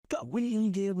We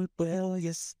get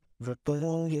rebellious,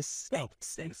 rebellious.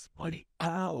 Thanks, buddy.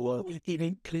 Power, we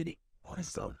eating clinic.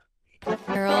 Awesome.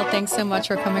 Daryl, thanks so much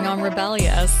for coming on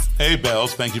Rebellious. Hey,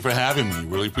 Bells, thank you for having me.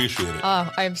 Really appreciate it.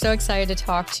 I'm so excited to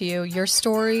talk to you. Your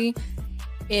story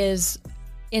is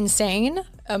insane,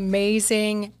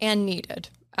 amazing, and needed.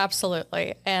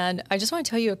 Absolutely. And I just want to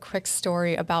tell you a quick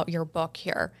story about your book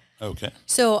here. Okay.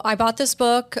 So I bought this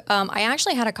book. I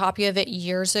actually had a copy of it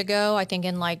years ago, I think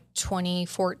in like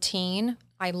 2014.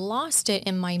 I lost it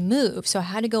in my move, so I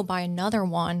had to go buy another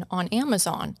one on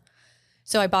Amazon.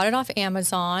 So I bought it off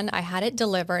Amazon. I had it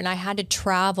delivered, and I had to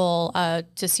travel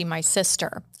to see my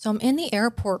sister. So I'm in the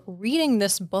airport reading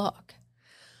this book.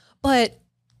 But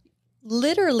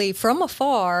literally from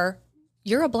afar,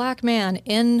 you're a black man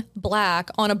in black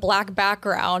on a black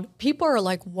background. People are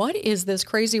like, what is this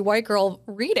crazy white girl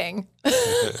reading?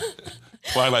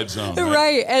 Twilight Zone.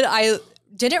 Right. And I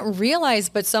didn't realize,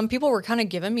 but some people were kind of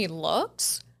giving me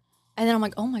looks. And then I'm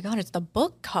like, oh my God, it's the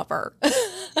book cover.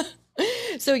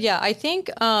 So yeah, I think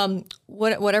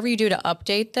whatever you do to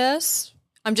update this,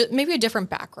 I'm just maybe a different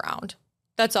background.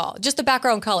 That's all. Just the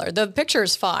background color. The picture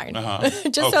is fine.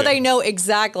 Just so they know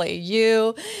exactly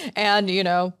you and, you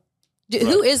know. Right.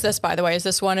 Who is this, by the way? Is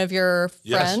this one of your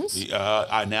friends? Yes,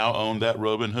 I now own that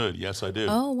Robin Hood. Yes, I do.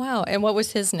 Oh, wow. And what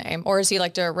was his name? Or is he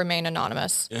like to remain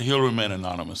anonymous? Yeah, he'll remain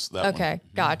anonymous. Okay,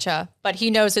 gotcha. But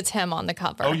he knows it's him on the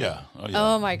cover. Oh, yeah.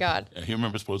 Oh, my God. Yeah, he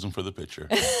remembers posing for the picture.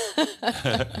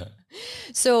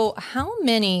 So how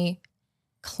many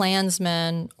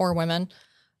Klansmen or women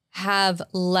have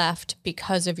left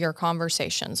because of your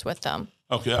conversations with them?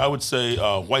 Okay, I would say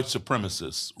white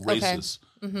supremacists, racists. Okay.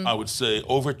 Mm-hmm. I would say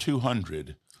over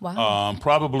 200. Wow.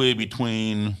 Probably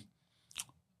between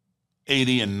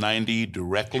 80 and 90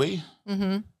 directly,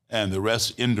 and the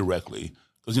rest indirectly.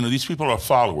 Because, you know, these people are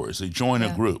followers. They join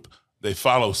a group. They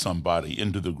follow somebody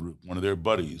into the group, one of their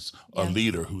buddies, a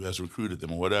leader who has recruited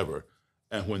them or whatever.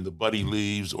 And when the buddy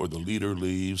leaves or the leader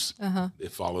leaves, they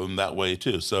follow them that way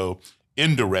too. So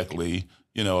indirectly,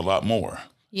 you know, a lot more.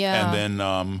 Yeah. And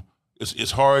then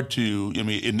it's hard to, I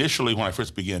mean, initially when I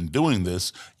first began doing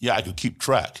this, I could keep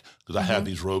track because I had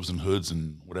these robes and hoods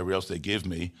and whatever else they give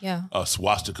me,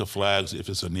 swastika flags if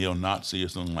it's a neo-Nazi or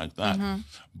something like that.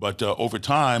 But over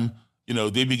time, you know,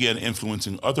 they began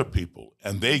influencing other people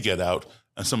and they get out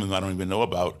and some of them I don't even know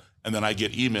about. And then I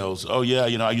get emails, oh yeah,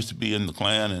 you know, I used to be in the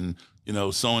Klan and, you know,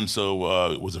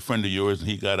 so-and-so was a friend of yours and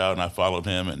he got out and I followed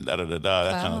him and da-da-da-da,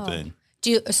 that kind of thing.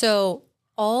 So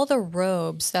all the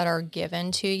robes that are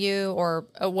given to you or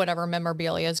whatever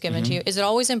memorabilia is given to you, is it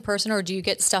always in person or do you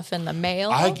get stuff in the mail?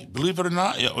 Believe it or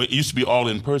not, it used to be all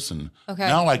in person. Okay.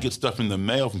 Now I get stuff in the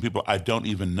mail from people I don't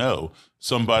even know.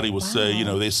 Somebody will say, you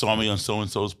know, they saw me on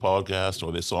so-and-so's podcast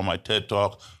or they saw my TED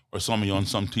Talk or saw me on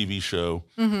some TV show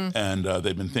and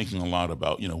they've been thinking a lot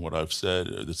about, you know, what I've said,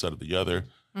 or this, that, or the other,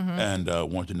 and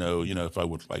want to know, you know, if I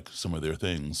would like some of their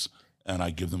things. And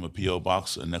I give them a P.O.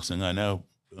 box and next thing I know,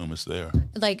 boom, it's there.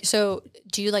 Like, so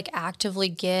do you like actively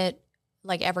get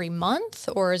like every month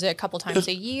or is it a couple times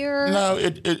a year? No,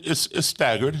 it's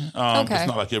staggered. It's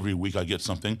not like every week I get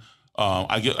something.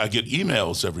 I get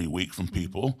emails every week from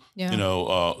people, you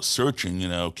know, searching, you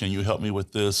know, can you help me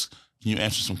with this? Can you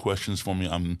answer some questions for me?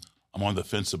 I'm on the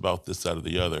fence about this, that, or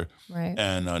the other. Right.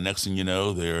 And next thing you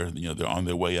know, they're on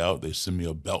their way out. They send me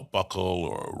a belt buckle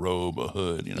or a robe, a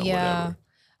hood, you know, whatever.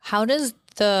 How does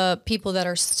the people that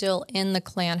are still in the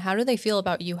Klan, how do they feel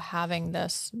about you having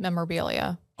this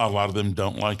memorabilia? A lot of them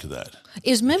don't like that.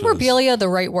 Is memorabilia the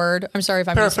right word? I'm sorry if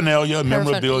I'm paraphernalia,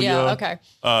 memorabilia. Yeah,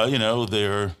 okay. You know,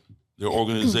 their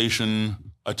organization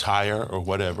attire or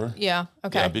whatever. Yeah,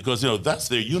 okay. Yeah, because, you know, that's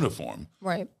their uniform.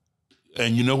 Right.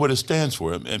 And you know what it stands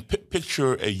for. And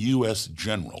picture a U.S.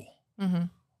 general,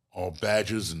 all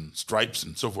badges and stripes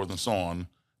and so forth and so on,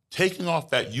 taking off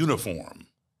that uniform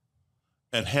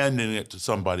and handing it to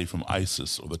somebody from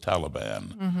ISIS or the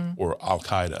Taliban or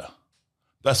Al-Qaeda.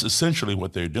 That's essentially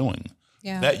what they're doing.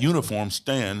 Yeah. That uniform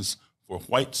stands for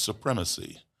white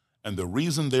supremacy. And the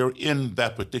reason they're in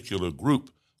that particular group,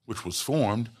 which was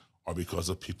formed, are because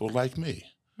of people like me,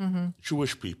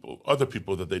 Jewish people, other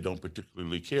people that they don't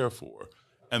particularly care for.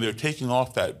 And they're taking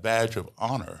off that badge of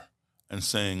honor and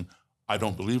saying, I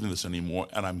don't believe in this anymore,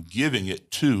 and I'm giving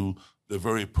it to the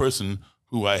very person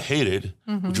who I hated,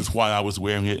 which is why I was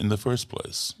wearing it in the first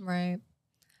place. Right.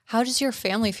 How does your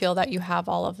family feel that you have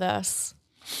all of this?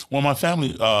 Well, my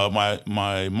family,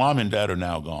 my mom and dad are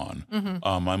now gone.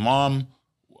 My mom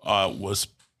was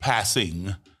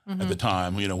passing at the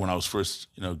time, you know, when I was first,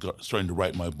 you know, starting to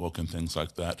write my book and things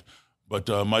like that. But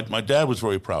my dad was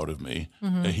very proud of me,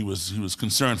 and he was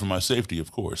concerned for my safety, of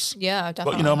course. Yeah,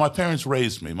 definitely. But my parents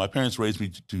raised me. My parents raised me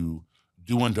to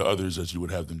do unto others as you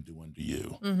would have them do unto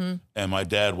you. And my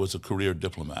dad was a career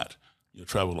diplomat. He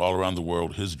traveled all around the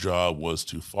world. His job was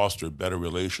to foster better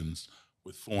relations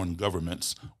with foreign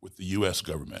governments, with the U.S.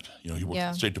 government. He worked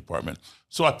at the State Department.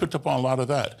 So I picked up on a lot of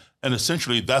that. And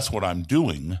essentially, that's what I'm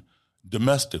doing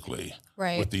domestically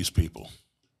with these people.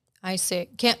 I see.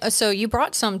 So you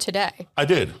brought some today. I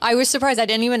did. I was surprised. I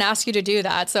didn't even ask you to do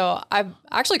that. So I'm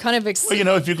actually kind of excited.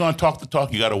 Well, if you're going to talk the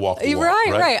talk, you got to walk the walk.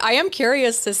 Right. I am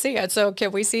curious to see it. So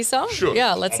can we see some? Sure.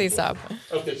 Yeah, let's see some.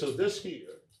 Okay, so this here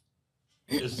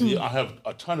is I have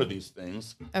a ton of these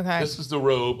things. Okay. This is the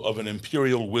robe of an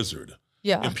imperial wizard.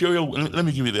 Yeah. Let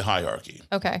me give you the hierarchy.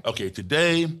 Okay. Okay,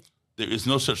 today there is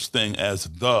no such thing as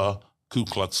the Ku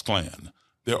Klux Klan.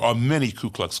 There are many Ku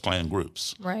Klux Klan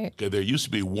groups. Right. Okay, there used to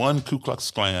be one Ku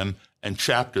Klux Klan and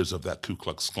chapters of that Ku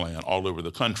Klux Klan all over the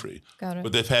country. Got it.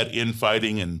 But they've had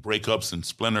infighting and breakups and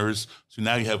splinters. So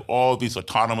now you have all these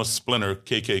autonomous splinter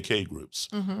KKK groups.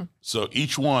 So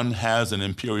each one has an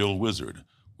imperial wizard,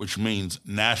 which means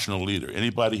national leader.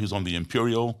 Anybody who's on the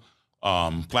imperial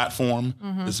platform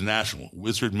is national.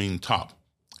 Wizard means top.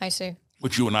 I see.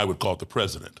 Which you and I would call the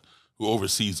president, who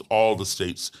oversees all the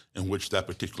states in which that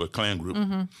particular Klan group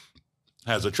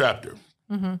has a chapter.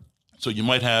 So you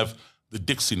might have the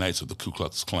Dixie Knights of the Ku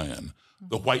Klux Klan,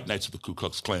 the White Knights of the Ku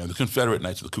Klux Klan, the Confederate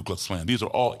Knights of the Ku Klux Klan. These are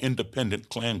all independent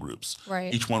Klan groups.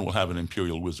 Right. Each one will have an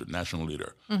imperial wizard, national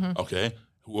leader, okay,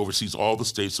 who oversees all the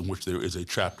states in which there is a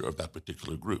chapter of that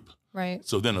particular group. Right.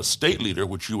 So then a state leader,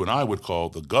 which you and I would call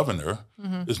the governor,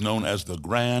 is known as the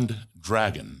Grand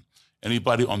Dragon.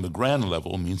 Anybody on the grand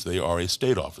level means they are a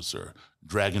state officer,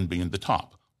 dragon being the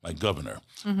top, like governor.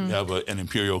 You have an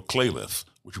imperial caliph,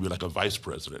 which would be like a vice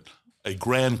president, a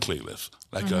grand caliph,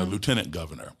 like a lieutenant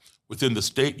governor. Within the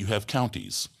state, you have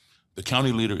counties. The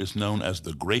county leader is known as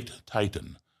the Great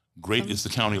Titan. Great is the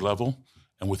county level,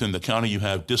 and within the county, you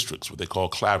have districts, what they call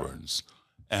claverns.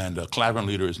 And a clavern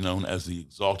leader is known as the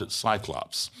Exalted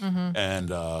Cyclops,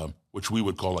 and which we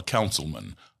would call a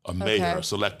councilman, a mayor, a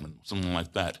selectman, something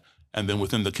like that. And then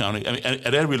within the county,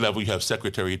 at every level, you have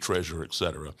secretary, treasurer, et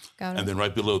cetera. And then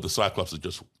right below the Cyclops is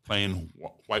just plain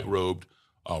white-robed,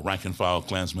 rank and file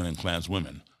Klansmen and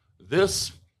Klanswomen.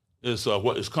 This is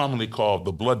what is commonly called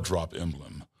the blood drop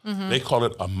emblem. They call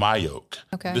it a Mayoke,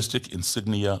 mystic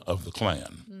insignia of the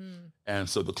Klan. And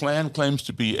so the Klan claims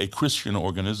to be a Christian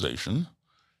organization,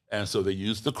 and so they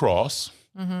use the cross.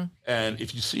 And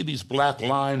if you see these black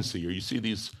lines here, you see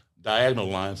these diagonal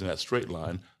lines in that straight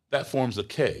line, that forms a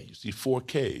K. You see 4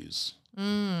 Ks.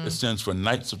 It stands for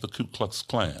Knights of the Ku Klux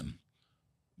Klan.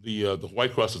 The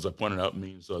White Cross, as I pointed out,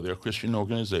 means they're a Christian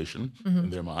organization in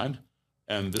their mind.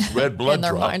 And this red blood in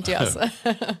their drop, mind, yes.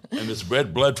 and this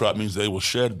red blood drop means they will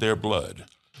shed their blood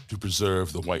to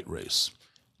preserve the white race.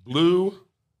 Blue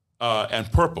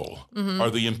and purple are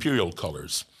the imperial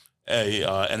colors.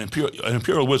 An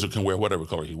imperial wizard can wear whatever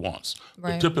color he wants.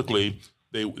 Right. But typically,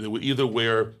 they would either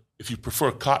wear, if you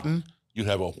prefer cotton, you'd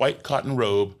have a white cotton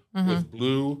robe with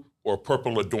blue or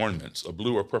purple adornments, a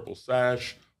blue or purple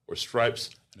sash or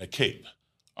stripes and a cape,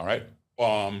 all right?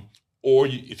 Or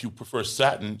if you prefer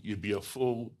satin, you'd be a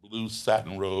full blue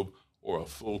satin robe or a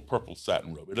full purple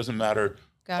satin robe. It doesn't matter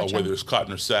whether it's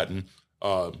cotton or satin.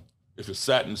 If it's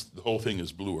satin, the whole thing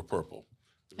is blue or purple.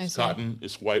 If it's cotton,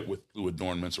 it's white with blue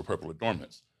adornments or purple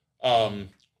adornments.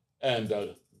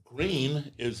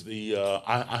 Green is the,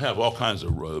 I have all kinds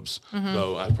of robes,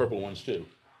 so I have purple ones too.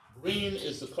 Green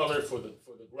is the color for the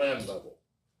grand level.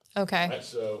 Okay. Right,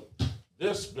 so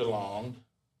this belonged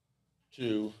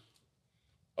to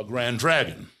a grand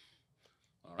dragon.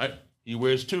 All right. He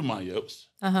wears 2 mayokes.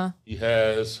 He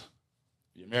has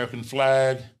the American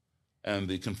flag and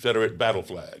the Confederate battle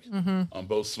flag on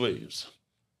both sleeves.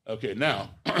 Okay,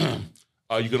 now,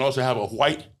 you can also have a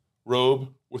white robe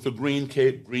with a green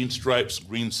cape, green stripes,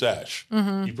 green sash.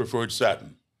 He preferred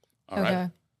satin. All right.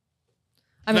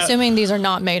 I'm assuming these are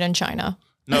not made in China.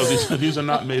 No, these are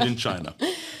not made in China.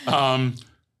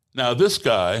 Now, this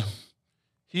guy,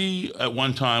 he at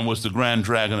one time was the Grand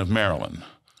Dragon of Maryland.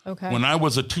 Okay. When I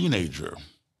was a teenager,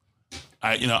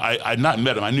 I'd not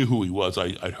met him. I knew who he was.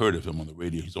 I'd heard of him on the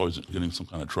radio. He's always getting some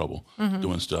kind of trouble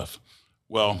doing stuff.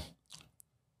 Well,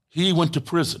 he went to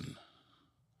prison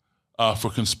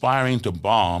for conspiring to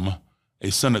bomb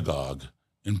a synagogue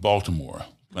in Baltimore,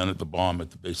 planted the bomb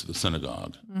at the base of the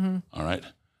synagogue, all right?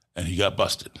 And he got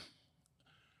busted.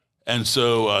 And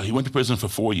so he went to prison for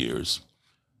 4 years.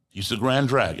 He's the Grand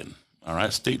Dragon, all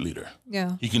right, state leader.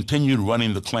 Yeah. He continued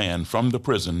running the Klan from the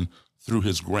prison through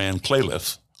his Grand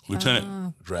Caliph,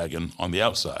 Lieutenant Dragon, on the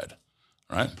outside.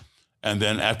 right? And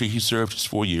then after he served his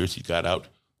 4 years, he got out,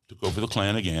 took over the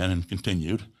Klan again, and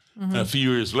continued. And a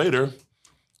few years later,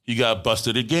 he got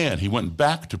busted again. He went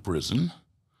back to prison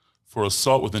for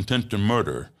assault with intent to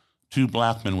murder 2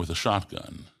 black men with a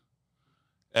shotgun.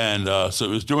 And so it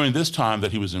was during this time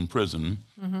that he was in prison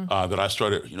that I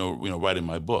started, writing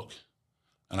my book.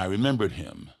 And I remembered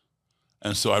him.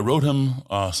 And so I wrote him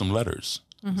some letters.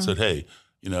 Said, hey,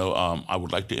 I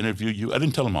would like to interview you. I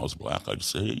didn't tell him I was black. I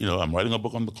just said, hey, I'm writing a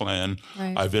book on the Klan.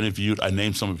 Right. I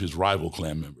named some of his rival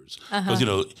Klan members.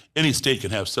 Because, any state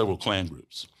can have several Klan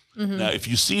groups. Now, if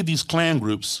you see these Klan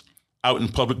groups out in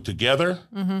public together,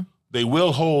 they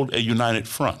will hold a united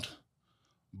front.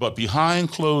 But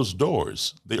behind closed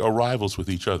doors, they are rivals with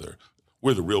each other.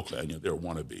 We're the real Klan. They're a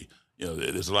wannabe.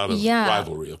 There's a lot of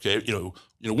rivalry. Okay,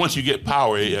 once you get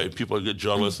power, people get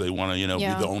jealous. They want to, be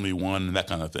the only one, and that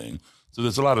kind of thing. So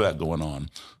there's a lot of that going on.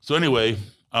 So anyway,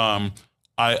 I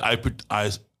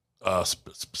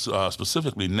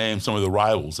specifically named some of the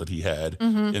rivals that he had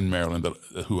in Maryland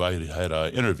who I had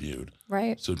interviewed.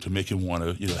 Right. So to make him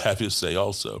want to, have his say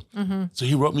also. So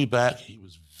he wrote me back. He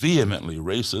was vehemently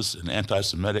racist and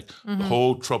anti-Semitic. The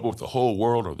whole trouble with the whole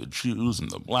world are the Jews and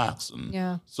the blacks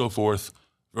and so forth.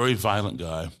 Very violent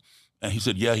guy. And he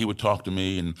said, he would talk to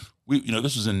me. And we,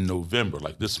 this was in November,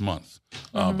 like this month,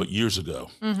 but years ago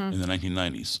in the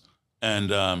 1990s.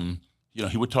 And,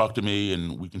 he would talk to me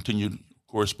and we continued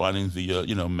corresponding via,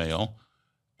 mail.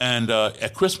 And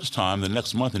at Christmas time, the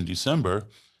next month in December,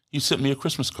 he sent me a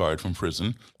Christmas card from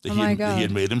prison that he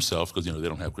had made himself because, they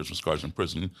don't have Christmas cards in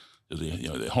prison.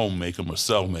 They home make them or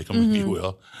sell make them, if you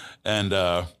will. And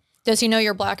does he know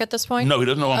you're black at this point? No, he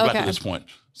doesn't know I'm black at this point.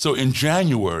 So in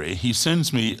January, he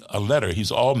sends me a letter.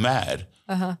 He's all mad.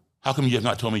 How come you have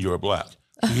not told me you were black?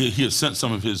 He had sent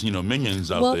some of his,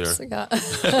 minions out there.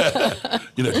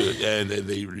 And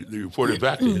they reported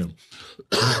back to him.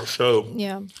 So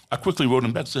I quickly wrote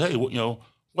him back and said, hey,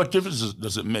 what difference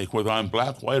does it make whether I'm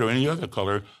black, white, or any other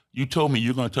color? You told me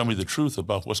you're going to tell me the truth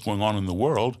about what's going on in the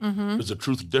world. Does the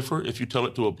truth differ if you tell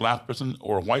it to a black person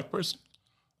or a white person?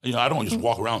 I don't just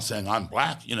walk around saying I'm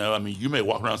black. You may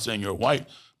walk around saying you're white,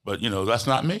 but, that's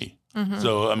not me.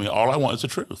 So, all I want is the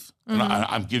truth. And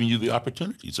I'm giving you the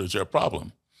opportunity. So is there a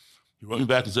problem? He wrote me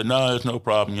back and said, no, there's no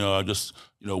problem. I just,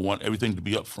 want everything to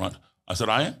be up front. I said,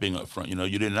 I am being up front. You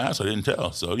didn't ask, I didn't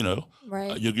tell. So,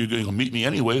 right. You're going to meet me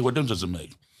anyway. What difference does it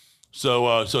make?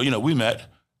 So, we met.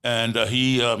 And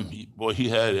he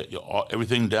had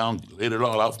everything down, laid it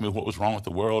all out for me, what was wrong with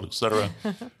the world, et cetera.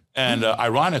 And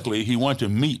ironically, he wanted to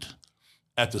meet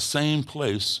at the same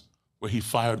place where he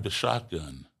fired the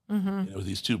shotgun with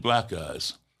these 2 black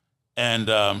guys.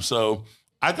 And so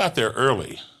I got there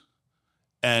early,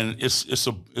 and it's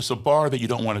a bar that you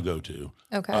don't want to go to.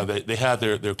 Okay. They have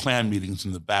their Klan meetings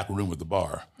in the back room of the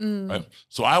bar. Right?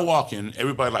 So I walk in,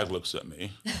 everybody looks at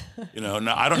me.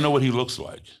 Now I don't know what he looks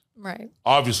like. Right.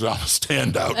 Obviously, I'm a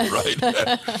standout,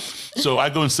 right? So I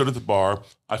go and sit at the bar.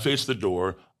 I face the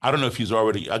door. I don't know if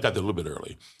I got there a little bit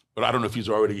early, but I don't know if he's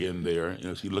already in there.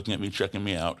 Is he looking at me, checking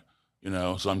me out?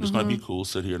 So I'm just going to be cool,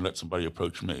 sit here and let somebody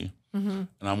approach me. And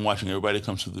I'm watching everybody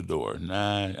come through the door.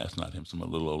 Nah, that's not him, some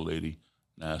little old lady.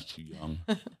 Nah, it's too young,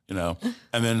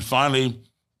 And then finally,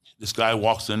 this guy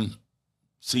walks in,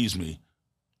 sees me,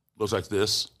 goes like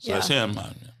this. So that's him.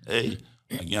 Hey,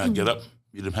 I get up.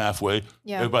 Meet him halfway.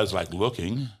 Everybody's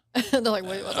looking. They're like,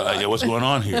 wait, what's going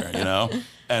on here?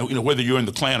 And whether you're in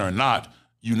the Klan or not,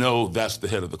 that's the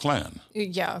head of the Klan.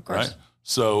 Yeah, of course. Right.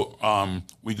 So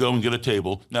we go and get a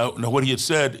table. Now what he had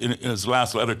said in his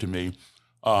last letter to me,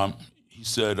 he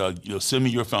said, send me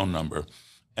your phone number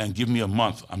and give me a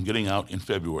month. I'm getting out in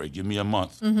February. Give me a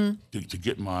month to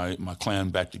get my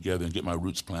Klan back together and get my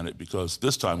roots planted. Because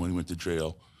this time when he went to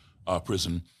jail,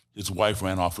 prison, his wife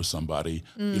ran off with somebody.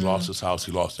 He lost his house.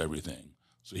 He lost everything.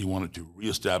 So he wanted to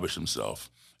reestablish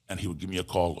himself, and he would give me a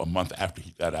call a month after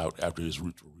he got out, after his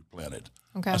roots were replanted.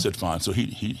 Okay. I said, fine. So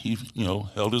he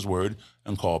held his word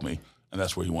and called me, and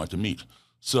that's where he wanted to meet.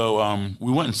 So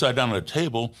we went and sat down at a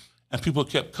table, and people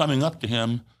kept coming up to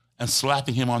him and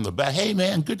slapping him on the back. Hey,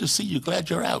 man, good to see you. Glad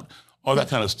you're out. All that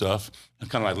kind of stuff, and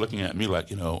kind of looking at me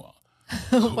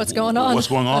what's going on? What's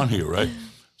going on here, right?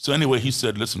 So anyway, he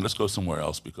said, listen, let's go somewhere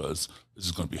else because this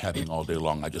is going to be happening all day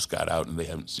long. I just got out and they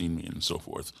haven't seen me and so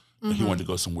forth. And he wanted to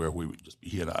go somewhere where we would just be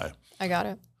he and I. I got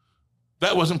it.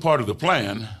 That wasn't part of the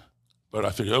plan, but I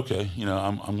figured, okay,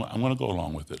 I'm going to go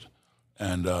along with it.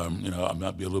 And, I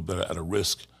might be a little bit at a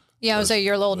risk. Yeah, so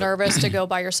you're a little nervous to go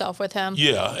by yourself with him.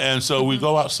 Yeah, and so we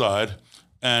go outside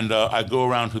and I go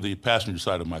around to the passenger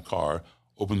side of my car,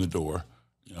 open the door,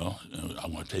 I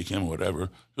want to take him or whatever.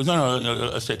 He goes, no,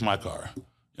 let's take my car.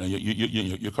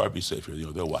 your car be safe here.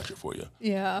 They'll watch it for you.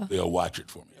 Yeah. They'll watch it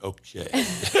for me. Okay.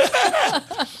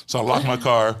 So I lock my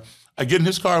car. I get in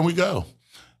his car and we go.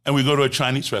 And we go to a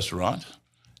Chinese restaurant.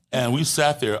 And we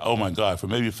sat there, oh my God, for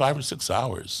maybe 5 or 6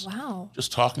 hours. Wow.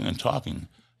 Just talking and talking,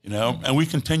 And we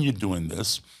continued doing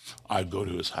this. I'd go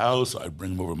to his house. I'd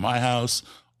bring him over to my house.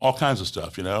 All kinds of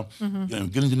stuff, getting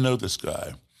to know this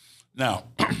guy. Now,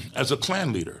 as a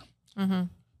Klan leader,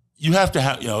 you have to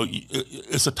have,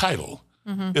 it's a title.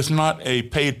 It's not a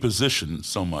paid position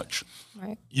so much.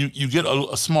 Right. You get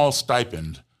a small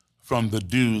stipend from the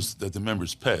dues that the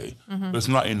members pay, but it's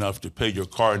not enough to pay your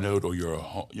car note or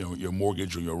your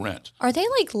mortgage or your rent. Are they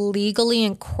like legally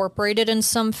incorporated in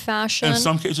some fashion? In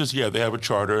some cases, yeah, they have a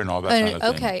charter and all that kind of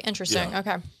thing. Okay, interesting.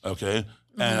 Yeah. Okay.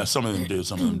 And some of them do,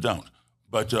 some of them don't.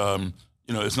 But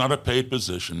it's not a paid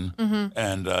position,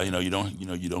 and you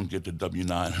don't get the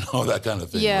W-9 and all that kind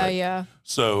of thing. Yeah, right? yeah.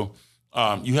 So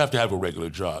you have to have a regular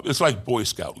job. It's like Boy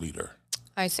Scout leader.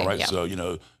 I see. All right. Yeah. So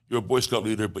you're a Boy Scout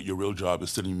leader, but your real job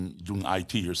is doing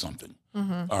IT or something.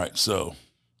 All right. So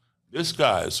this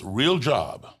guy's real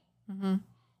job,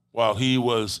 while he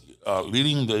was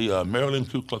leading the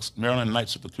Maryland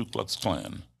Knights of the Ku Klux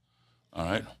Klan, all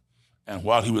right, and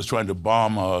while he was trying to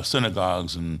bomb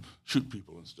synagogues and shoot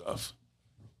people and stuff,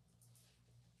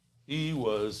 he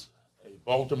was a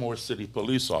Baltimore City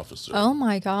police officer. Oh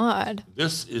my God.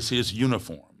 This is his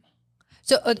uniform.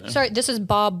 So, sorry, this is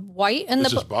Bob White in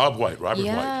This is Bob White, Robert White.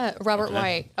 Yeah, Robert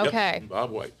White. Okay. Yep,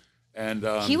 Bob White. And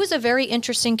he was a very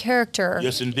interesting character.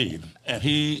 Yes, indeed. And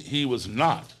he was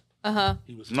not.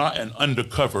 He was not an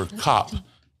undercover cop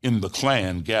in the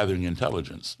Klan gathering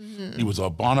intelligence. He was a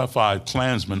bona fide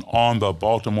Klansman on the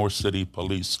Baltimore City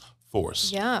Police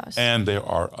Force. Yes. And there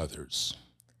are others.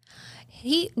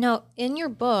 Now, in your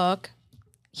book,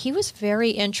 he was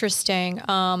very interesting.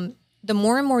 The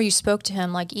more and more you spoke to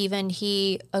him, like even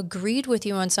he agreed with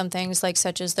you on some things, like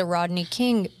such as the Rodney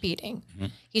King beating.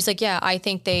 He's like, yeah, I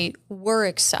think they were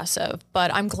excessive,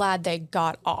 but I'm glad they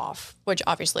got off, which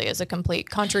obviously is a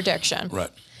complete contradiction. Right.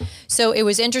 So it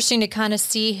was interesting to kind of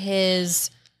see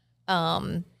his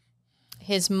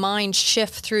mind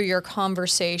shift through your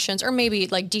conversations, or maybe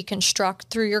like deconstruct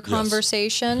through your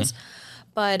conversations.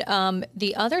 But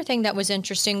the other thing that was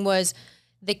interesting was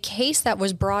the case that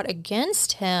was brought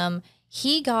against him.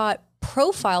 He got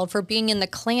profiled for being in the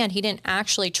Klan. He didn't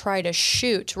actually try to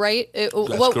shoot, right?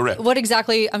 That's correct. What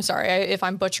exactly? I'm sorry if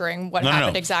I'm butchering what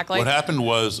happened exactly. What happened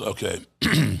was,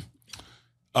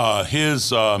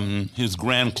 his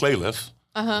Grand Caliph,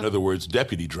 in other words,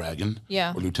 Deputy Dragon,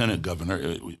 or Lieutenant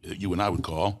Governor, you and I would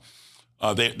call,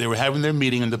 they were having their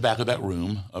meeting in the back of that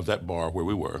room, of that bar where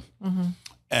we were.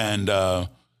 And,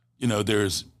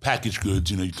 there's packaged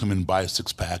goods, you come in and buy a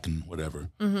 6-pack and whatever.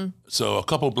 So a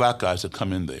couple of black guys had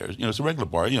come in there. It's a regular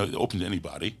bar, open to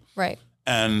anybody. Right.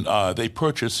 And they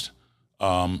purchased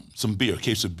some beer, a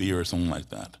case of beer or something like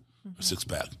that, a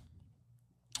 6-pack.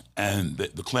 And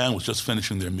the Klan was just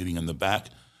finishing their meeting in the back,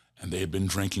 and they had been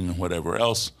drinking and whatever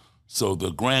else. So the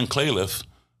Grand Caliph,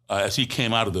 as he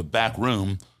came out of the back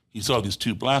room, he saw these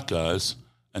 2 black guys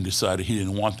and decided he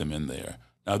didn't want them in there.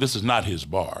 Now, this is not his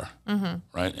bar,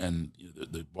 right? And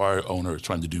the bar owner is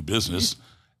trying to do business.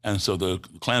 And so the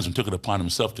Klansman took it upon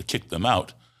himself to kick them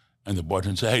out. And the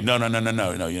bartender said, hey, no,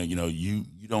 you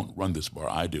don't run this bar,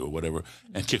 I do, or whatever,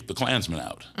 and kicked the Klansman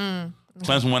out. The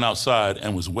Klansman went outside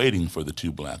and was waiting for the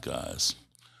 2 black guys.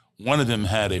 One of them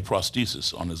had a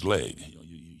prosthesis on his leg.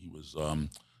 He was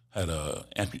had a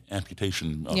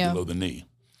amputation below the knee.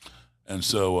 And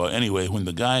so anyway, when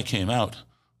the guy came out,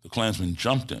 the Klansman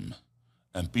jumped him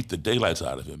and beat the daylights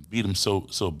out of him, beat him so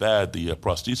bad the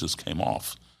prosthesis came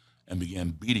off and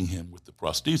began beating him with the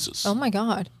prosthesis. Oh, my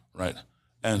God. Right.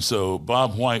 And so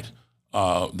Bob White,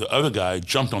 the other guy,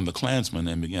 jumped on the Klansman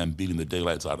and began beating the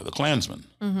daylights out of the Klansman.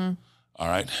 All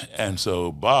right. And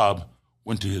so Bob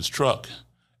went to his truck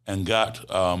and got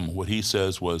what he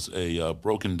says was a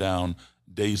broken down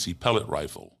Daisy pellet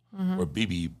rifle or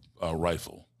BB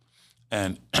rifle.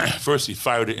 And first he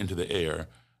fired it into the air,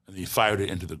 and he fired it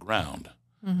into the ground.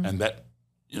 And that,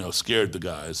 scared the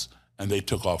guys, and they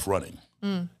took off running.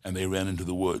 And they ran into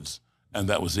the woods, and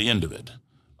that was the end of it.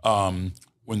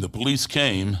 When the police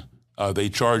came, they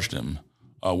charged him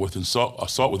with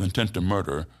assault with intent to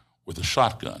murder with a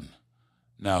shotgun.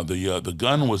 Now, the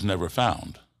gun was never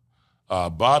found.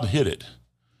 Bob hid it,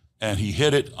 and he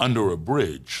hid it under a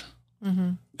bridge.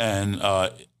 And I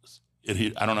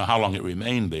don't know how long it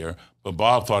remained there, but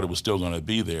Bob thought it was still going to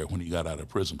be there when he got out of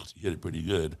prison because he hid it pretty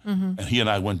good. And he and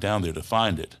I went down there to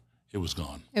find it. It was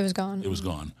gone. It was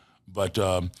gone. But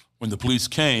when the police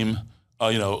came,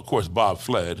 of course, Bob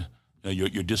fled.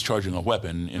 You're discharging a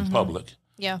weapon in public.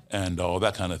 and all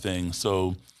that kind of thing.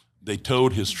 So they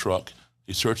towed his truck.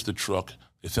 They searched the truck.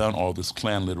 They found all this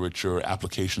Klan literature,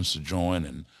 applications to join,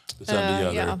 and this and the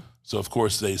other. Yeah. So of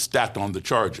course they stacked on the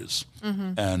charges,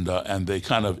 and they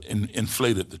kind of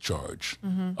inflated the charge.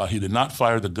 He did not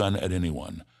fire the gun at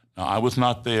anyone. Now I was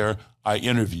not there. I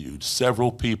interviewed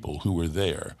several people who were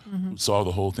there, who saw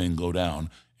the whole thing go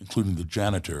down, including the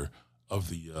janitor of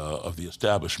the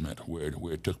establishment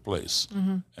where it took place.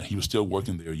 And he was still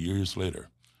working there years later,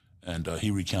 and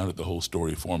he recounted the whole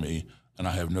story for me, and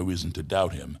I have no reason to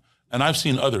doubt him. And I've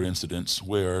seen other incidents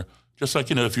where, just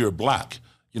like, if you're black,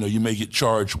 you may get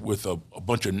charged with a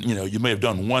bunch of, you may have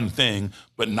done one thing,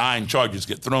 but 9 charges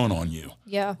get thrown on you.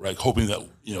 Yeah. Right, hoping that,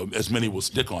 as many will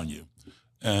stick on you.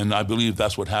 And I believe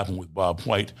that's what happened with Bob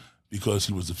White, because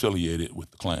he was affiliated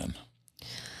with the Klan.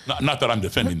 Not that I'm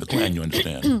defending the Klan, you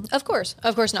understand. Of course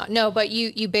not. No, but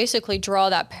you basically draw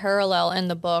that parallel in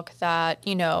the book that,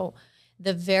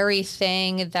 the very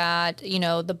thing that,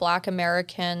 the Black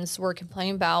Americans were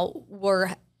complaining about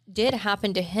did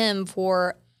happen to him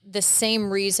for the same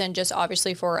reason, just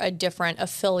obviously for a different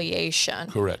affiliation.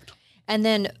 Correct. And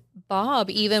then Bob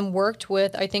even worked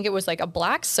with, I think it was like a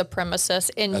black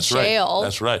supremacist in That's jail. Right.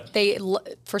 That's right. They,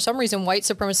 for some reason, white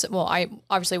supremacists,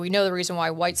 obviously we know the reason why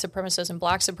white supremacists and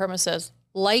black supremacists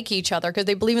like each other, because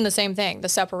they believe in the same thing, the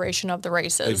separation of the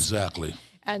races. Exactly.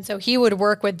 And so he would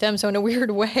work with them, so in a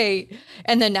weird way.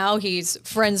 And then now he's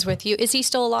friends with you. Is he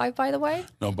still alive, by the way?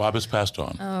 No, Bob has passed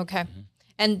on. Oh, okay.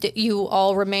 And you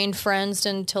all remained friends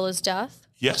until his death?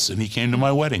 Yes, and he came to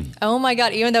my wedding. Oh my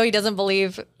God, even though he doesn't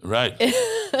believe. Right.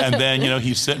 And then,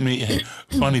 he sent me,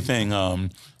 funny thing,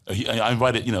 I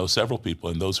invited, several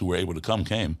people, and those who were able to come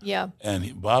came. Yeah.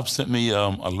 And Bob sent me a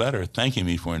letter thanking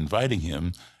me for inviting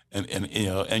him. And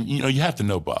you have to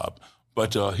know Bob.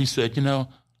 But he said,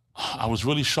 I was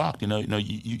really shocked.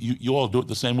 You all do it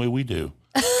the same way we do.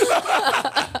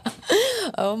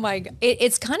 Oh my God.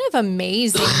 It's kind of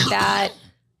amazing that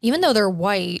even though they're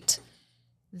white,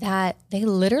 that they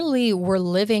literally were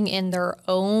living in their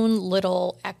own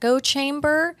little echo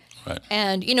chamber. Right.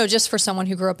 And, just for someone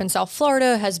who grew up in South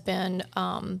Florida, has been,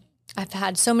 I've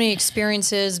had so many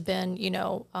experiences, been,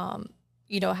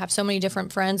 have so many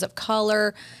different friends of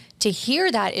color. To hear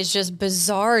that is just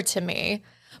bizarre to me.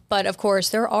 But of course,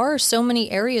 there are so many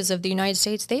areas of the United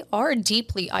States, they are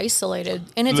deeply isolated,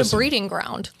 and it's a breeding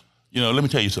ground. Let me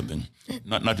tell you something,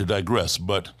 not to digress,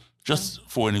 but just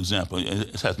for an example,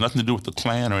 it has nothing to do with the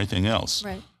Klan or anything else.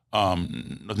 Right.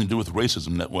 Nothing to do with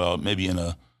racism, maybe in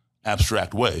an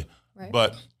abstract way. Right.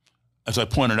 But as I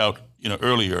pointed out,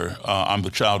 earlier, I'm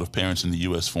the child of parents in the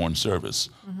U.S. Foreign Service.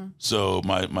 So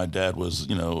my dad was,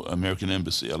 American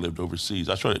Embassy. I lived overseas.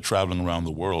 I started traveling around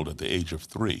the world at the age of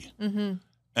 3.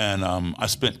 And I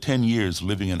spent 10 years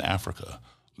living in Africa,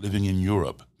 living in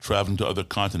Europe, traveling to other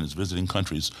continents, visiting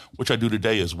countries, which I do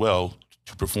today as well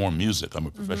to perform music. I'm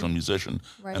a professional musician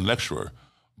and lecturer.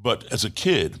 But as a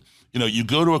kid, you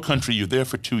go to a country, you're there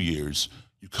for 2 years,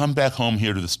 you come back home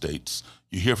here to the States,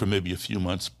 you're here for maybe a few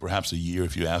months, perhaps a year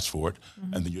if you ask for it,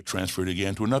 and then you're transferred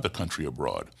again to another country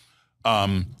abroad.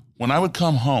 When I would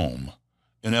come home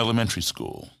in elementary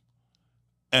school,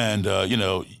 and,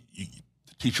 the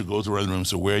teacher goes around the room and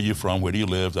says, where are you from? Where do you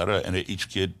live? And each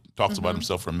kid talks about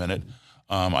himself for a minute.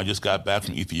 I just got back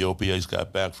from Ethiopia. I just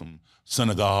got back from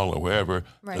Senegal or wherever.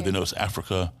 Right. They know it's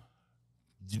Africa.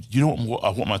 You know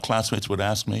what my classmates would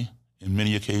ask me in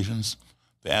many occasions?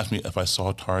 They asked me if I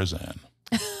saw Tarzan.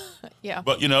 Yeah.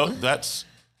 But, that's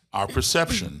our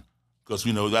perception, because,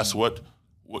 that's what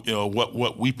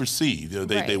we perceive.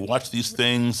 They watch these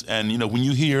things, and, when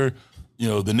you hear,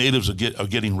 the natives are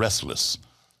getting restless,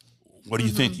 what do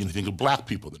you think? You think of black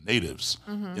people, the natives,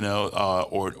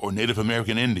 or Native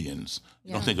American Indians.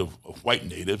 You don't think of white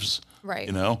natives,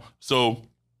 right? So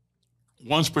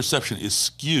one's perception is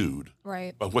skewed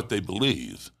by what they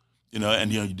believe,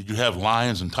 And did you have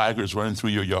lions and tigers running through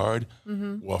your yard?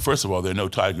 Well, first of all, there are no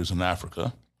tigers in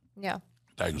Africa. Yeah,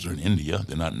 tigers are in India.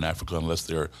 They're not in Africa unless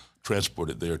they're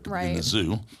transported there to be in the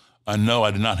zoo. No,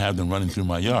 I did not have them running through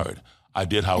my yard. I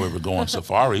did, however, go on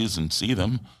safaris and see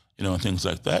them. And things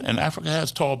like that. And Africa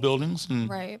has tall buildings, and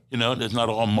there's not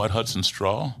all mud huts and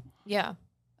straw. Yeah,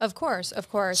 of course.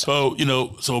 So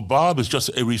so Bob is just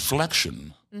a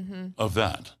reflection of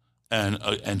that, and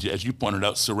as you pointed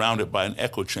out, surrounded by an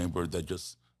echo chamber that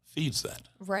just feeds that.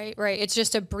 Right. It's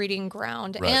just a breeding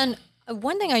ground. Right. And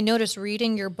one thing I noticed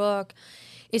reading your book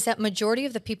is that majority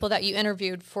of the people that you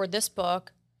interviewed for this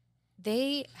book,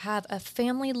 they have a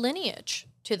family lineage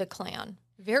to the Klan.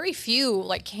 Very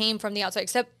few came from the outside,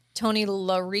 except Tony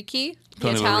Laricchi,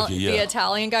 yeah. the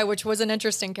Italian guy, which was an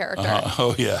interesting character.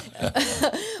 Oh, yeah.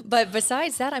 But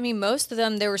besides that, I mean, most of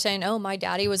them, they were saying, oh, my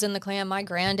daddy was in the Klan, my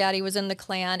granddaddy was in the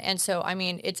Klan. And so, I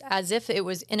mean, it's as if it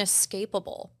was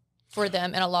inescapable for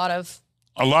them in a lot of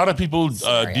people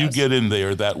do get in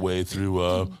there that way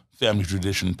through family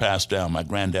tradition passed down. My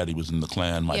granddaddy was in the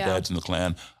Klan, my dad's in the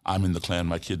Klan, I'm in the Klan,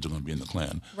 my kids are going to be in the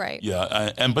Klan. Right.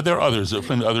 Yeah, but there are others, there are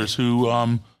plenty of others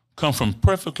who come from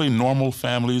perfectly normal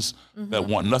families that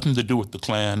want nothing to do with the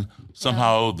Klan.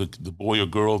 Somehow the boy or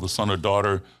girl, the son or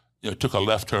daughter, took a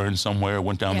left turn somewhere,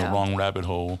 went down the wrong rabbit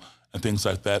hole, and things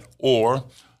like that. Or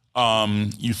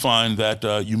you find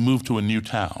that you move to a new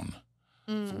town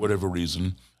for whatever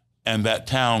reason, and that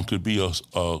town could be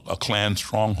a Klan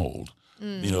stronghold.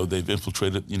 They've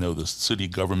infiltrated, the city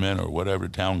government or whatever,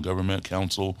 town government,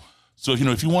 council. So,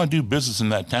 if you want to do business in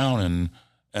that town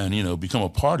and become a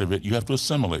part of it, you have to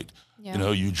assimilate.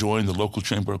 Yeah. You join the local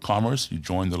chamber of commerce, you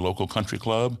join the local country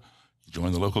club, you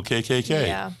join the local KKK.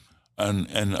 Yeah. And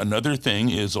another thing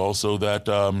is also that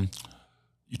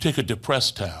you take a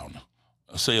depressed town,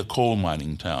 say a coal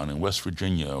mining town in West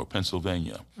Virginia or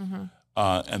Pennsylvania,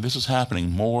 and this is happening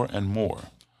more and more,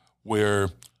 where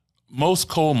most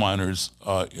coal miners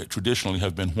traditionally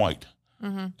have been white,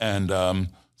 and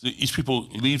these people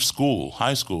leave school,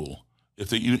 high school. If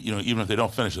they, even if they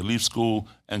don't finish, they leave school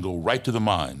and go right to the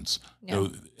mines. Yeah.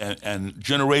 And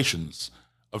generations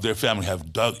of their family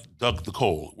have dug the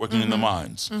coal, working in the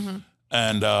mines,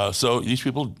 and so these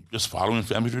people just following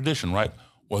family tradition, right?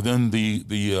 Well, then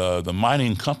the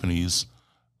mining companies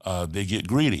they get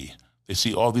greedy. They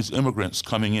see all these immigrants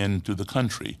coming into the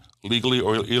country, legally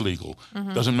or illegal.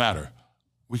 Doesn't matter.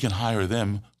 We can hire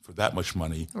them for that much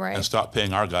money and stop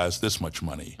paying our guys this much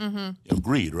money.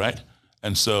 Greed, right?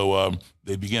 And so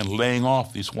they began laying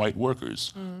off these white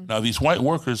workers. Now, these white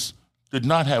workers did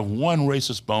not have one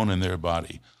racist bone in their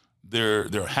body. They're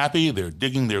happy. They're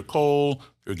digging their coal.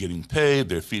 They're getting paid.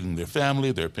 They're feeding their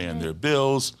family. They're paying their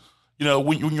bills.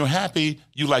 When you're happy,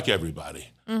 you like everybody.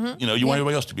 You want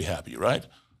everybody else to be happy, right?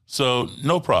 So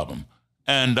no problem.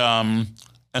 And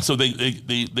so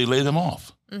they lay them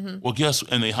off. Well,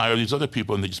 and they hire these other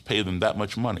people and they just pay them that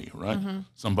much money, right?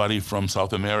 Somebody from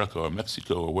South America or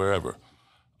Mexico or wherever.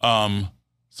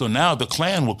 So now the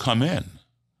Klan will come in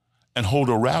and hold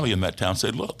a rally in that town,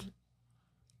 say, look,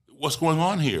 what's going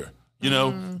on here?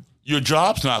 Your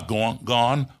job's not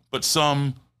gone, but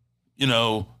some,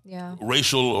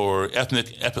 racial or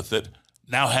ethnic epithet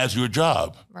now has your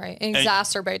job. Right. It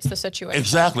exacerbates the situation.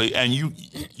 Exactly. And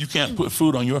you can't put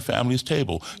food on your family's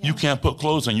table. Yeah. You can't put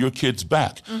clothes on your kids'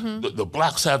 back. The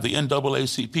blacks have the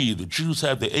NAACP. The Jews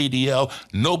have the ADL.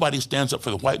 Nobody stands up for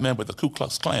the white man but the Ku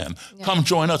Klux Klan. Yeah. Come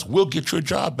join us. We'll get your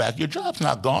job back. Your job's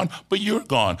not gone, but you're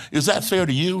gone. Is that fair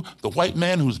to you, the white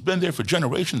man who's been there for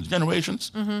generations and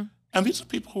generations? And these are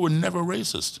people who were never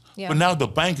racist. Yeah. But now the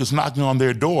bank is knocking on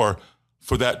their door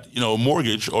for that,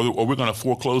 mortgage, or we're going to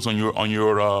foreclose on your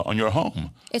home.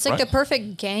 It's like the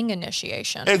perfect gang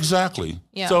initiation. Exactly.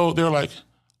 Yeah. So they're like,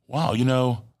 wow,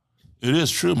 it is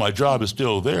true. My job is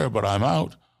still there, but I'm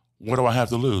out. What do I have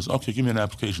to lose? Okay, give me an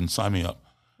application. Sign me up.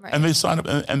 Right. And they sign up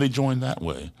and they join that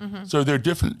way. So there are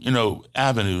different,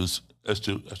 avenues as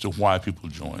to why people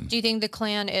join. Do you think the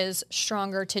Klan is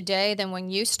stronger today than when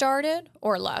you started,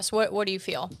 or less? What do you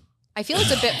feel? I feel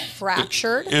it's a bit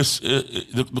fractured.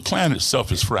 The Klan itself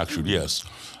is fractured, yes.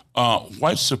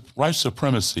 White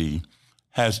supremacy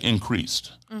has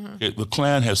increased. The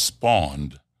Klan has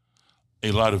spawned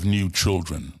a lot of new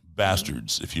children,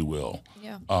 bastards, if you will.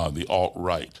 Yeah. The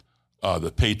alt-right,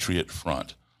 the Patriot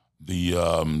Front,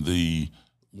 the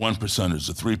one percenters,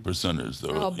 the three percenters,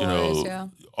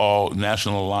 all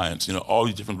National Alliance, all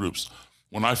these different groups.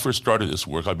 When I first started this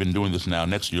work, I've been doing this now.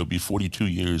 Next year will be 42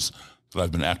 years that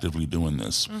I've been actively doing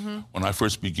this. When I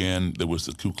first began, there was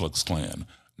the Ku Klux Klan,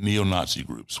 neo-Nazi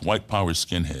groups, white power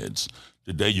skinheads.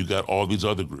 Today you got all these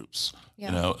other groups,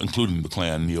 including the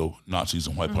Klan, neo-Nazis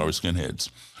and white power skinheads.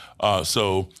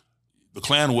 So the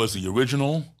Klan was the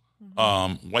original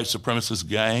white supremacist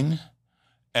gang,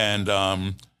 and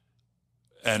now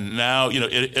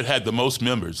it had the most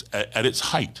members at its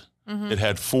height. It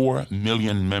had 4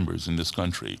 million members in this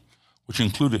country, which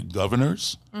included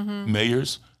governors,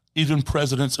 mayors, even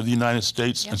presidents of the United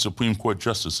States and Supreme Court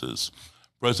justices.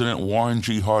 President Warren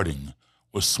G. Harding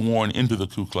was sworn into the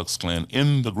Ku Klux Klan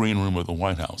in the green room of the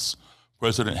White House.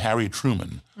 President Harry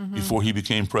Truman, before he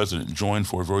became president, joined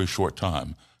for a very short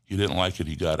time. He didn't like it,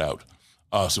 he got out.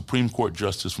 Supreme Court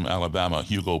Justice from Alabama,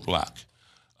 Hugo Black,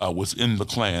 was in the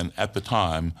Klan at the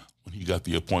time when he got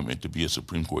the appointment to be a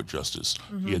Supreme Court Justice.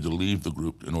 He had to leave the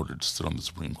group in order to sit on the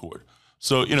Supreme Court.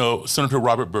 So, Senator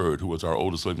Robert Byrd, who was our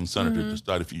oldest living senator, just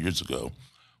died a few years ago,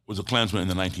 was a Klansman in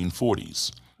the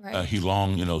 1940s. Right. He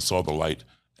long, saw the light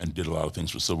and did a lot of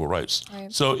things for civil rights.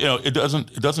 Right. So, it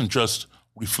doesn't just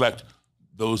reflect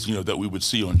those, that we would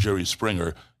see on Jerry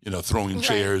Springer, throwing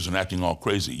chairs and acting all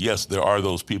crazy. Yes, there are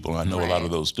those people, and I know a lot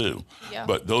of those too. Yeah.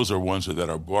 But those are ones that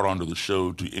are brought onto the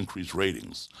show to increase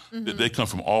ratings. They come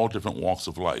from all different walks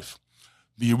of life.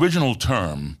 The original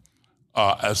term,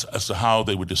 as to how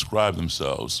they would describe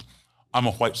themselves, I'm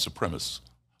a white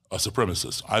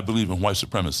supremacist. I believe in white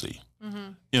supremacy.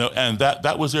 And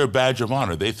that was their badge of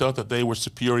honor. They thought that they were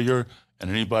superior, and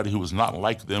anybody who was not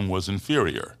like them was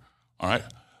inferior. All right.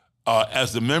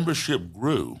 As the membership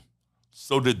grew,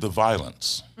 so did the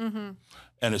violence, and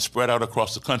it spread out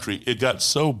across the country. It got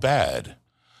so bad.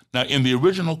 Now, in the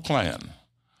original Klan,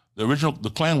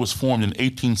 the Klan was formed in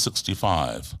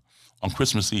 1865 on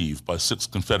Christmas Eve by 6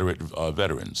 Confederate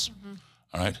veterans.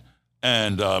 All right,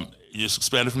 and it just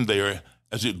expanded from there.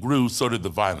 As it grew, so did the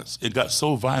violence. It got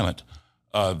so violent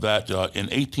that in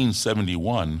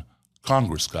 1871,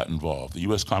 Congress got involved. The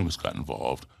U.S. Congress got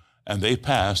involved, and they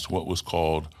passed what was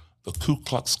called the Ku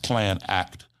Klux Klan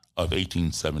Act of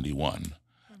 1871.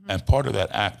 And part of that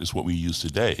act is what we use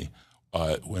today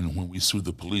when we sue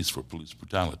the police for police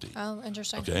brutality. Oh,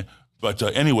 interesting. Okay, but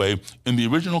anyway, in the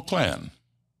original Klan,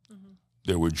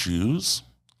 there were Jews,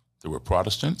 there were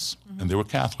Protestants, and there were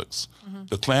Catholics.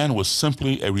 The Klan was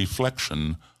simply a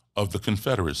reflection of the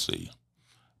Confederacy.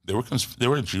 There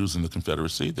were Jews in the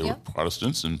Confederacy, there were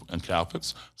Protestants and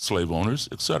Catholics, slave owners,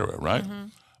 etc., right?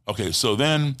 Okay, so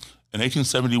then in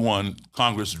 1871,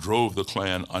 Congress drove the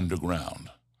Klan underground,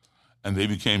 and they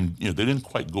became, they didn't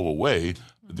quite go away,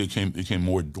 but they became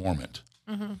more dormant.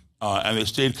 And they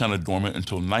stayed kind of dormant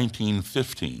until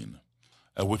 1915,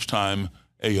 at which time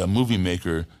a movie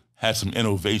maker had some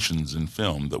innovations in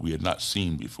film that we had not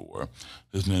seen before.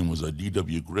 His name was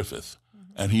D.W. Griffith,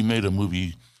 and he made a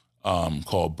movie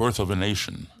called Birth of a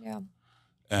Nation. Yeah.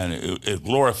 And it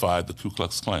glorified the Ku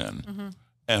Klux Klan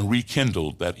and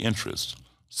rekindled that interest.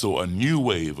 So a new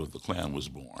wave of the Klan was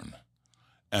born.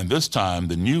 And this time,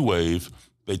 the new wave,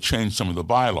 they changed some of the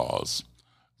bylaws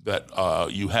that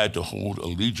you had to hold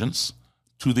allegiance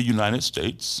to the United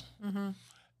States,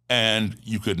 and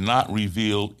you could not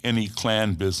reveal any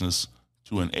Klan business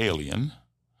to an alien.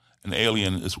 An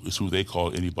alien is who they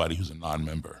call anybody who's a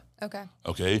non-member. Okay.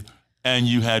 Okay? And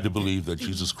you had to believe that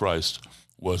Jesus Christ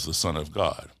was the Son of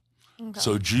God. Okay.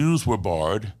 So Jews were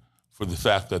barred for the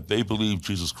fact that they believed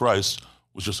Jesus Christ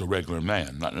was just a regular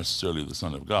man, not necessarily the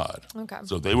Son of God. Okay.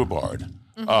 So they were barred.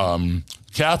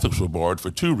 Catholics were barred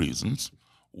for 2 reasons.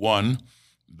 One,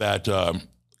 that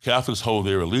Catholics hold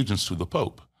their allegiance to the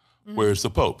Pope. Where's the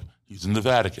Pope? He's in the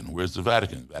Vatican. Where's the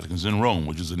Vatican? The Vatican's in Rome,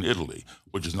 which is in Italy,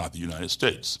 which is not the United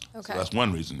States. Okay. So that's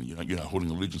one reason you're not holding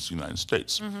allegiance to the United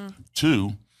States.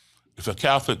 2, if a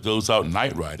Catholic goes out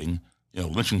night riding,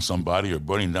 lynching somebody or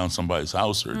burning down somebody's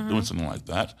house or doing something like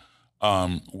that,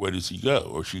 where does he go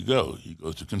or she go? He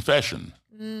goes to confession.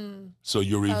 So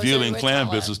you're revealing Klan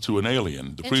business to an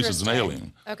alien. The priest is an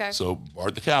alien. Okay. So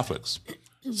barred the Catholics.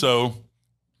 So,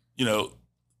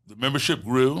 the membership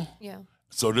grew. Yeah.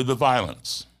 So did the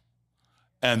violence.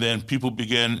 And then people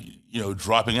began,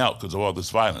 dropping out because of all this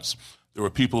violence. There were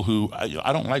people who,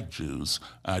 I don't like Jews,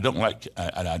 and I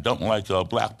don't like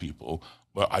black people,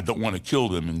 but I don't want to kill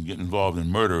them and get involved in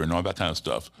murder and all that kind of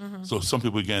stuff. So some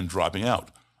people began dropping out.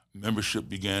 Membership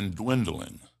began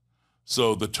dwindling.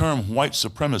 So the term white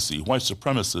supremacy, white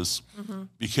supremacists,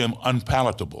 became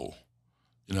unpalatable.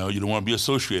 You don't want to be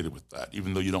associated with that,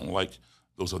 even though you don't like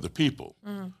those other people.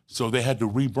 So they had to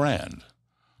rebrand.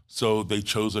 So they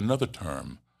chose another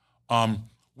term.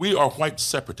 We are white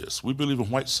separatists. We believe in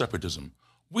white separatism.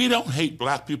 We don't hate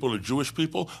black people or Jewish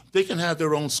people. They can have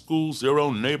their own schools, their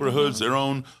own neighborhoods, their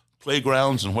own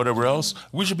playgrounds and whatever else.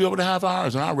 We should be able to have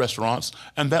ours in our restaurants,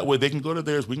 and that way they can go to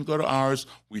theirs, we can go to ours.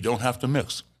 We don't have to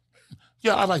mix.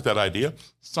 Yeah, I like that idea.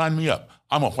 Sign me up.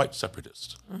 I'm a white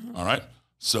separatist. All right?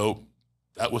 So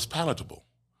that was palatable.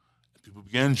 People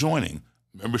began joining.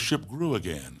 Membership grew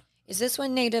again. Is this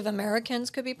when Native Americans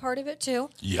could be part of it too?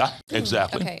 Yeah,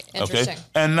 exactly. Okay, interesting. Okay?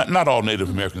 And not all Native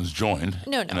Americans joined.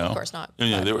 No, of course not.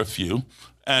 And, there were a few.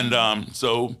 And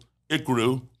so it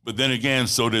grew, but then again,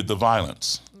 so did the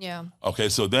violence. Yeah. Okay,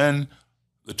 so then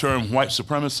the term white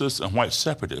supremacists and white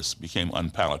separatists became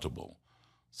unpalatable.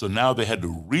 So now they had to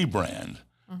rebrand.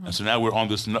 And so now we're on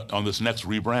this next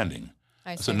rebranding.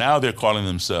 I see. So now they're calling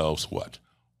themselves what?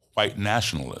 White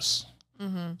nationalists.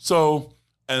 So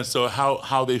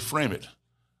how they frame it.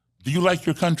 Do you like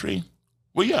your country?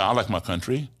 Well, yeah, I like my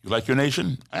country. You like your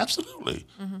nation? Absolutely.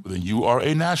 Well, then you are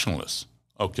a nationalist,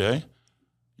 okay?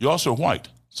 you're also white.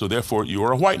 So therefore,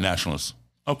 you're a white nationalist.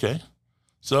 Okay.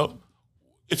 So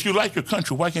if you like your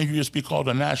country, why can't you just be called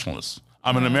a nationalist?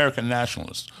 I'm an American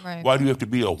nationalist. Right. Why do you have to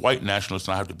be a white nationalist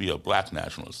and I have to be a black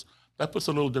nationalist? That puts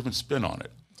a little different spin on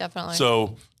it. Definitely.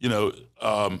 So,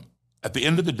 at the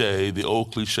end of the day, the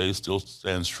old cliche still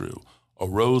stands true. A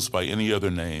rose by any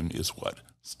other name is what?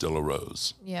 Still a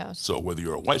rose. Yes. So whether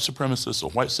you're a white supremacist, a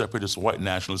white separatist, a white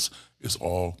nationalist, it's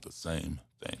all the same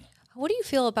thing. What do you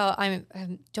feel about, I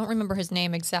don't remember his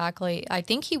name exactly. I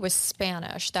think he was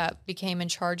Spanish that became in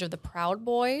charge of the Proud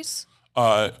Boys.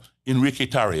 Enrique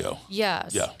Tarrio.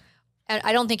 Yes. Yeah. And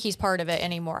I don't think he's part of it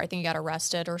anymore. I think he got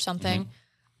arrested or something.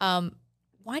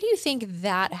 Why do you think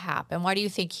that happened? Why do you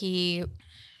think he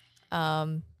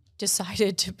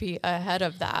decided to be ahead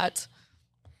of that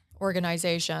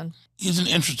organization? He's an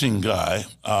interesting guy.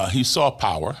 He saw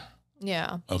power.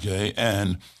 Yeah. Okay.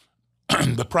 And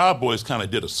the Proud Boys kind of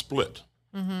did a split.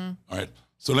 All right.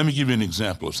 So let me give you an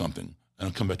example of something, and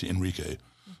I'll come back to Enrique.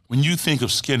 When you think of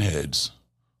skinheads,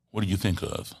 what do you think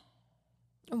of?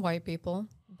 White people,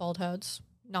 bald heads,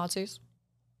 Nazis.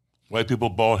 White people,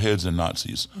 bald heads, and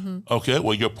Nazis. Okay,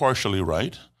 well, you're partially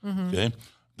right. Okay,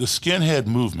 the skinhead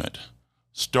movement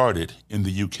started in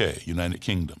the UK, United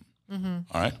Kingdom.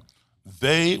 All right,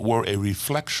 they were a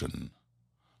reflection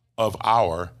of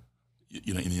our,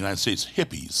 in the United States,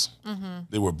 hippies.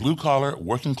 They were blue-collar,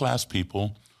 working-class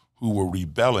people who were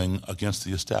rebelling against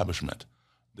the establishment.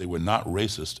 They were not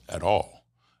racist at all.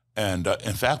 And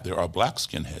in fact, there are black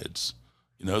skinheads.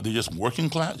 They're just working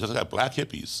class, just like black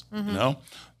hippies.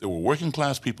 There were working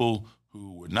class people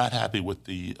who were not happy with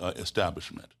the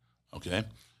establishment. Okay,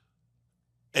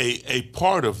 a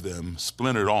part of them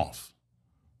splintered off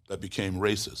that became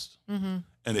racist, and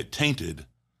it tainted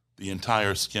the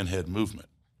entire skinhead movement,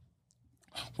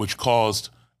 which caused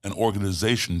an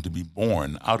organization to be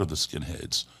born out of the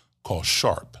skinheads called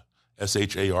SHARP,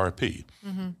 SHARP,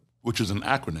 which is an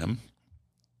acronym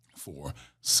for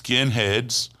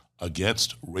Skinheads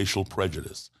Against Racial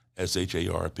Prejudice,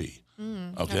 SHARP.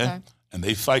 Okay? And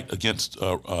they fight against,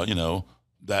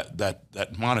 that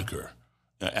moniker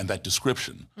and that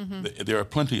description. There are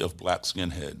plenty of black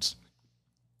skinheads,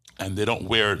 and they don't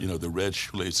wear, the red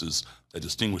shoelaces that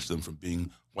distinguish them from being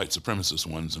white supremacist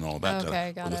ones and all that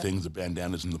kind of, or the things, the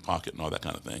bandanas in the pocket and all that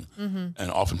kind of thing.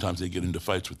 And oftentimes they get into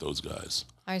fights with those guys.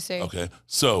 I see. Okay?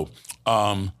 So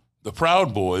the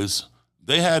Proud Boys,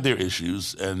 they had their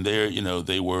issues, and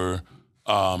they were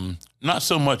not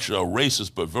so much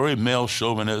racist, but very male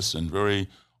chauvinist and very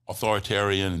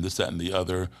authoritarian and this, that, and the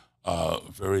other,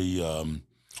 very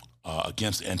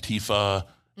against Antifa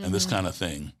and this kind of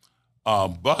thing.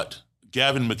 But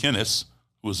Gavin McInnes,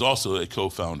 who was also a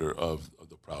co-founder of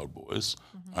the Proud Boys,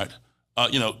 right,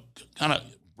 kind of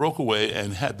broke away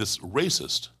and had this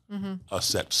racist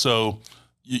sect. So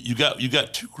you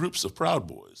got two groups of Proud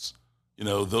Boys.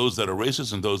 Those that are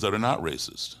racist and those that are not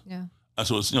racist. Yeah. And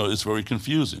so it's very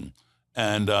confusing.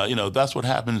 And, that's what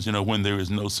happens, when there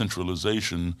is no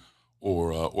centralization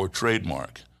or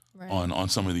trademark on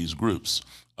some of these groups.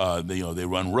 They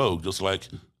run rogue, just like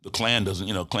the Klan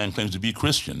doesn't, Klan claims to be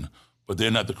Christian, but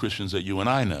they're not the Christians that you and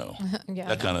I know,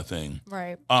 that kind of thing.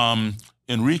 Right.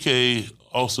 Enrique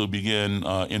also began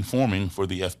informing for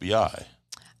the FBI.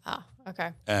 Ah, okay.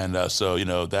 And so,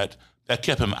 that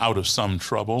kept him out of some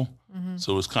trouble.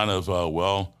 So it's kind of,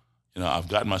 I've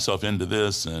gotten myself into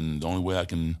this, and the only way I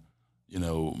can,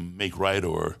 make right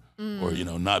or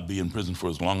not be in prison for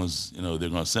as long as, they're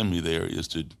going to send me there is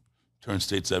to turn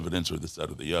state's evidence or this, that,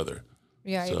 or the other.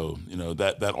 Yeah. So,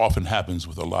 that often happens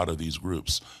with a lot of these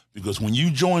groups, because when you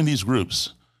join these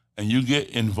groups and you get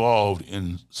involved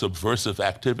in subversive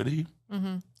activity,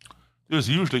 there's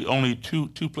usually only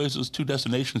two places, two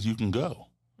destinations you can go.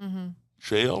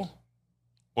 Jail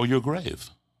or your grave.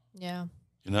 Yeah.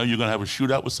 You're going to have a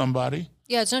shootout with somebody.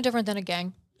 Yeah, it's no different than a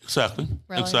gang. Exactly.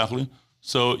 Really? Exactly.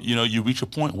 So, you reach a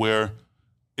point where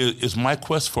is my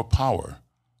quest for power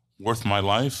worth my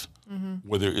life,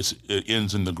 whether it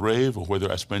ends in the grave or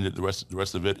whether I spend it the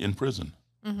rest of it in prison.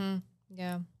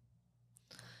 Yeah.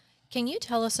 Can you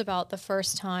tell us about the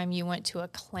first time you went to a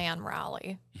Klan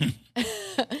rally?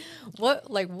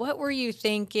 What were you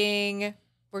thinking?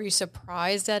 Were you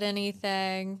surprised at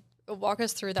anything? Walk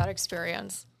us through that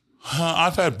experience.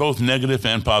 I've had both negative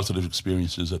and positive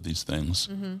experiences at these things.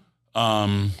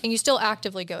 And you still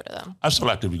actively go to them? I still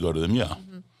actively go to them, yeah.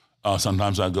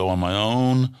 Sometimes I go on my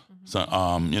own,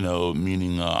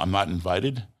 meaning I'm not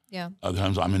invited. Yeah. Other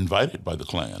times I'm invited by the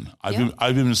Klan.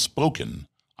 I've even spoken.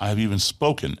 I have even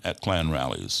spoken at Klan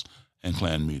rallies and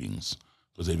Klan meetings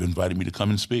because they've invited me to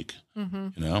come and speak.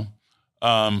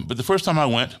 But the first time I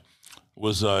went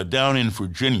was down in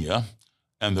Virginia,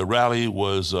 And the rally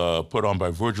was put on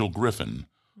by Virgil Griffin,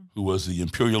 who was the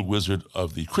imperial wizard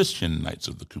of the Christian Knights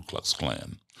of the Ku Klux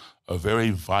Klan, a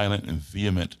very violent and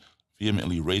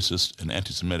vehemently racist and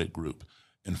anti-Semitic group.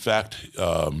 In fact,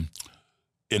 in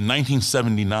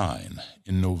 1979,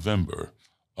 in November,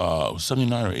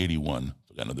 79 or 81, I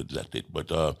forgot the exact date,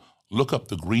 but look up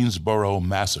the Greensboro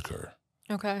Massacre.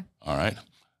 Okay. All right.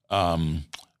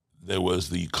 There was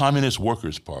the Communist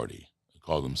Workers' Party, they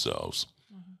call themselves,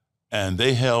 and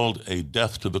they held a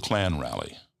Death to the Klan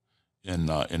rally in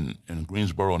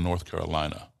Greensboro, North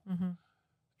Carolina.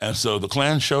 And so the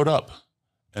Klan showed up,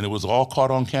 and it was all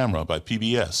caught on camera by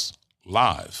PBS,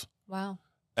 live. Wow.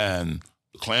 And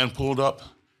the Klan pulled up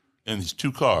in these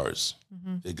two cars.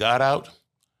 They got out,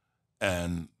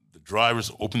 and the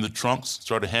drivers opened the trunks,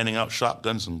 started handing out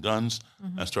shotguns and guns,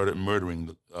 and started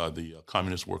murdering the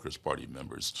Communist Workers' Party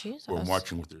members who were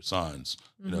marching with their signs,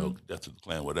 you know, Death to the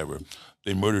Klan, whatever.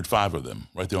 They murdered 5 of them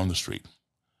right there on the street.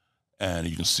 And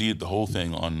you can see the whole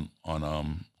thing on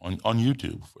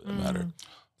YouTube, for that matter.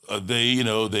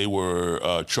 They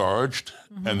were charged,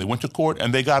 and they went to court,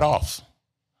 and they got off.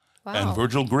 Wow. And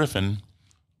Virgil Griffin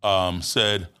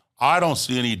said, I don't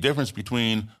see any difference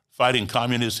between fighting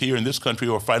communists here in this country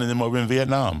or fighting them over in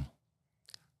Vietnam.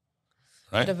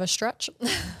 Right? Bit of a stretch.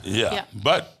 Yeah,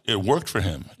 but it worked for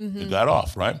him. It got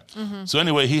off, right? So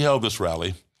anyway, he held this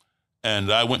rally,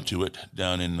 and I went to it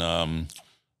down in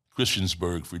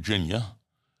Christiansburg, Virginia,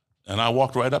 and I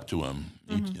walked right up to him,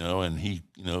 and he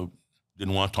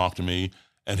didn't want to talk to me.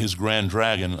 And his Grand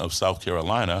Dragon of South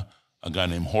Carolina, a guy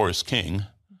named Horace King,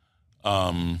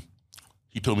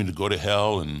 he told me to go to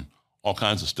hell and all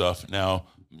kinds of stuff. Now,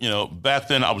 back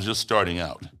then I was just starting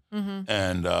out,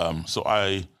 and so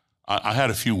I had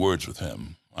a few words with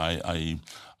him.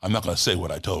 I'm not going to say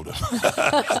what I told him,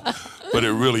 but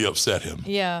it really upset him.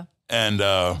 Yeah. And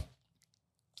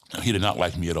he did not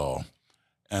like me at all.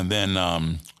 And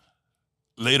then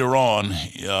later on,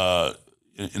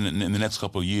 in the next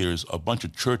couple of years, a bunch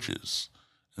of churches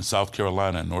in South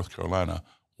Carolina and North Carolina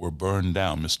were burned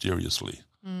down mysteriously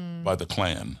by the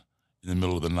Klan in the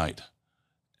middle of the night.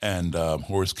 And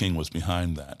Horace King was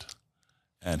behind that.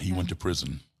 And he went to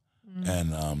prison.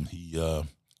 And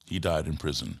he died in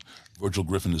prison. Virgil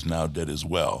Griffin is now dead as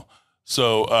well.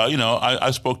 So,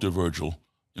 I spoke to Virgil,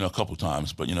 a couple of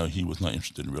times, but, he was not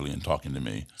interested really in talking to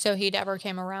me. So he never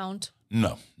came around?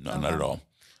 No, not at all.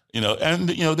 And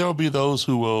there will be those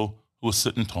who will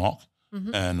sit and talk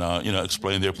and,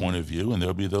 explain their point of view, and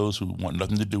there'll be those who want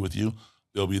nothing to do with you.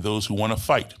 There'll be those who want to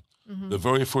fight. The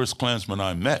very first Klansman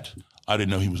I met, I didn't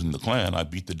know he was in the Klan. I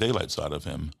beat the daylights out of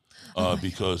him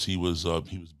because he was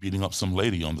beating up some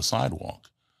lady on the sidewalk,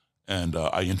 and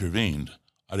I intervened.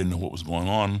 I didn't know what was going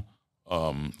on.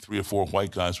 3 or 4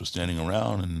 white guys were standing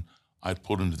around, and I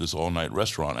pulled into this all-night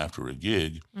restaurant after a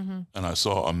gig, and I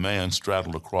saw a man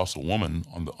straddled across a woman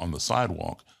on the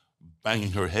sidewalk,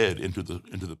 banging her head into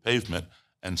the pavement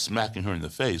and smacking her in the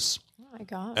face. Oh my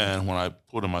God! And when I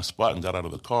pulled in my spot and got out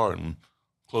of the car and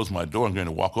closed my door and going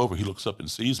to walk over, he looks up and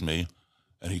sees me,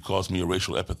 and he calls me a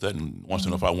racial epithet and wants to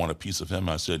know if I want a piece of him.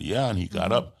 I said, yeah, and he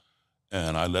got up,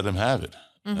 and I let him have it.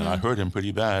 And I hurt him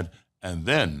pretty bad. And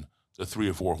then the 3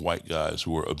 or 4 white guys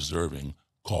who were observing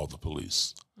called the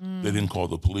police. They didn't call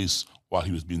the police while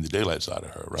he was beating the daylights out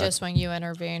of her, right? Just when you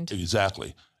intervened.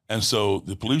 Exactly. And so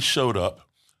the police showed up,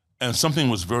 and something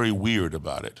was very weird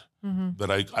about it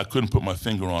that I couldn't put my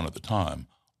finger on at the time.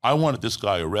 I wanted this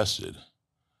guy arrested,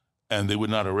 and they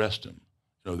would not arrest him.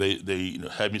 They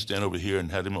had me stand over here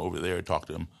and had him over there and talk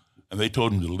to him, and they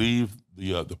told him to leave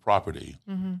the property,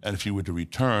 and if he were to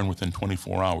return within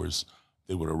 24 hours,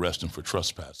 they would arrest him for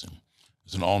trespassing.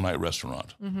 It's an all-night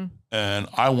restaurant, and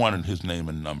I wanted his name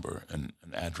and number and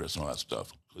address and all that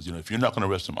stuff because if you're not going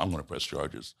to arrest him, I'm going to press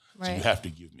charges. Right. So you have to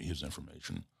give me his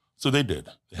information. So they did.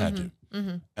 They had to,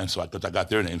 and so because I got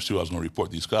their names too, I was going to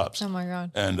report these cops. Oh my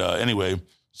God! And anyway,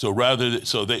 he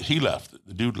left.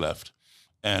 The dude left,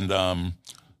 and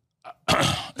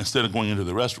instead of going into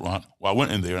the restaurant, I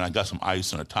went in there and I got some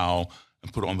ice and a towel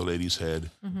and put it on the lady's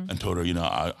head and told her,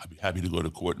 I'd be happy to go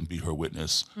to court and be her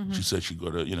witness. She said she'd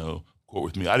go to, court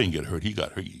with me. I didn't get hurt. He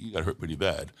got hurt. He got hurt pretty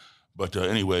bad. But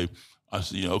anyway, I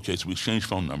said, okay, so we exchanged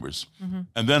phone numbers.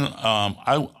 And then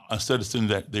I instead of sitting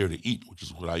there to eat, which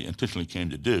is what I intentionally came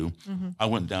to do, I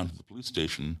went down to the police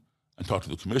station and talked to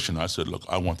the commissioner. I said, look,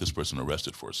 I want this person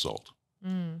arrested for assault.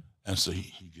 And so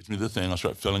he gives me the thing. I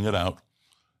start filling it out.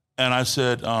 And I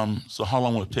said, so how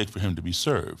long will it take for him to be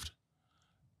served?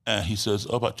 And he says,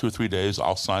 about 2 or 3 days.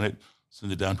 I'll sign it,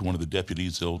 send it down to one of the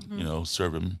deputies. They'll,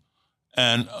 serve him.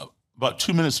 And about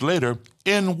 2 minutes later,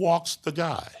 in walks the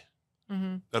guy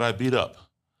that I beat up.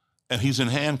 And he's in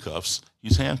handcuffs.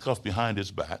 He's handcuffed behind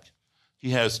his back.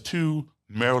 He has 2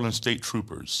 Maryland state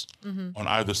troopers on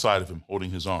either side of him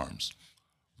holding his arms.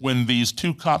 When these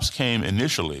 2 cops came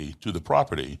initially to the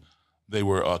property, they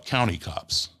were county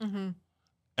cops.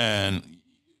 And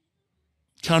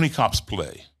county cops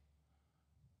play.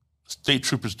 State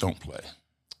troopers don't play.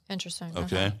 Interesting.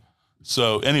 Okay.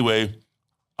 So anyway,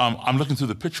 I'm looking through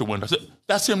the picture window. I said,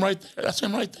 "That's him right there. That's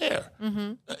him right there."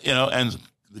 You know, and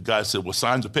the guy said, "Well,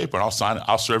 sign the paper, and I'll sign it.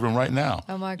 I'll serve him right now."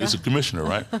 Oh my God! It's a commissioner,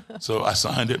 right? So I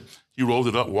signed it. He rolled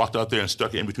it up, walked out there, and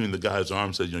stuck it in between the guy's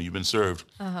arms. Said, "You know, you've been served."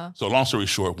 So long story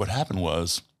short, what happened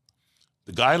was,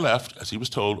 the guy left as he was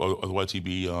told, or otherwise he'd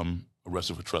be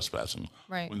arrested for trespassing.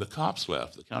 Right. When the cops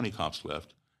left, the county cops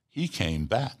left, he came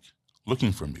back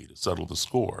looking for me to settle the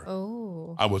score.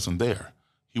 Oh. I wasn't there.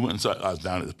 He went inside. I was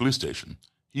down at the police station.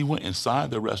 He went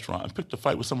inside the restaurant and picked a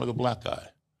fight with some other black guy.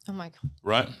 Oh my God.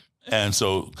 Right? And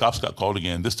so cops got called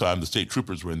again. This time the state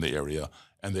troopers were in the area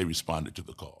and they responded to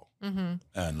the call.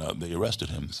 And they arrested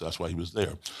him. So that's why he was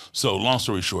there. So long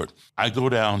story short, I go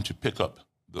down to pick up,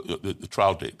 the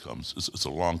trial date comes. It's a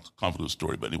long, convoluted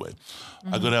story, but anyway.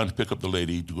 I go down to pick up the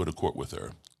lady to go to court with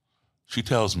her. She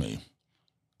tells me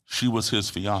she was his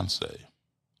fiance.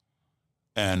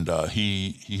 And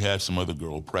he had some other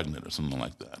girl pregnant or something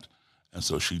like that. And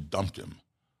so she dumped him.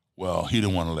 Well, he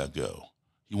didn't want to let go.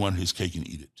 He wanted his cake and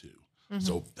eat it too.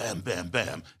 So bam, bam,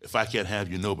 bam. If I can't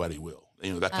have you, nobody will.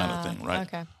 You know, that kind of thing, right?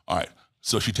 Okay. All right.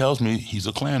 So she tells me he's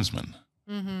a Klansman.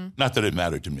 Not that it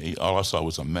mattered to me. All I saw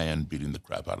was a man beating the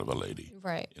crap out of a lady.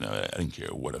 Right. You know, I didn't care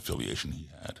what affiliation he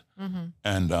had.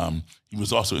 And he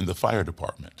was also in the fire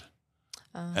department.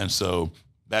 And so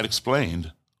that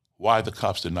explained why the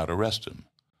cops did not arrest him.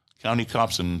 County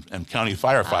cops and county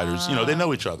firefighters, you know, they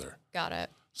know each other. Got it.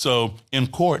 So in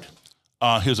court,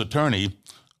 his attorney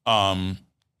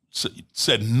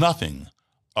said nothing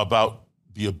about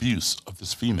the abuse of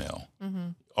this female.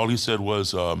 All he said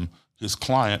was his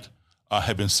client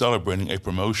had been celebrating a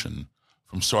promotion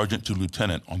from sergeant to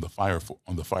lieutenant on the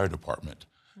fire department,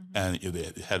 and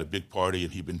they had a big party,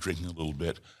 and he'd been drinking a little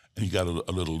bit, and he got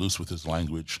a little loose with his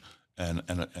language and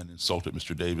insulted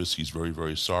Mr. Davis. He's very,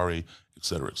 very sorry, et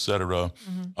cetera,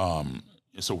 and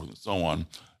so forth and so on.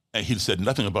 And he said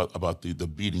nothing about the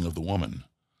beating of the woman.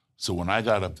 So when I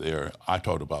got up there, I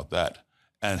talked about that.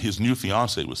 And his new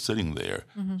fiance was sitting there.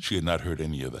 She had not heard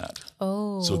any of that.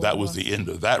 Oh. So that was the end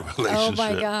of that relationship.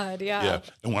 Oh my God, yeah.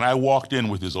 And when I walked in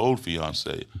with his old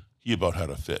fiance, he about had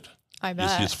a fit. I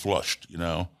bet. He's flushed, you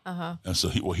know. And so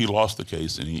he lost the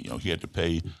case, and he had to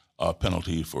pay a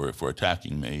penalty for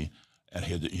attacking me, and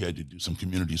he had to do some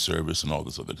community service and all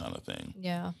this other kind of thing.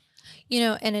 Yeah. You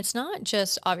know, and it's not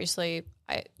just, obviously,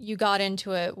 you got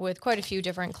into it with quite a few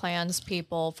different Klans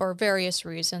people for various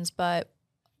reasons, but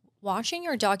watching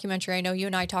your documentary, I know you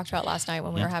and I talked about last night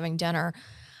when we were having dinner,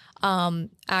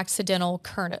 Accidental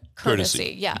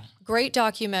Courtesy. Yeah, great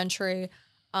documentary.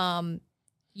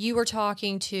 You were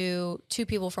talking to 2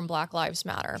 people from Black Lives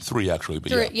Matter. 3, actually.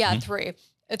 But 3, yeah, 3.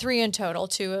 3 in total,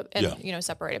 2 and, you know,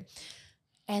 separated.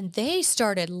 And they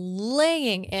started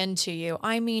laying into you.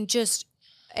 I mean, just...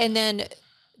 And then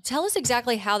tell us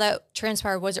exactly how that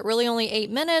transpired. Was it really only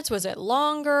 8 minutes? Was it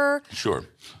longer? Sure.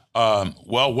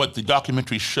 Well, what the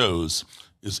documentary shows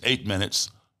is 8 minutes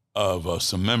of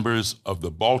some members of the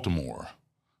Baltimore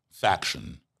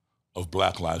faction of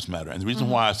Black Lives Matter. And the reason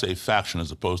why I say faction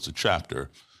as opposed to chapter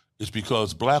is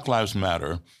because Black Lives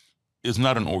Matter is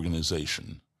not an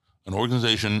organization. An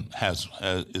organization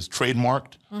is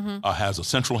trademarked, has a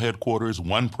central headquarters,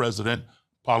 one president.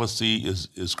 Policy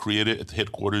is created at the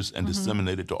headquarters and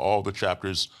disseminated to all the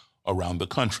chapters around the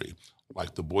country,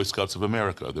 like the Boy Scouts of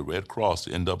America, the Red Cross,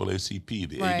 the NAACP,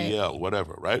 the ADL,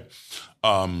 whatever, right?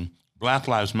 Black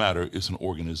Lives Matter is an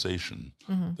organization.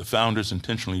 The founders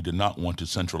intentionally did not want to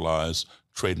centralize,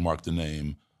 trademark the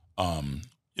name.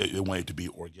 They wanted it to be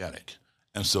organic.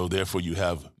 And so therefore you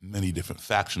have many different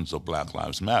factions of Black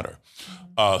Lives Matter.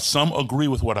 Some agree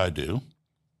with what I do,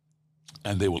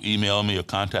 and they will email me or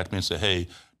contact me and say, hey,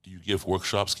 do you give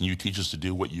workshops? Can you teach us to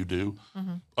do what you do?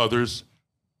 Others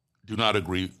do not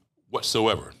agree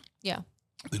whatsoever. Yeah.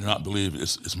 They do not believe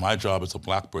it's my job as a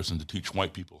Black person to teach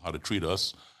white people how to treat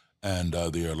us, and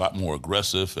they are a lot more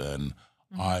aggressive, and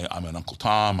I'm an Uncle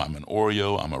Tom, I'm an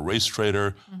Oreo, I'm a race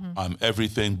trader, I'm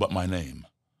everything but my name,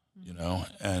 you know?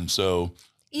 And so...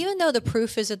 Even though the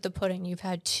proof is at the pudding, you've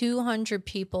had 200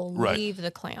 people leave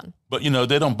the Klan. But, you know,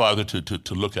 they don't bother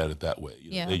to look at it that way.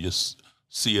 You know, Yeah. They just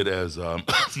see it as,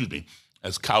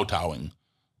 as kowtowing,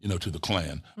 you know, to the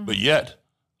Klan. But yet,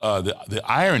 the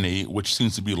irony, which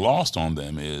seems to be lost on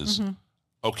them, is,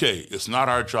 okay, it's not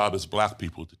our job as Black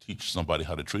people to teach somebody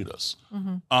how to treat us.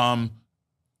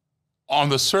 On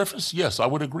the surface, yes, I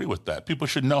would agree with that. People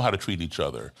should know how to treat each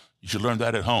other. You should learn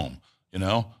that at home, you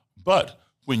know? But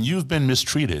when you've been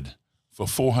mistreated for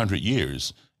 400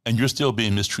 years and you're still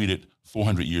being mistreated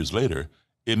 400 years later,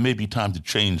 it may be time to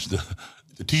change the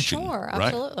teaching. Sure, right?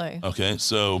 absolutely. Okay,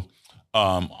 so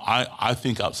I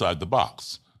think outside the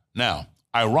box. Now,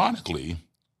 ironically,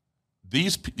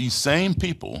 these same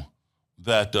people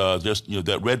that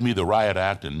that read me the riot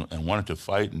act and wanted to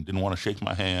fight and didn't want to shake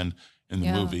my hand in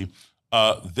the movie,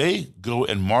 they go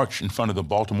and march in front of the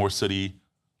Baltimore City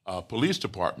Police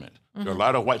Department. There are a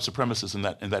lot of white supremacists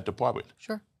in that department.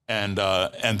 Sure. And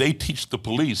they teach the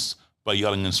police by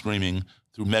yelling and screaming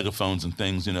through megaphones and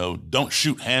things. Don't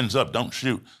shoot, hands up, don't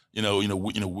shoot.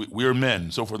 We're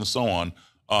men, so forth and so on.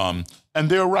 And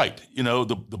they're right.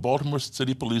 The Baltimore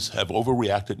City Police have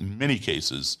overreacted in many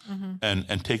cases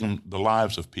and taken the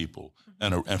lives of people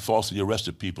and falsely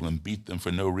arrested people and beat them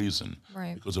for no reason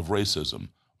because of racism.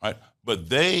 Right? But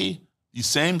these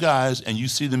same guys, and you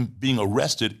see them being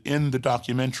arrested in the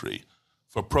documentary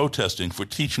for protesting, for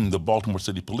teaching the Baltimore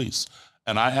City Police.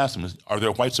 And I asked them, are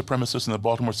there white supremacists in the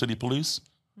Baltimore City Police?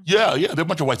 Yeah, there are a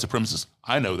bunch of white supremacists.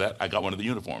 I know that. I got one of the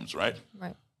uniforms, right?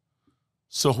 Right.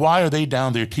 So why are they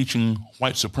down there teaching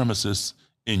white supremacists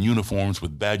in uniforms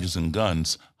with badges and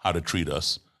guns how to treat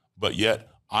us, but yet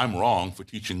I'm wrong for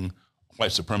teaching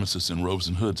white supremacists in robes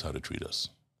and hoods how to treat us?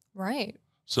 Right.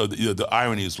 So the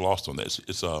irony is lost on this.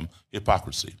 It's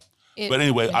hypocrisy. But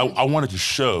anyway, I wanted to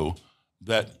show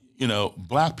that,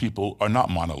 Black people are not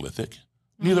monolithic.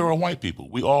 Neither are white people.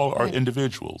 We all are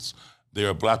individuals. There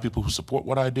are Black people who support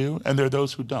what I do, and there are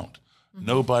those who don't.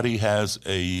 Nobody has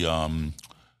a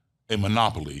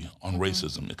monopoly on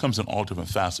racism. It comes in all different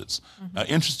facets. Now,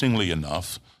 interestingly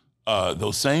enough,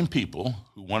 those same people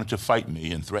who wanted to fight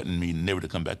me and threaten me never to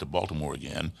come back to Baltimore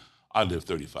again, I live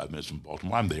 35 minutes from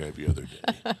Baltimore. I'm there every other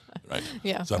day, right?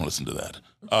 Yeah. So I don't listen to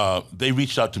that. They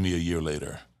reached out to me a year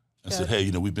later and said, hey,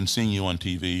 we've been seeing you on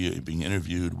TV, being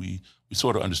interviewed. We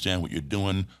sort of understand what you're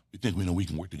doing. We think we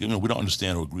can work together. We don't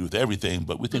understand or agree with everything,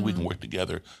 but we think we can work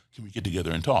together. Can we get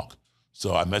together and talk?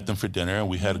 So I met them for dinner, and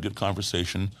we had a good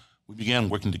conversation. We began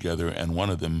working together, and one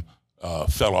of them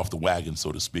fell off the wagon,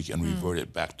 so to speak, and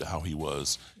reverted back to how he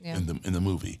was in the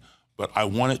movie. But I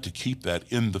wanted to keep that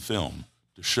in the film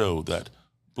to show that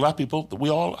Black people, that we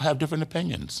all have different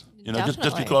opinions.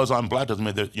 Just because I'm Black doesn't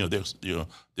mean that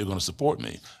they're going to support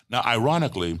me. Now,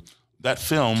 ironically, that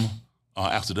film,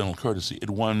 Accidental Courtesy, it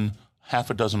won half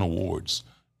a dozen awards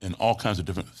in all kinds of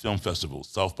different film festivals,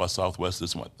 South by Southwest,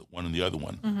 this one and the other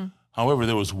one. However,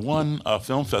 there was one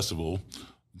film festival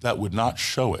that would not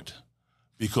show it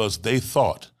because they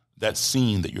thought that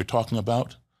scene that you're talking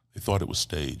about, they thought it was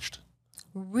staged.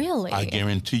 Really? I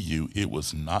guarantee you it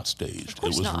was not staged. Of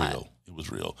course it was not. real. It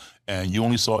was real. And you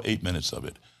only saw 8 minutes of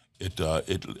it.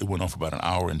 It went on for about an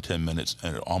hour and 10 minutes,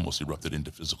 and it almost erupted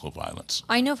into physical violence.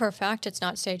 I know for a fact it's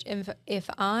not staged. If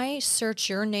I search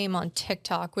your name on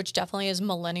TikTok, which definitely is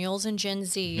millennials and Gen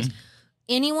Zs,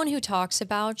 anyone who talks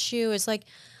about you is like,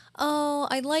 oh,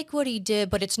 I like what he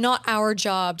did, but it's not our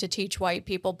job to teach white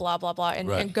people, blah, blah, blah,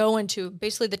 and go into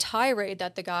basically the tirade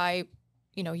that the guy,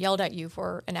 yelled at you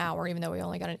for an hour, even though we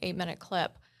only got an 8-minute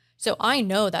clip. So I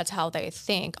know that's how they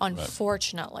think,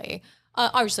 unfortunately.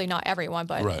 Obviously not everyone,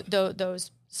 but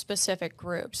those specific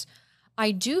groups.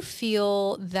 I do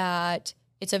feel that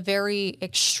it's a very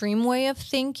extreme way of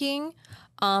thinking.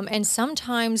 And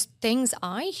sometimes things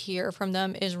I hear from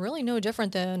them is really no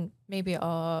different than maybe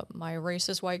my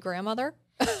racist white grandmother.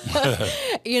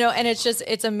 And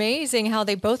it's amazing how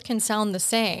they both can sound the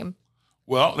same.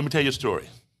 Well, let me tell you a story.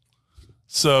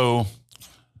 So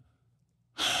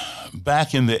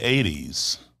back in the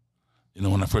 80s,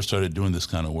 when I first started doing this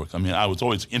kind of work, I was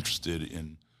always interested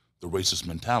in the racist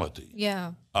mentality.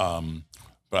 Yeah. But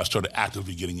I started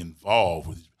actively getting involved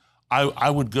with. I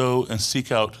would go and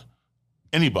seek out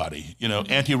anybody,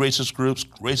 anti-racist groups,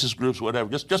 racist groups, whatever,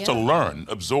 just to learn,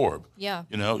 absorb. Yeah.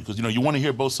 Because you want to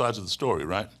hear both sides of the story,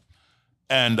 right?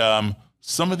 And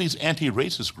some of these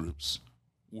anti-racist groups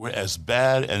were as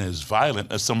bad and as violent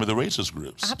as some of the racist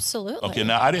groups. Absolutely. Okay,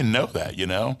 now I didn't know that,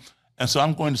 and so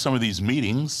I'm going to some of these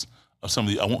meetings. I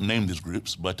won't name these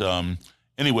groups, but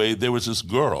anyway, there was this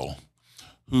girl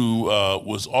who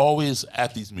was always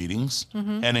at these meetings,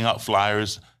 handing out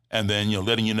flyers, and then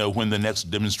letting you know when the next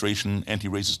demonstration,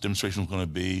 anti-racist demonstration, was going to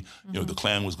be. The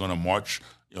Klan was going to march,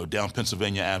 down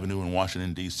Pennsylvania Avenue in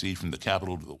Washington D.C. from the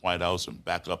Capitol to the White House and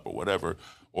back up or whatever,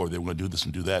 or they were going to do this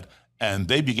and do that. And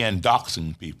they began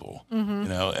doxing people,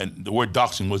 and the word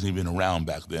doxing wasn't even around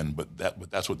back then, but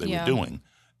that's what they were doing.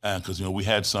 because we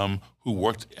had some who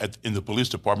worked in the police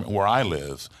department where I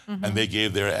live, and they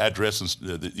gave their address, and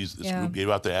this group gave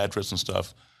out their address and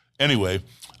stuff. Anyway,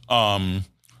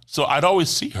 so I'd always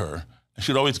see her, and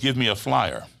she'd always give me a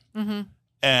flyer.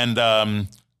 And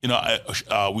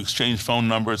we exchanged phone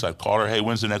numbers. I'd call her, hey,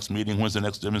 when's the next meeting? When's the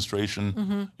next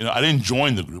demonstration? I didn't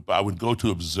join the group. I would go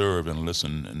to observe and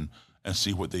listen and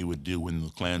see what they would do when the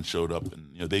Klan showed up,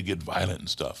 and they get violent and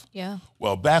stuff. Yeah.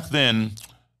 Well, back then,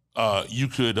 you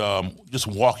could just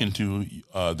walk into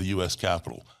the U.S.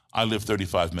 Capitol. I live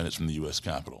 35 minutes from the U.S.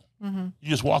 Capitol. You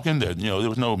just walk in there. There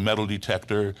was no metal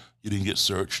detector. You didn't get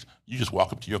searched. You just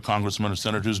walk up to your congressman or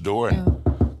senator's door and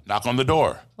knock on the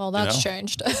door. Well, that's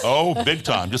changed. Oh, big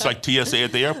time. Just like TSA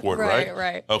at the airport, right?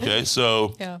 Right. Okay,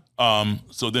 so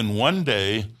so then one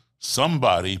day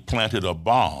somebody planted a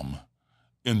bomb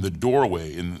in the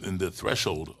doorway, in the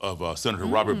threshold of Senator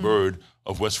Robert Byrd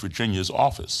of West Virginia's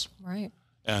office. Right.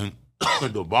 And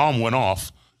the bomb went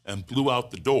off and blew out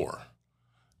the door.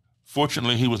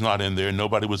 Fortunately, he was not in there.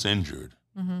 Nobody was injured.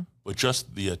 But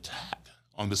just the attack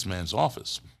on this man's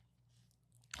office,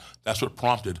 that's what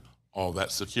prompted all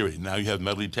that security. Now you have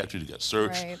metal detectors, you got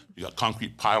search, you got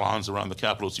concrete pylons around the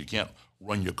Capitol so you can't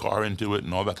run your car into it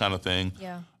and all that kind of thing.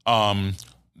 Yeah.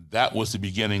 That was the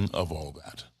beginning of all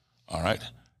that. All right.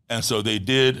 And so they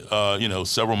did,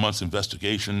 several months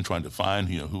investigation trying to find,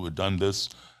 who had done this.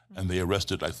 And they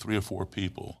arrested like 3 or 4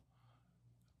 people.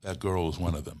 That girl was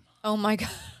one of them. Oh my God.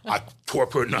 I tore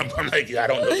up her number. I'm like, I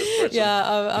don't know this person.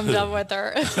 Yeah, I'm done with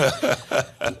her.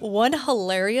 One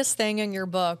hilarious thing in your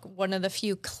book, one of the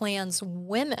few Klan's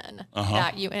women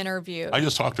that you interviewed. I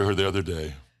just talked to her the other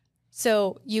day.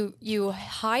 So you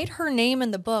hide her name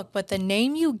in the book, but the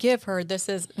name you give her, this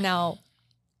is now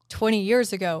 20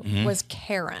 years ago, was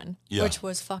Karen, which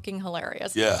was fucking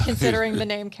hilarious. Yeah. Considering the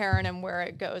name Karen and where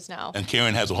it goes now. And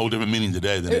Karen has a whole different meaning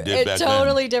today than it did back then.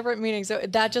 Totally different meaning. So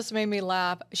that just made me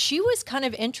laugh. She was kind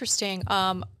of interesting.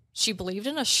 She believed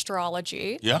in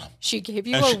astrology. Yeah. She gave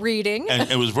you a reading. And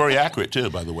it was very accurate too,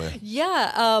 by the way.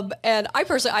 Yeah. And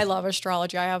I love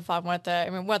astrology. I have fun with it. I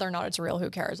mean, whether or not it's real, who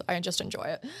cares? I just enjoy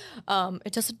it.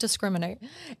 It doesn't discriminate.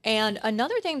 And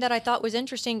another thing that I thought was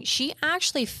interesting, she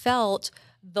actually felt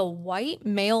the white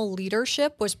male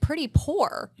leadership was pretty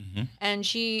poor. And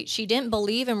she didn't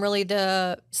believe in really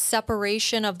the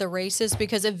separation of the races,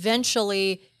 because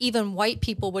eventually even white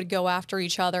people would go after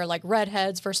each other, like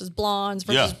redheads versus blondes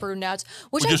versus brunettes,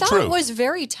 which I thought was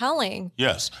very telling.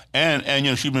 Yes.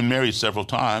 And she'd been married several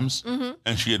times,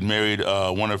 and she had married,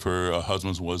 one of her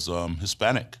husbands was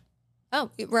Hispanic. Oh,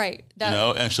 right.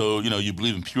 And so, you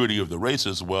believe in purity of the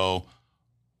races. Well,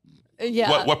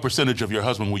 what percentage of your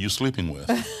husband were you sleeping with?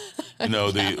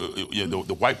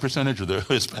 The white percentage or the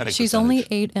Hispanic She's percentage? only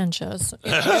 8 inches.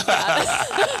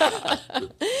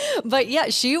 But yeah,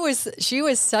 she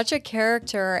was such a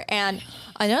character. And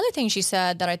another thing she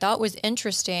said that I thought was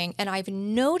interesting, and I've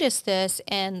noticed this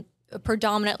in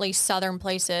predominantly Southern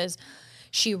places,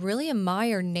 she really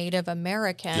admired Native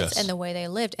Americans and the way they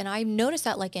lived. And I've noticed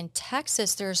that, like in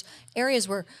Texas, there's areas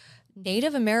where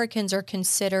Native Americans are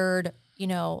considered,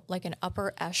 like an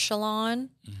upper echelon,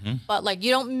 but like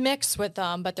you don't mix with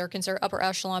them, but they're considered upper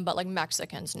echelon, but like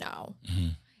Mexicans, no.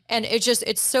 And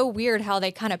it's so weird how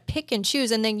they kind of pick and choose.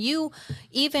 And then you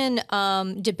even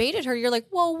debated her. You're like,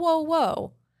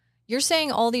 whoa. You're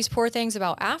saying all these poor things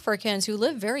about Africans who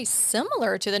live very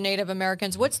similar to the Native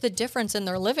Americans. What's the difference in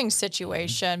their living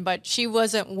situation? But she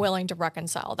wasn't willing to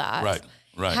reconcile that.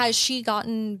 Right. Has she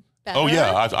gotten better? Oh,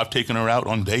 yeah. I've taken her out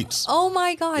on dates. Oh,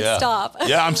 my God. Yeah. Stop.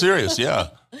 Yeah, I'm serious. Yeah.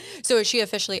 So is she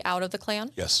officially out of the Klan?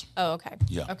 Yes. Oh, okay.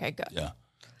 Yeah. Okay, good. Yeah.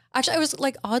 Actually, I was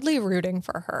like oddly rooting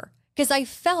for her because I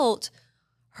felt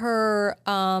her,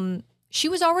 she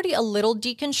was already a little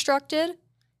deconstructed,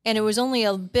 and it was only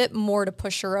a bit more to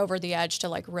push her over the edge to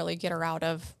like really get her out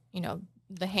of,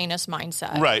 the heinous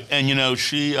mindset. Right. And,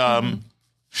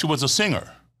 she was a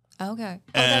singer. Okay.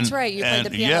 Oh, that's right. You played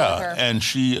the piano with her. And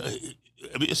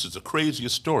this is the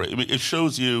craziest story. I mean, it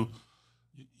shows you,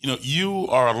 you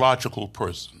are a logical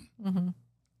person.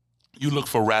 You look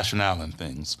for rationale in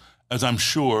things, as I'm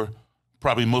sure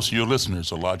probably most of your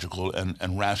listeners are logical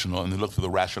and rational, and they look for the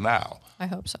rationale. I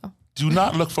hope so. Do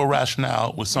not look for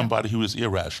rationale with somebody who is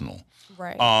irrational.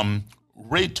 Right.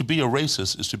 To be a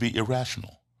racist is to be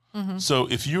irrational. So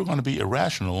if you're going to be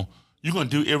irrational, you're going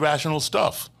to do irrational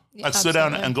stuff. Like sit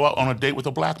down and go out on a date with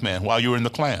a black man while you're in the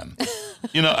Klan.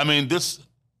 This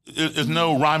is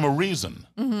no rhyme or reason,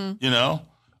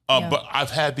 but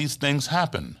I've had these things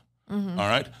happen. All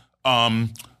right.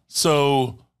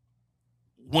 So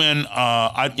when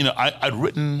I'd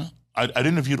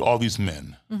interviewed all these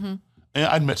men, and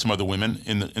I'd met some other women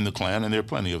in the Klan, and there are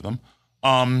plenty of them.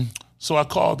 So I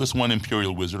called this one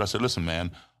imperial wizard. I said, listen,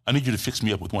 man, I need you to fix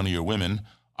me up with one of your women.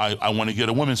 I want to get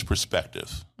a woman's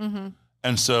perspective. Mm-hmm.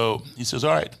 And so he says,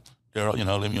 all right, Daryl,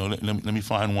 let me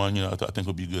find one, I think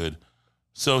will be good.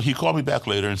 So he called me back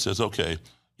later and says, okay,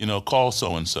 call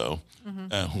so-and-so,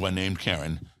 who I named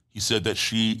Karen. He said that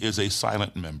she is a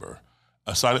silent member.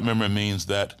 A silent member means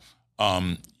that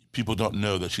people don't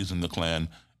know that she's in the Klan.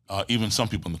 Even some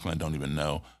people in the Klan don't even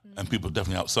know. And people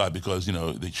definitely outside because,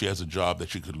 that she has a job that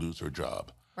she could lose her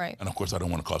job. Right. And of course, I don't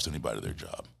want to cost anybody their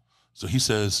job. So he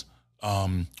says,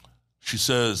 she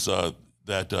says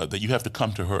that you have to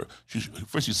come to her.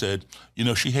 First he said,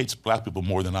 she hates black people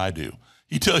more than I do.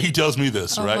 He tells me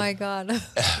this, right? Oh my God. I'm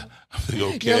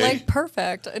thinking, okay. You're like,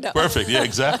 perfect. No. Perfect, yeah,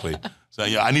 exactly. So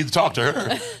yeah, I need to talk to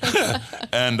her.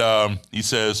 And he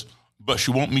says, but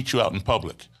she won't meet you out in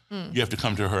public. You have to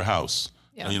come to her house.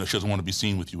 Yeah. And, she doesn't want to be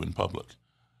seen with you in public.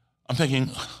 I'm thinking,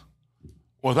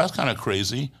 well, that's kind of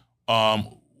crazy.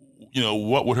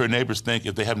 What would her neighbors think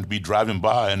if they happen to be driving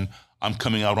by and I'm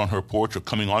coming out on her porch or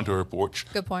coming onto her porch?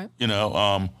 Good point.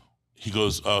 He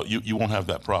goes, you won't have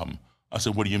that problem. I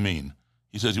said, what do you mean?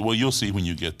 He says, well, you'll see when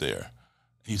you get there.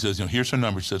 He says, here's her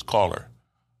number. He says, call her.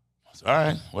 I said, all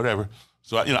right, whatever.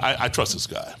 So, I trust this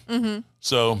guy. Mm-hmm.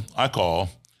 So I call,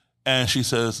 and she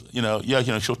says,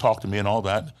 she'll talk to me and all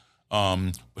that.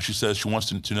 But she says she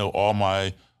wants to know all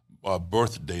my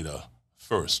birth data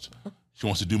first. She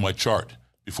wants to do my chart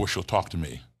before she'll talk to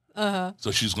me. Uh-huh.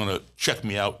 So she's going to check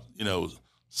me out,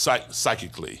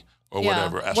 psychically or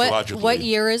whatever, astrologically. What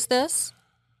year is this?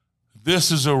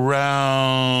 This is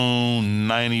around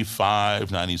 95,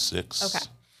 96. Okay.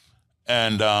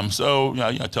 And so,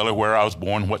 I tell her where I was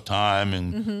born, what time,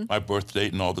 and my birth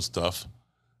date and all this stuff.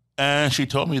 And she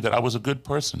told me that I was a good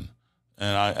person.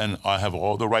 And I have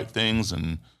all the right things,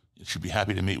 and she'd be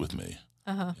happy to meet with me.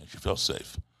 Uh-huh. And she felt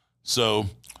safe. So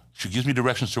she gives me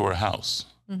directions to her house.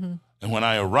 Mm-hmm. And when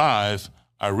I arrive,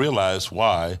 I realize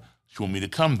why she want me to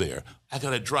come there. I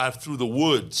got to drive through the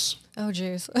woods. Oh,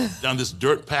 jeez. Down this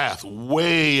dirt path,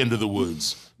 way into the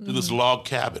woods, to this log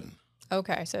cabin.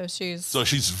 Okay, so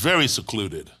she's very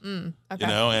secluded. Okay.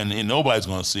 And nobody's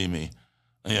going to see me.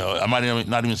 I might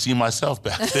not even see myself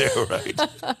back there, right?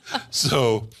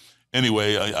 So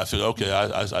anyway, I feel, okay,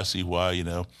 I see why,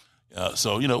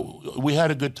 So, we had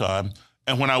a good time.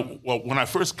 And when I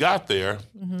first got there,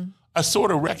 I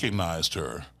sort of recognized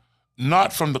her,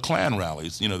 not from the Klan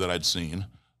rallies, that I'd seen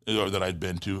or that I'd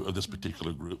been to of this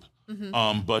particular group,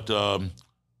 but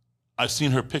I'd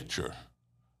seen her picture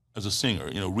as a singer,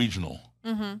 regional.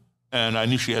 Mm-hmm. And I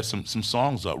knew she had some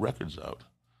songs out, records out,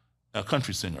 a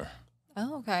country singer.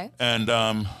 Oh, okay. And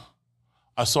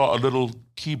I saw a little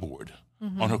keyboard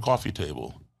on her coffee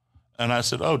table. And I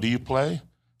said, oh, do you play?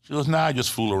 She goes, nah, I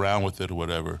just fool around with it or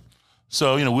whatever.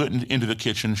 So, we went into the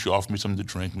kitchen. She offered me something to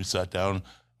drink. We sat down.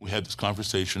 We had this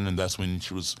conversation, and that's when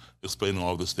she was explaining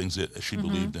all those things that she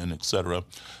believed in, et cetera.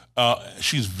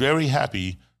 She's very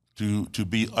happy to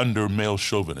be under male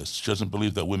chauvinists. She doesn't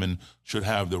believe that women should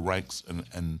have the ranks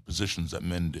and positions that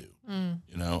men do,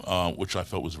 which I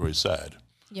felt was very sad.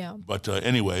 Yeah. But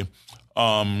anyway,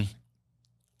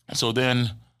 so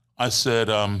then I said,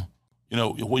 why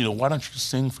don't you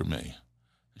sing for me?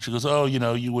 She goes, oh,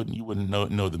 you wouldn't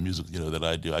know the music, that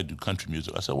I do. I do country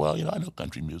music. I said, well, I know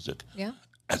country music. Yeah.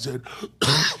 I said,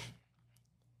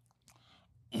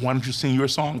 why don't you sing your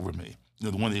song for me?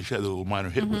 The one that she had a little minor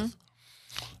hit with.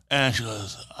 And she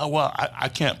goes, oh, well, I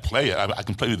can't play it. I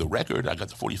can play you the record. I got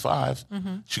the 45.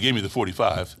 She gave me the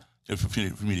 45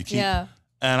 for me to keep. Yeah.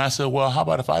 And I said, well, how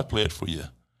about if I play it for you?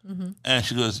 And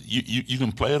she goes, you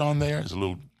can play it on there? It's a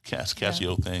little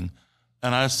Casio thing.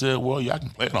 And I said, well, yeah, I can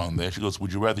play it on there. She goes,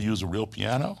 would you rather use a real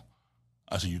piano?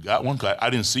 I said, you got one? 'Cause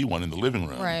I didn't see one in the living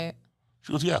room. Right.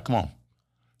 She goes, yeah, come on.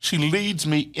 She leads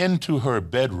me into her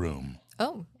bedroom.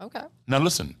 Oh, okay. Now,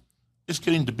 listen, it's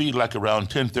getting to be like around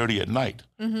 10:30 at night.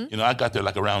 I got there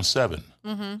like around 7.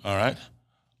 All right?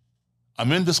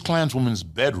 I'm in this Klanswoman's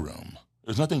bedroom.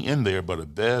 There's nothing in there but a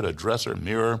bed, a dresser,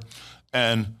 mirror,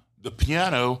 and the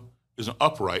piano is an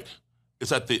upright.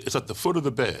 It's at the foot of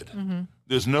the bed.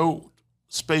 There's no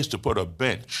space to put a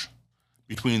bench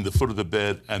between the foot of the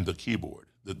bed and the keyboard,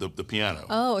 the piano.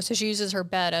 Oh, so she uses her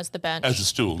bed as the bench. As a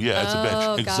stool, yeah, as a bench.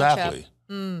 Gotcha. Exactly.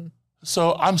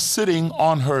 So I'm sitting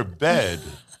on her bed,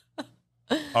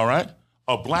 all right?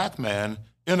 A black man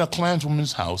in a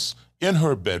Klanswoman's house, in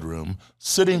her bedroom,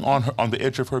 sitting on the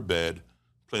edge of her bed,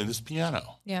 playing this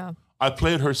piano. Yeah. I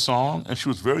played her song, and she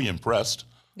was very impressed,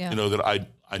 Yeah. that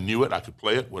I knew it, I could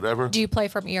play it, whatever. Do you play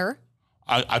from ear?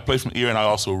 I play from ear, and I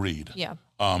also read. Yeah.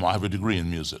 I have a degree in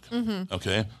music,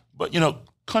 okay? But,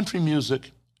 country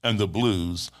music and the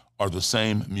blues are the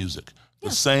same music.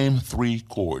 The same 3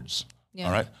 chords. Yeah.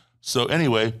 All right. So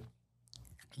anyway,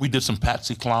 we did some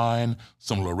Patsy Cline,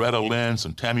 some Loretta Lynn,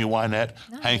 some Tammy Wynette,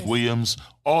 Hank Williams,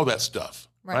 all that stuff.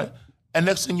 Right. And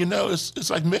next thing you know, it's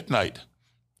like midnight.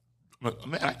 Man,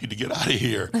 I need to get out of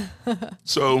here.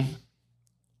 So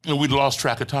we'd lost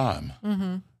track of time.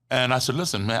 Mm-hmm. And I said,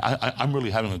 listen, man, I'm really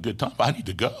having a good time. I need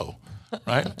to go.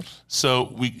 Right.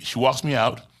 So she walks me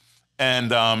out,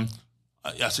 and I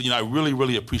said, I really,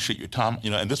 really appreciate your time.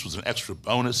 And this was an extra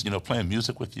bonus, playing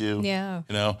music with you. Yeah.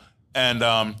 And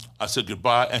I said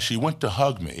goodbye, and she went to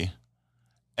hug me,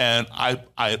 and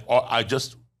I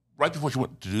just, right before she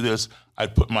went to do this, I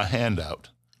put my hand out.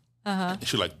 Uh-huh. And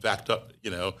she backed up,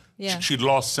 Yeah. She'd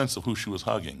lost sense of who she was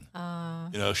hugging.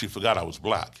 She forgot I was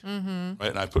black. Mm-hmm. Right.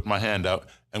 And I put my hand out,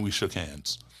 and we shook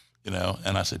hands, and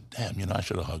I said, damn, I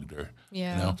should have hugged her.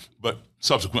 Yeah. But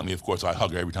subsequently, of course, I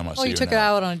hug her every time I see her. Well, you took her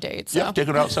out on a date. So. Yeah, I've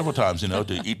taken her out several times,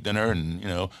 to eat dinner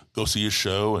and, go see a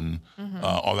show and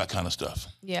all that kind of stuff.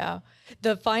 Yeah.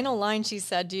 The final line she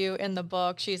said to you in the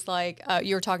book, she's like,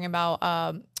 you were talking about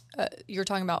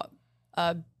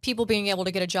people being able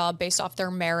to get a job based off their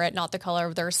merit, not the color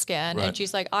of their skin. Right. And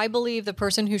she's like, I believe the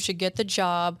person who should get the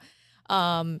job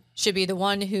should be the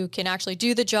one who can actually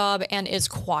do the job and is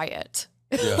quiet.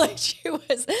 Yeah. She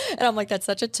was, and I'm like, that's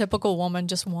such a typical woman,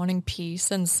 just wanting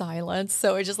peace and silence.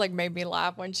 So it just made me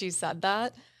laugh when she said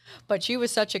that. But she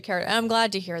was such a character. And I'm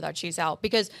glad to hear that she's out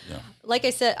because, like I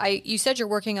said, you said you're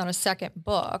working on a second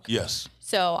book. Yes.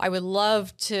 So I would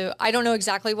love to. I don't know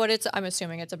exactly what it's. I'm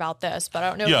assuming it's about this, but I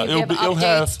don't know if you give it'll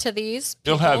updates to these.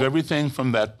 It'll have everything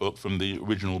from that book, from the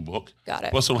original book. Got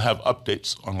it. Plus, it'll have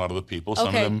updates on a lot of the people. Some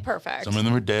Okay, of them, perfect. Some of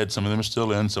them are dead. Some of them are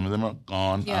still in. Some of them are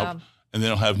gone out. And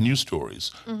then it'll have new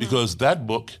stories because that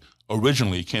book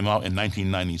originally came out in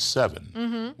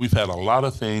 1997. We've had a lot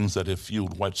of things that have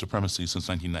fueled white supremacy since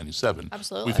 1997.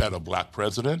 Absolutely. We've had a black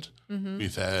president.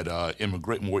 We've had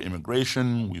more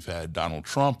immigration. We've had Donald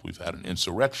Trump. We've had an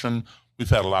insurrection. We've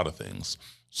had a lot of things.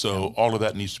 So all of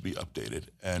that needs to be updated.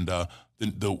 And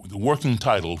the working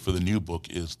title for the new book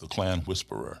is The Klan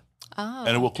Whisperer. Oh.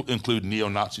 And it will include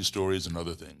neo-Nazi stories and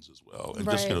other things as well. And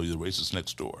just, the racist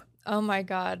next door. Oh, my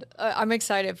God. I'm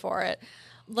excited for it.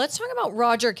 Let's talk about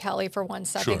Roger Kelly for 1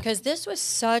 second, because this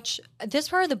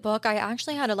part of the book, I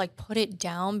actually had to put it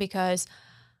down because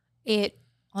it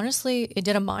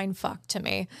did a mind fuck to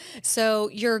me. So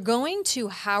you're going to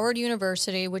Howard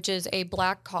University, which is a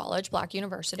black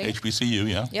university. HBCU,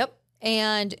 yeah. Yep.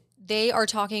 And they are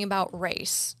talking about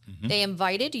race. They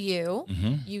invited you.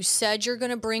 You said you're going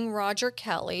to bring Roger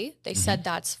Kelly. They said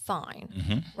that's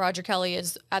fine. Roger Kelly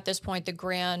is, at this point, he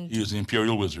is the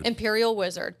Imperial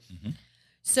Wizard.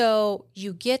 So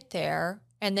you get there,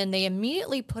 and then they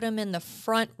immediately put him in the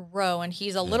front row, and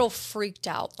he's a little freaked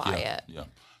out by it. Yeah,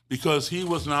 because he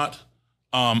was not.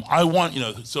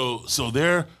 So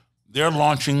they're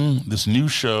launching this new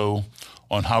show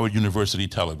on Howard University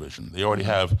television. They already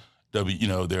have their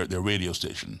radio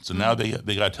station. So now they got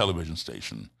a television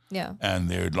station. Yeah, and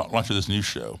they're launching this new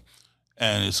show,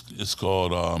 and it's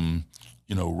called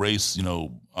race.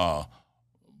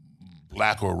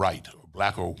 Black or right.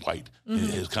 Black or white.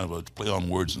 It's kind of a play on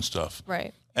words and stuff.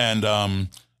 Right. And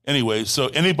anyway, so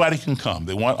anybody can come.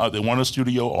 They want a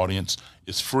studio audience.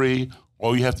 It's free.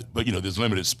 All you have to, but there's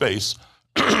limited space.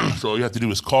 So all you have to do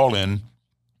is call in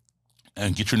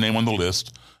and get your name on the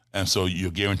list, and so you're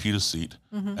guaranteed a seat.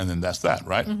 And then that's that,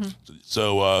 right?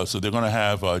 So they're going to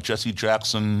have Jesse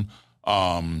Jackson,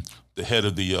 the head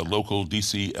of the local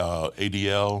DC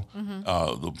ADL,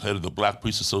 the head of the Black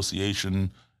Police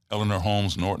Association, Eleanor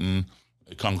Holmes Norton,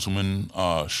 Congresswoman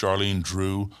Charlene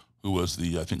Drew, who was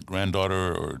the, I think,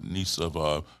 granddaughter or niece of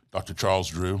Dr. Charles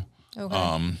Drew.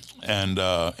 Okay.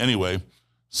 Anyway,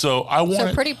 so I wanted...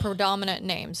 So pretty predominant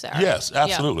names there. Yes,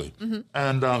 absolutely. Yeah.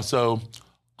 And so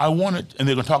I wanted, and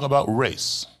they're going to talk about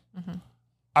race.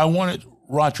 I wanted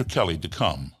Roger Kelly to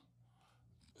come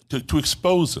to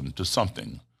expose him to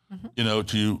something,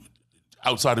 to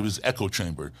outside of his echo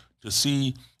chamber, to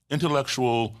see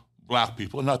intellectual black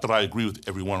people. Not that I agree with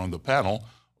everyone on the panel,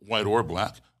 white or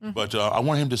black, but I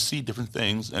want him to see different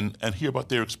things and hear about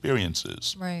their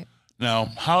experiences. Right.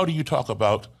 Now, how do you talk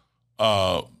about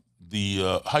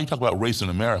race in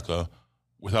America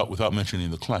without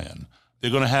mentioning the Klan? They're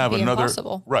going to have another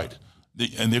impossible. Right,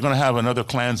 and they're going to have another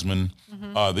Klansman.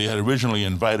 They had originally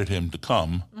invited him to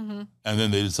come, and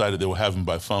then they decided they would have him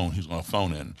by phone. He's going to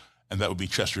phone in, and that would be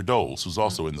Chester Doles, who's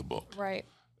also in the book. Right.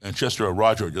 And Chester and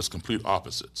Roger are just complete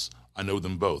opposites. I know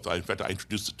them both. In fact, I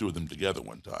introduced the two of them together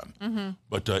one time.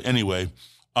 But anyway,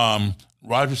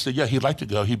 Roger said, yeah, he'd like to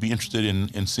go. He'd be interested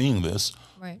in seeing this.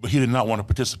 Right. But he did not want to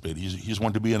participate. He just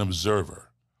wanted to be an observer.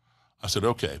 I said,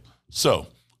 okay. So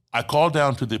I called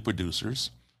down to the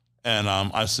producers, and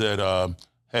I said,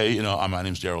 hey, my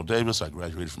name's Daryl Davis. I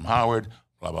graduated from Howard,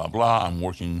 blah, blah, blah. I'm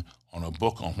working on a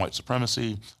book on white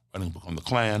supremacy, writing a book on the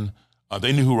Klan.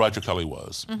 They knew who Roger Kelly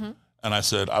was. Mm-hmm. And I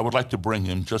said, I would like to bring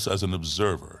him just as an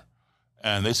observer.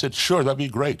 And they said, sure, that'd be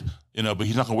great, but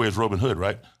he's not going to wear his robe and hood,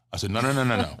 right? I said, no.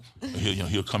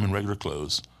 He'll come in regular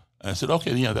clothes. And I said,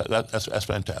 okay, that's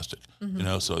fantastic.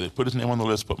 Mm-hmm. So they put his name on the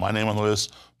list, put my name on the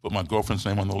list, put my girlfriend's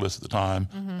name on the list at the time,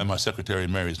 and my secretary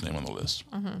Mary's name on the list.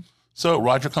 Mm-hmm. So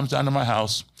Roger comes down to my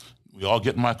house. We all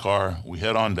get in my car. We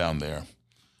head on down there.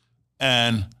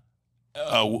 And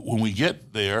when we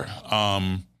get there,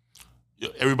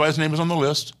 everybody's name is on the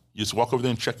list. You just walk over there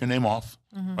and check your name off,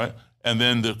 right? And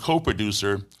then the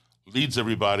co-producer leads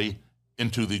everybody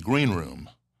into the green room,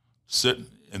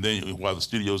 and then while the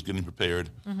studio is getting prepared,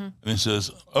 and he says,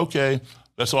 okay,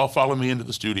 let's all follow me into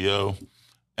the studio.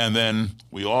 And then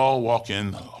we all walk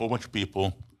in, a whole bunch of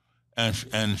people, and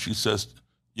she says,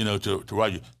 to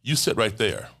Roger, you sit right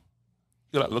there.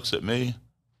 He looks at me.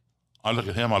 I look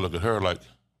at him, I look at her like,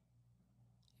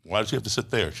 why does he have to sit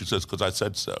there? She says, because I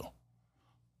said so.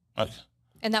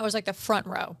 And that was like the front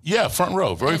row. Yeah, front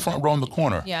row, front row in the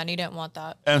corner. Yeah, and he didn't want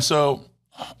that. And so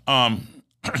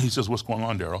he says, what's going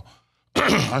on, Daryl?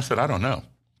 I said, I don't know.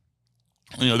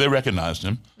 They recognized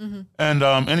him. Mm-hmm.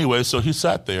 And anyway, so he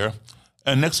sat there.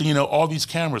 And next thing you know, all these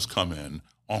cameras come in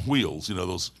on wheels,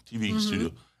 those TV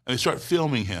studios, and they start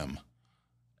filming him.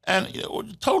 And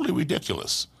totally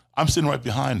ridiculous. I'm sitting right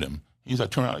behind him. He's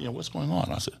like, turn out, what's going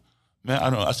on? I said, man, I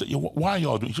don't know. I said, why are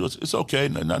y'all doing? She goes, it's okay.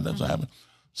 Nothing's happening.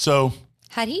 So.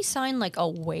 Had he signed like a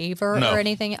waiver or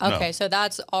anything? Okay, no. So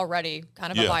that's already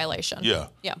kind of a violation. Yeah.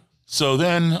 So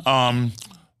then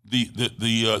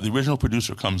the original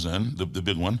producer comes in, the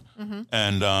big one,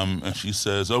 and she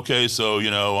says, okay, so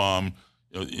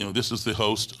this is the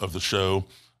host of the show,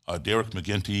 Derek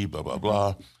McGinty, blah blah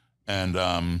blah, and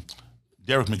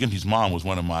Derek McGinty's mom was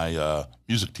one of my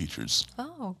music teachers.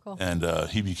 Oh, cool. And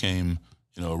he became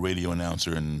a radio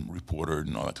announcer and reporter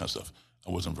and all that kind of stuff.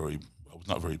 I was not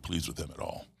very pleased with him at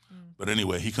all. But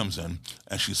anyway, he comes in,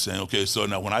 and she's saying, okay, so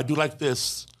now when I do like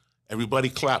this, everybody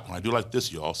clap. When I do like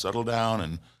this, you all settle down,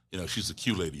 and, she's the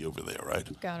cue lady over there,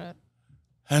 right? Got it.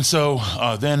 And so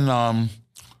then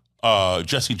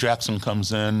Jesse Jackson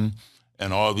comes in,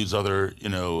 and all these other,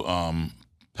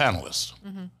 panelists.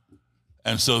 Mm-hmm.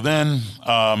 And so then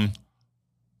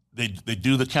they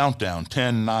do the countdown,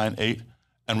 10, 9, 8,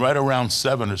 and right around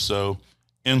 7 or so,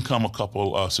 in come a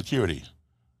couple security.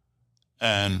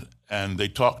 And they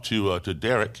talk to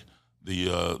Derek,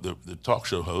 the talk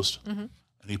show host, and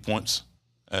he points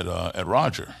at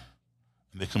Roger.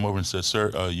 And they come over and say,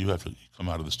 sir, you have to come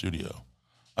out of the studio.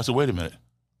 I said, wait a minute.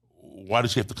 Why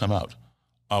does he have to come out?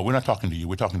 We're not talking to you.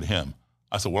 We're talking to him.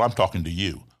 I said, well, I'm talking to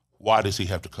you. Why does he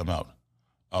have to come out?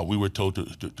 We were told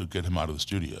to get him out of the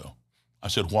studio. I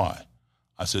said, why?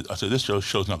 I said, this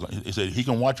show's not going. He said he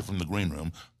can watch it from the green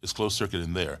room. It's closed circuit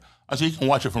in there. I said, he can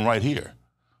watch it from right here.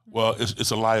 Well,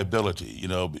 it's a liability.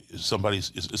 It's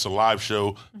a live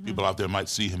show. People out there might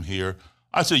see him here.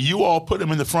 I said, you all put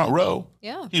him in the front row.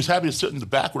 Yeah. He's happy to sit in the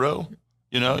back row.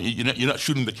 You're not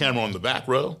shooting the camera on the back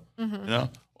row.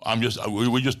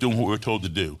 We're just doing what we're told to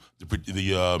do.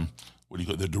 The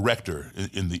director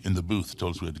in the booth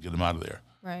told us we had to get him out of there.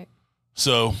 Right.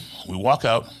 So we walk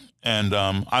out, and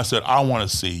I said, I want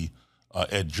to see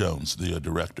Ed Jones, the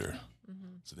director. Mm-hmm.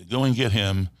 So they go and get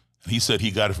him, and he said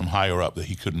he got it from higher up that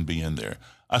he couldn't be in there.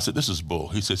 I said, this is bull.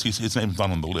 He says his name's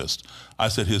not on the list. I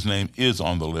said, his name is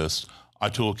on the list. I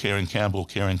told Karen Campbell.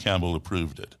 Karen Campbell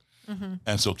approved it. Mm-hmm.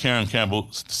 And so Karen Campbell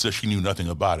said she knew nothing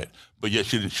about it, but yet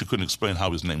she couldn't explain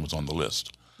how his name was on the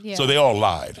list. Yeah. So they all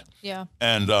lied. Yeah.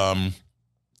 And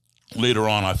later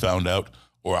on, I found out,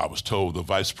 or I was told, the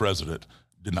vice president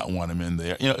did not want him in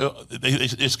there. They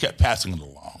just kept passing it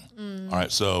along. All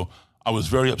right. So I was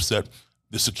very upset.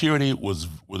 The security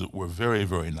were very,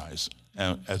 very nice.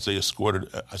 And as they escorted,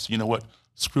 I said, you know what?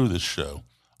 Screw this show.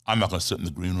 I'm not going to sit in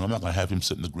the green room. I'm not going to have him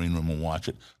sit in the green room and watch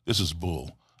it. This is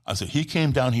bull. I said, he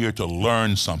came down here to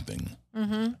learn something.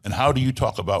 Mm-hmm. And how do you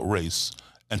talk about race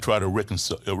and try to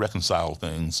reconcile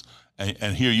things?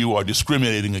 And here you are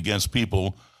discriminating against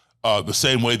people the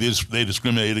same way they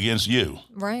discriminate against you.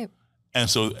 Right. And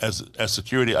so as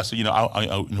security, I said,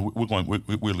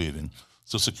 we're leaving.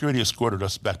 So security escorted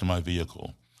us back to my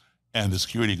vehicle. And the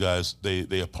security guys,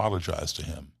 they apologized to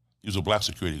him. These were black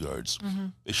security guards. Mm-hmm.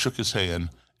 They shook his hand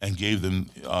and gave them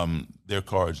their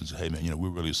cards and said, hey, man, we're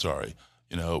really sorry.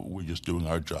 We're just doing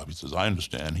our job. He says, I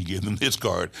understand. He gave them his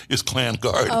card, his Klan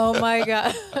card. Oh, my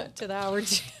God. To the Howard.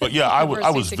 But, yeah, I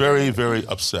was very, very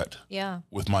upset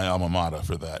with my alma mater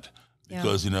for that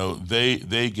because,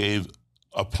 they gave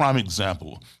a prime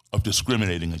example of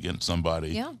discriminating against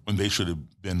somebody when they should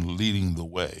have been leading the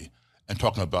way and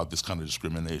talking about this kind of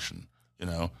discrimination.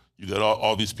 You got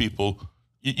all these people.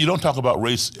 You don't talk about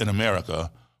race in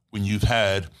America when you've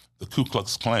had the Ku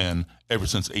Klux Klan ever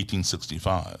since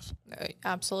 1865.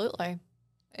 Absolutely.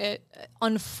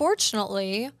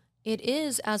 Unfortunately, it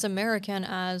is as American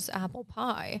as apple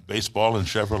pie. Baseball and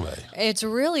Chevrolet. It's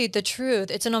really the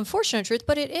truth. It's an unfortunate truth,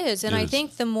 but it is. And I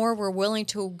think the more we're willing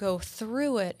to go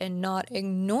through it and not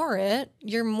ignore it,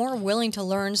 you're more willing to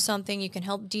learn something. You can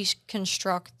help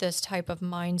deconstruct this type of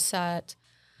mindset.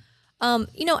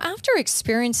 After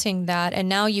experiencing that, and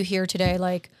now you hear today,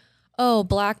 like, oh,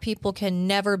 Black people can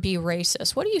never be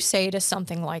racist. What do you say to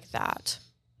something like that?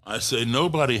 I say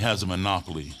nobody has a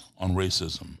monopoly on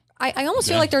racism. I almost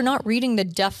feel like they're not reading the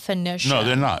definition. No,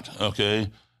 they're not,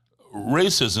 okay?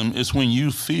 Racism is when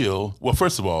you feel, well,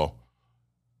 first of all,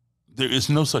 there is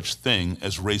no such thing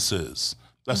as race is.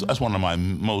 That's one of my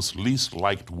most least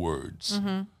liked words.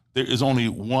 Mm-hmm. There is only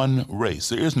one race.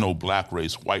 There is no black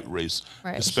race, white race,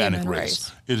 Hispanic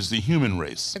race. It is the human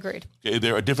race. Agreed. Okay,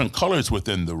 there are different colors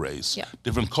within the race,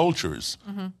 different cultures,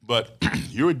 but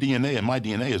your DNA and my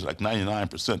DNA is like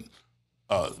 99%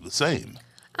 the same.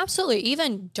 Absolutely.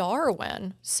 Even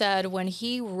Darwin said when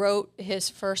he wrote his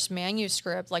first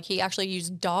manuscript, like he actually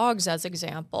used dogs as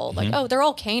example. Like, oh, they're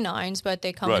all canines, but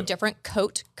they come in different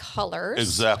coat colors.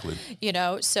 Exactly.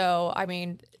 So, I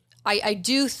mean, I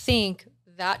do think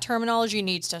that terminology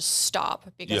needs to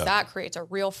stop because that creates a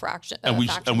real fraction. And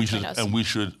we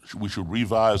should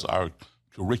revise our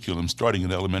curriculum starting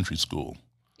in elementary school.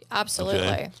 Absolutely.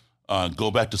 Okay? Go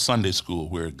back to Sunday school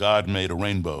where God made a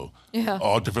rainbow,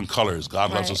 all different colors.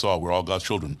 God loves us all. We're all God's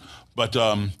children. But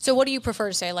so, what do you prefer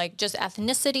to say? Like just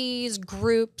ethnicities,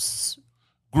 groups,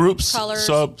 colors,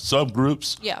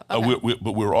 subgroups. Yeah, okay.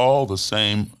 But we're all the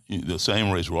same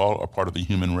race. We're all a part of the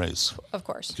human race. Of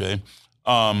course. Okay.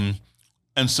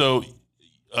 And so,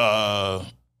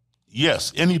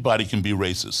 yes, anybody can be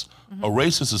racist. A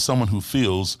racist is someone who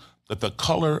feels that the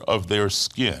color of their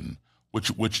skin,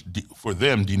 which for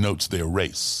them denotes their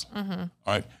race, all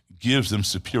right, gives them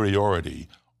superiority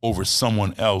over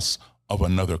someone else of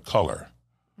another color,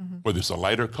 whether it's a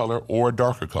lighter color or a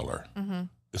darker color.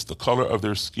 It's the color of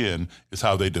their skin is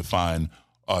how they define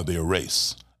their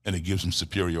race, and it gives them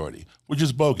superiority, which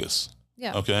is bogus.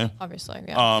 Yeah. Okay. Obviously.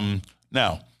 Yeah.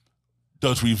 Now,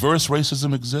 does reverse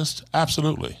racism exist?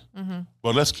 Absolutely.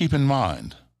 But let's keep in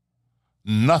mind,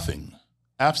 nothing,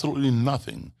 absolutely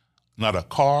nothing, not a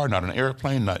car, not an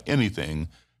airplane, not anything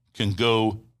can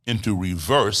go into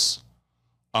reverse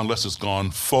unless it's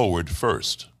gone forward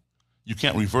first. You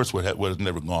can't reverse what has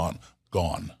never gone.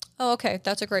 Oh, okay.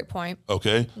 That's a great point.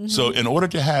 Okay? So in order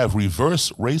to have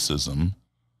reverse racism,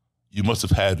 you must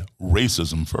have had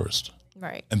racism first.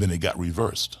 Right. And then it got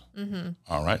reversed.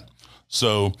 All right?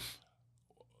 So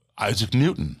Isaac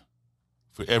Newton,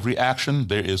 for every action,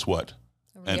 there is what?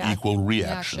 An equal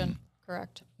reaction.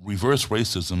 Correct. Reverse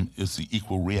racism is the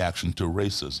equal reaction to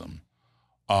racism.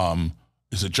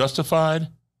 Is it justified?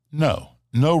 No.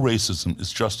 No racism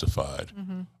is justified.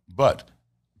 But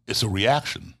it's a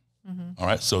reaction. All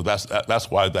right? So that's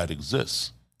why that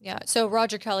exists. Yeah. So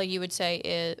Roger Kelly, you would say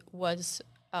it was...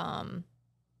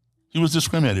 he was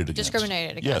discriminated against.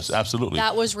 Discriminated against. Yes, absolutely.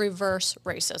 That was reverse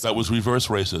racism. That was reverse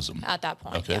racism. At that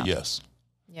point, okay, yes.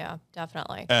 Yeah,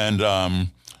 definitely. And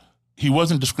he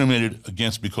wasn't discriminated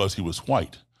against because he was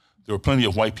white. There were plenty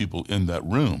of white people in that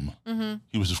room.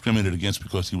 He was discriminated against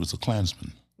because he was a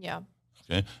Klansman. Yeah.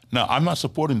 Okay. Now, I'm not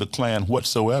supporting the Klan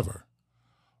whatsoever,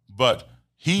 but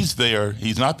he's there.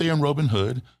 He's not there in Robin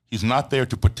Hood. He's not there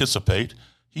to participate.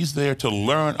 He's there to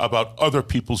learn about other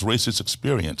people's racist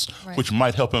experience, which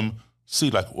might help him see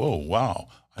like, whoa, wow,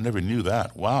 I never knew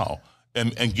that. Wow.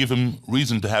 And give him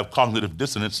reason to have cognitive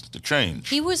dissonance to change.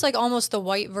 He was like almost the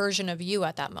white version of you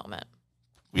at that moment.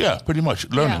 Yeah, pretty much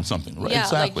learning something. Right? Yeah,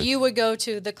 exactly. like you would go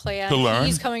to the Klan. To learn.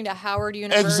 He's coming to Howard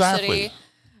University. Exactly.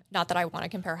 Not that I want to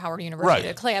compare Howard University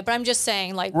to Klan, but I'm just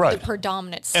saying like the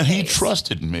predominant space. And he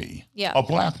trusted me, a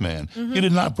black man. He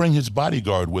did not bring his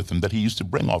bodyguard with him that he used to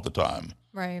bring all the time.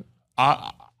 Right.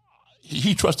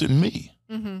 He trusted me.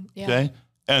 Okay?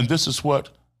 And this is what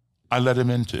I let him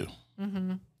into.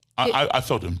 I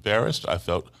felt embarrassed. I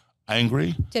felt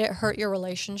angry. Did it hurt your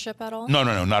relationship at all? No,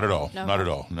 not at all. No. Not at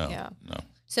all. No. Yeah. No.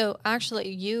 So actually,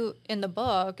 you, in the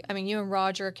book, I mean, you and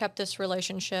Roger kept this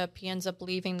relationship. He ends up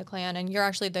leaving the Klan, and you're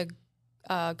actually the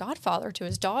godfather to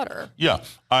his daughter. Yeah.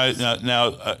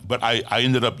 But I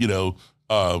ended up,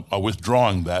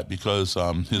 withdrawing that because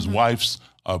his wife's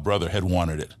brother had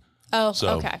wanted it. Oh,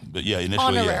 so, okay. But yeah,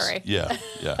 initially, honorary. Yes.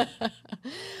 Yeah.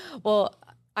 Well,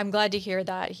 I'm glad to hear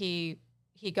that he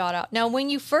got out. Now, when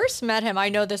you first met him, I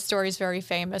know this story is very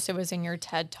famous. It was in your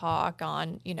TED Talk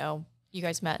on, you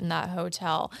guys met in that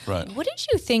hotel. Right. What did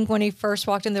you think when he first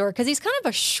walked in the door? Because he's kind of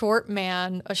a short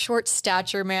man, a short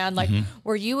stature man. Like,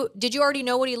 did you already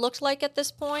know what he looked like at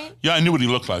this point? Yeah, I knew what he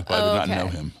looked like, but I did not know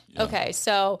him. Yeah. Okay,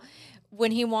 so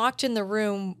when he walked in the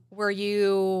room, were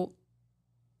you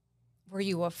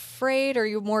afraid, or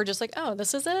you more just like, oh,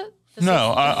 this is it?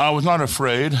 No, I was not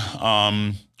afraid.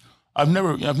 I've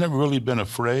never really been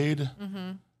afraid.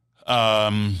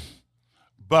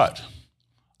 But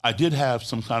I did have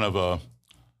some kind of a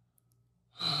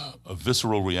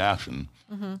visceral reaction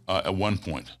at one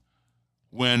point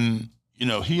when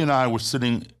he and I were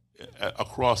sitting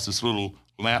across this little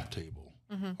lamp table,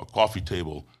 a coffee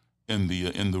table in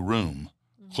the room,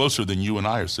 closer than you and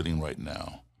I are sitting right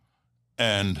now,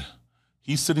 and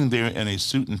he's sitting there in a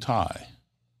suit and tie,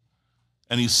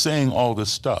 and he's saying all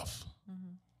this stuff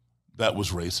that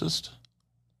was racist,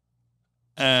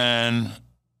 and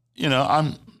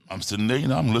I'm sitting there,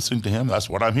 I'm listening to him. That's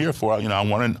what I'm here for. I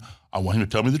want him to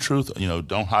tell me the truth.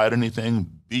 Don't hide anything.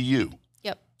 Be you.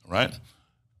 Yep. Right.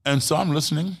 And so I'm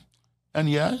listening, and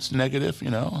yeah, it's negative.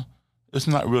 It's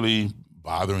not really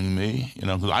bothering me.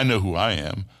 Because I know who I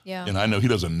am. Yeah. And I know he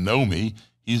doesn't know me.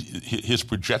 His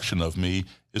projection of me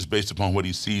is based upon what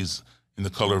he sees in the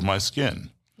color of my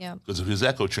skin. Yeah. Because of his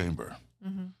echo chamber.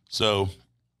 So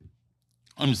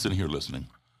I'm just sitting here listening,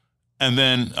 and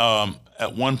then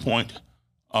at one point.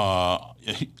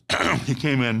 He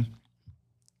came in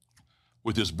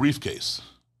with his briefcase.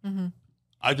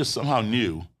 I just somehow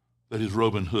knew that his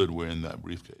robe and hood were in that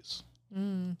briefcase.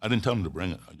 I didn't tell him to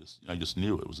bring it. I just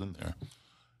knew it was in there.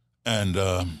 And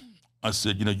I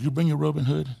said, you bring your robe and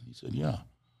hood? He said, yeah.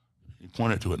 He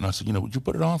pointed to it, and I said, would you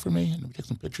put it on for me? And we take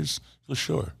some pictures? He goes,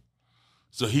 sure.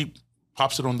 So he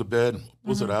pops it on the bed,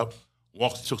 pulls it out,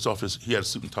 took off he had a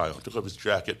suit and tie on, took off his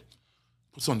jacket,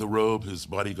 puts on the robe, his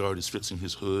bodyguard is fixing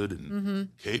his hood and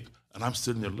cape, and I'm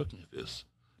sitting there looking at this.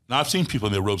 Now, I've seen people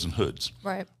in their robes and hoods.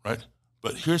 Right. Right?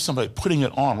 But here's somebody putting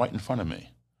it on right in front of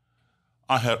me.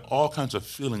 I had all kinds of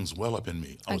feelings well up in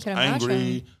me. I was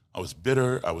angry. I was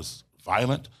bitter. I was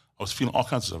violent. I was feeling all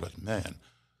kinds of stuff. Like, man,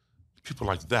 people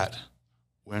like that,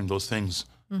 wearing those things,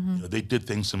 they did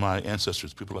things to my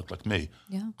ancestors, people like me.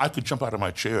 Yeah. I could jump out of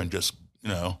my chair and just,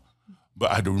 but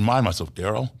I had to remind myself,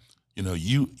 Daryl,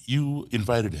 you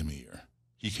invited him here.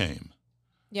 He came.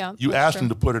 Yeah. You asked him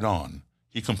to put it on.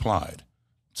 He complied.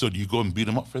 So do you go and beat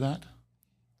him up for that?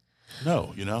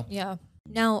 No, Yeah.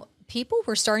 Now, people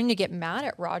were starting to get mad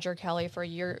at Roger Kelly for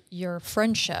your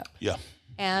friendship. Yeah.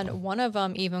 And one of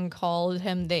them even called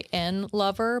him the N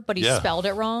lover, but he spelled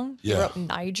it wrong. Yeah. He wrote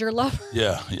Niger lover.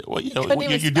 Yeah. Well,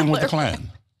 you're dealing with the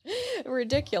Klan.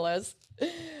 Ridiculous.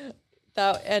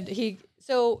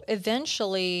 So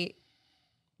eventually,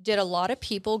 did a lot of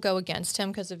people go against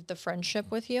him because of the friendship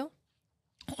with you?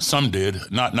 Some did,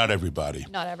 not everybody.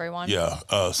 Not everyone. Yeah,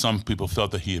 some people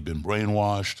felt that he had been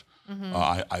brainwashed.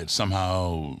 I had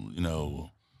somehow,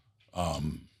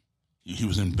 he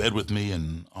was in bed with me,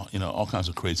 and all kinds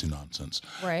of crazy nonsense.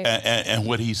 Right. And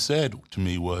what he said to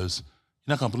me was,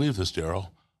 "You're not gonna believe this, Daryl.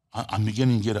 I'm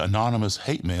beginning to get anonymous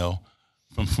hate mail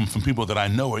from people that I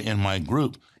know are in my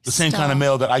group. The same kind of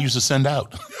mail that I used to send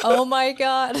out." Oh my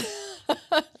God.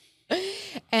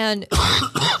 And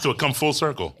so it come full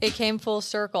circle. It came full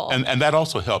circle. And that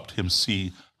also helped him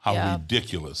see how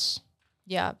ridiculous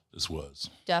this was.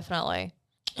 Definitely.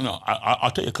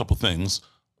 I'll tell you a couple things.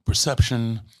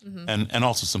 Perception and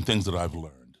also some things that I've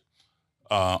learned.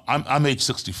 I'm age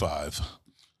 65,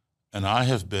 and I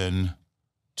have been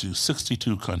to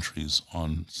 62 countries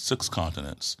on 6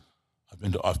 continents.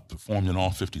 I've performed in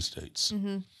all 50 states,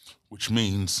 which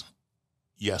means,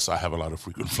 yes, I have a lot of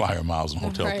frequent flyer miles and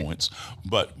hotel points,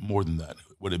 but more than that,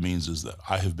 what it means is that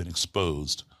I have been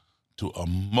exposed to a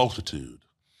multitude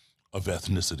of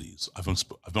ethnicities. I've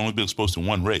only been exposed to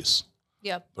one race,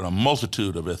 but a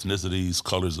multitude of ethnicities,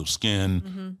 colors of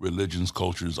skin, religions,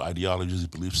 cultures, ideologies,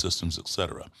 belief systems,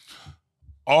 etc.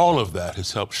 All of that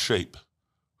has helped shape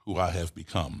who I have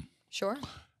become. Sure.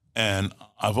 And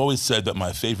I've always said that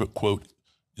my favorite quote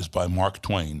is by Mark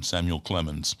Twain, Samuel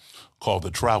Clemens, called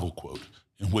the Travel Quote,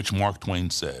 in which Mark Twain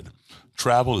said,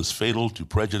 "Travel is fatal to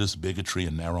prejudice, bigotry,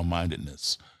 and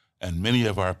narrow-mindedness, and many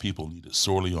of our people need it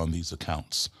sorely on these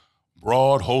accounts.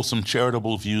 Broad, wholesome,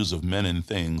 charitable views of men and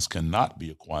things cannot be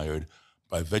acquired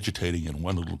by vegetating in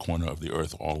one little corner of the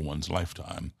earth all one's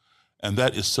lifetime." And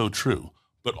that is so true.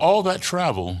 But all that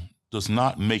travel does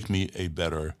not make me a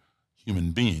better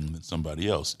human being than somebody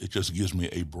else. It just gives me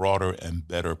a broader and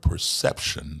better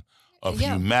perception of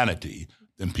humanity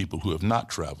than people who have not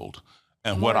traveled.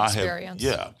 And more what I experience.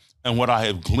 have, and what I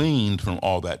have gleaned from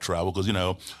all that travel, because,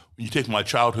 when you take my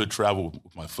childhood travel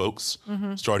with my folks,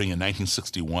 starting in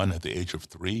 1961 at the age of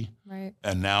 3, right.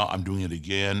 and now I'm doing it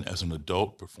again as an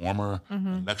adult performer,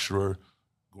 and lecturer,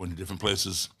 going to different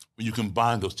places. When you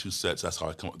combine those two sets, that's how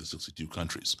I come up with the 62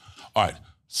 countries. All right,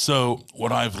 so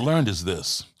what I've learned is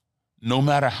this. No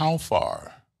matter how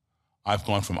far I've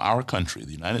gone from our country,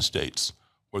 the United States,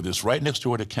 whether it's right next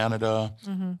door to Canada,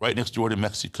 right next door to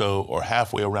Mexico, or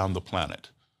halfway around the planet,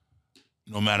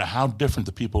 no matter how different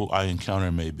the people I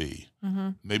encounter may be,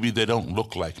 maybe they don't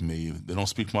look like me, they don't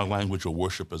speak my language or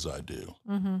worship as I do,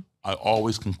 I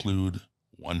always conclude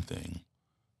one thing.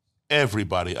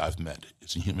 Everybody I've met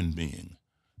is a human being.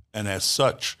 And as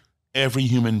such, every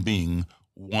human being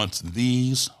wants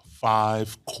these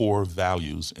 5 core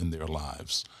values in their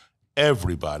lives.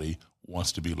 Everybody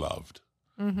wants to be loved.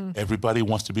 Everybody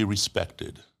wants to be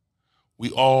respected. We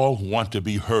all want to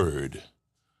be heard.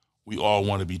 We all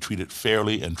want to be treated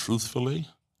fairly and truthfully.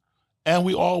 And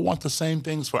we all want the same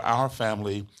things for our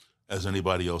family as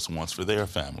anybody else wants for their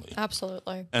family.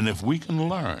 Absolutely. And if we can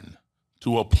learn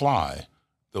to apply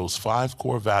those 5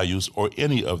 core values, or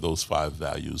any of those 5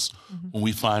 values, when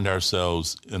we find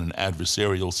ourselves in an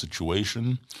adversarial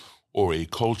situation or a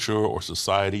culture or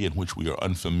society in which we are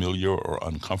unfamiliar or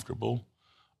uncomfortable,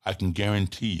 I can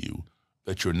guarantee you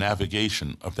that your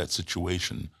navigation of that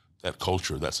situation, that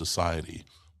culture, that society,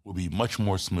 will be much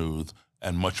more smooth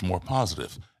and much more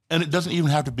positive. And it doesn't even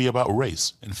have to be about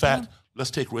race. In fact, let's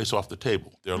take race off the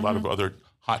table. There are a lot of other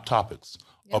hot topics.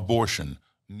 Abortion,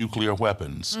 nuclear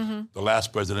weapons, the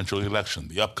last presidential election,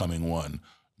 the upcoming one,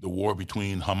 the war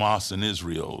between Hamas and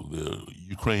Israel, the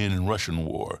Ukraine and Russian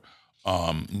war,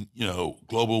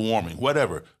 global warming,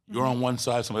 whatever. You're on one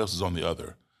side, somebody else is on the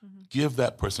other. Give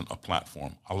that person a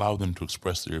platform. Allow them to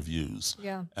express their views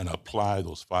and apply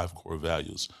those 5 core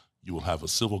values. You will have a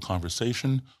civil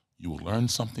conversation. You will learn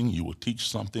something. You will teach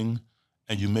something.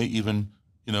 And you may even,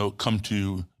 come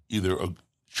to either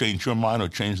change your mind or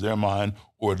change their mind,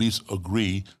 or at least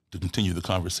agree to continue the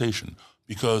conversation.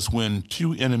 Because when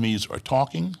 2 enemies are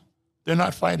talking, they're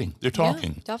not fighting. They're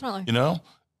talking. Yeah, definitely.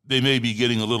 They may be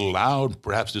getting a little loud,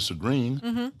 perhaps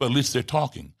disagreeing, but at least they're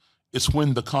talking. It's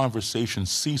when the conversation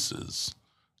ceases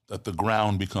that the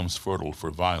ground becomes fertile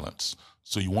for violence.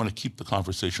 So you want to keep the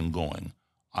conversation going.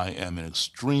 I am an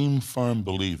extreme firm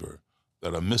believer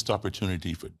that a missed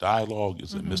opportunity for dialogue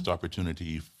is a missed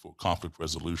opportunity for conflict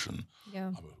resolution.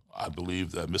 Yeah. I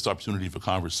believe that a missed opportunity for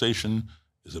conversation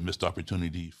is a missed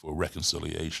opportunity for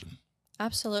reconciliation.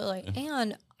 Absolutely.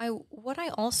 And what I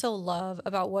also love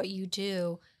about what you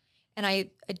do, and I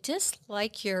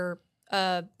dislike your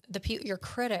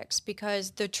critics,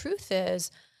 because the truth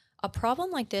is, a problem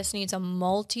like this needs a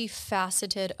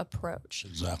multifaceted approach.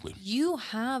 Exactly. You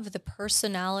have the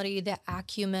personality, the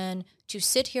acumen to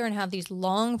sit here and have these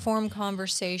long-form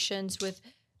conversations with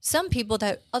some people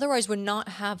that otherwise would not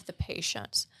have the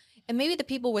patience. And maybe the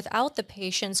people without the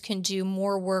patience can do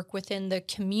more work within the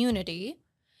community,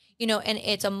 and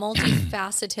it's a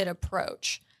multifaceted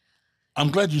approach. I'm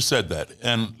glad you said that.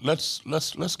 And let's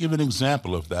give an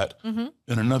example of that in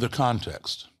another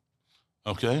context.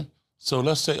 Okay? So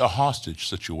let's say a hostage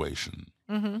situation.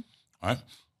 All right?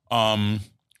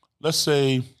 Let's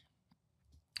say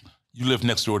you live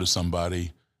next door to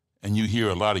somebody and you hear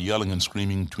a lot of yelling and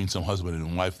screaming between some husband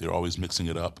and wife. They're always mixing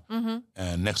it up.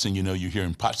 And next thing you know, you're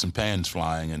hearing pots and pans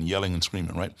flying and yelling and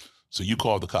screaming, right? So you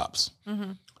call the cops.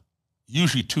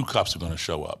 Usually 2 cops are going to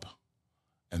show up.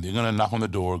 And they're going to knock on the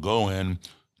door, go in,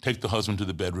 take the husband to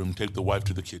the bedroom, take the wife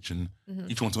to the kitchen.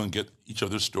 Each one's going to get each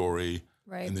other's story.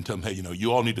 Right. And then tell them, hey,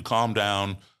 you all need to calm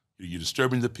down. You're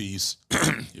disturbing the peace.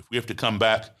 If we have to come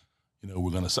back,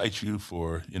 we're going to cite you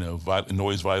for,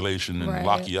 noise violation and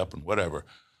lock you up and whatever.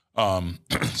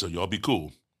 So y'all be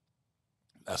cool.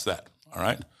 That's that. All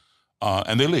right.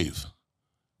 And they leave.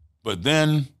 But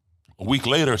then a week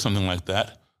later or something like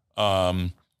that,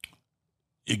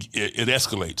 it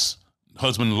escalates.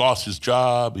 Husband lost his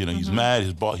job. He's mad.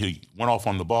 His boss, he went off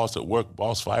on the boss at work.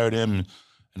 Boss fired him.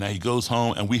 And now he goes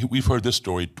home, and we've heard this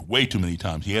story way too many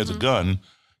times. He has a gun.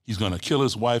 He's going to kill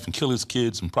his wife and kill his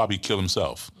kids and probably kill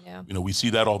himself. Yeah. We see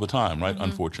that all the time, right?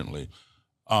 Unfortunately.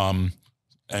 And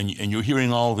you're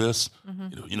hearing all this,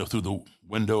 through the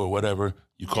window or whatever.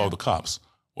 You call the cops.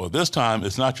 Well, this time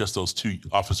it's not just those 2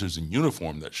 officers in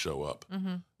uniform that show up.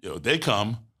 They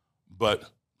come, but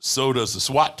so does the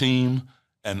SWAT team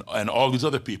and all these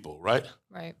other people, right?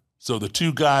 Right. So the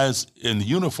 2 guys in the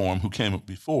uniform who came up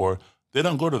before, they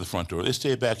don't go to the front door. They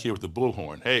stay back here with the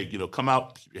bullhorn. Hey, come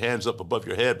out, keep your hands up above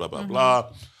your head, blah, blah,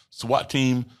 blah. SWAT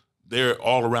team, they're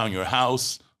all around your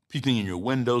house, peeking in your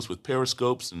windows with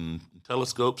periscopes and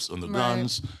telescopes on the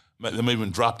guns. They may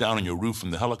even drop down on your roof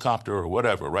from the helicopter or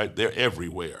whatever, right? They're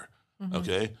everywhere,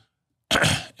 okay?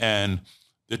 And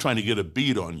they're trying to get a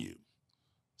bead on you.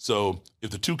 So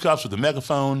if the two cops with the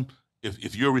megaphone,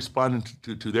 if you're responding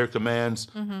to their commands,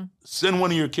 send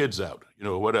one of your kids out,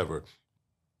 or whatever,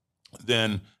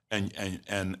 then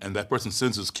and that person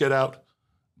sends his kid out,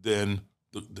 then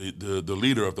the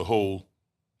leader of the whole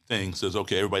thing says,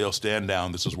 okay, everybody else stand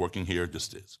down. This is working here.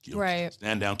 Just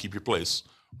stand down, keep your place,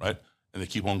 right? And they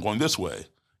keep on going this way.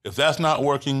 If that's not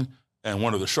working and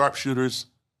one of the sharpshooters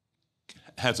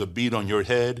has a bead on your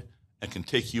head and can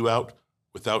take you out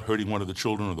without hurting one of the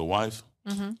children or the wife,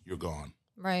 you're gone.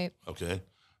 Right. Okay?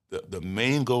 The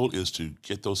main goal is to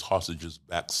get those hostages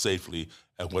back safely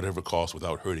at whatever cost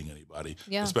without hurting anybody,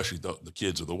 especially the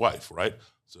kids or the wife, right?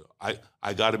 So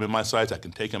I got him in my sights. I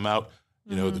can take him out.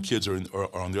 The kids are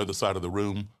on the other side of the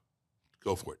room.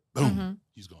 Go for it. Boom.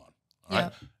 He's gone. All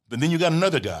right? But then you got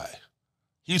another guy.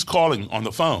 He's calling on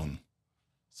the phone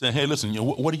saying, hey, listen,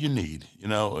 what do you need? You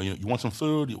want some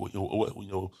food?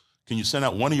 Can you send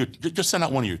out just send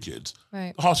out one of your kids?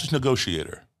 Right. The hostage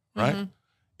negotiator, right?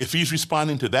 If he's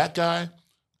responding to that guy,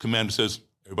 commander says,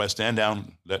 everybody stand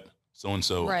down, let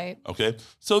so-and-so. Right. Okay?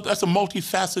 So that's a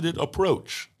multifaceted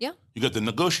approach. Yeah. You got the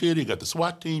negotiator, you got the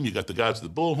SWAT team, you got the guys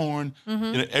with the bullhorn.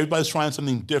 Everybody's trying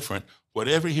something different.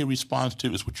 Whatever he responds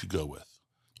to is what you go with.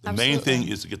 The main thing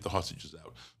is to get the hostages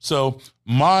out. So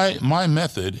my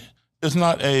method is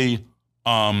not a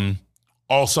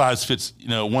all size fits,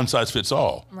 one size fits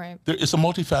all. Right. It's a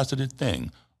multifaceted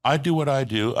thing. I do what I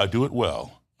do it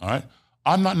well. All right.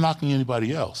 I'm not knocking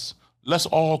anybody else. Let's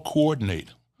all coordinate.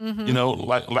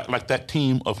 Like that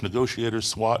team of negotiators,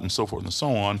 SWAT, and so forth and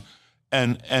so on,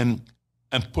 and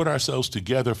put ourselves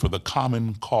together for the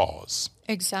common cause.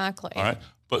 Exactly. All right.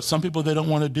 But some people, they don't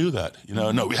want to do that. No,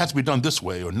 it has to be done this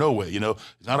way or no way.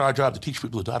 It's not our job to teach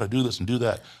people how to do this and do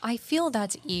that. I feel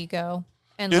that's ego.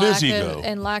 And it is ego.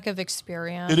 And lack of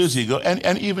experience. It is ego.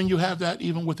 And even you have that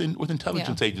even with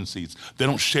intelligence agencies. They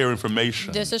don't share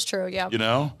information. This is true,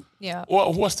 yeah. Yeah.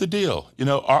 Well, what's the deal?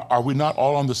 Are we not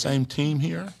all on the same team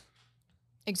here?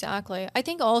 Exactly. I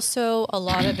think also a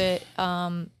lot of it,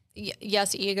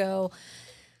 yes, ego,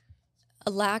 a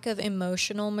lack of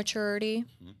emotional maturity,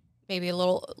 maybe a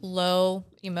little low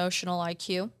emotional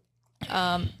IQ.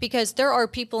 Because there are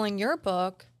people in your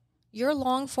book, your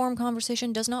long form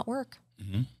conversation does not work.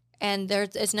 And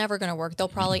it's never going to work. They'll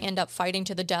probably end up fighting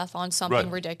to the death on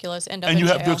something ridiculous. And you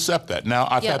have to accept that. Now,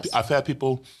 I've had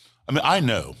people. I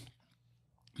know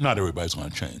not everybody's going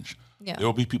to change. Yeah. There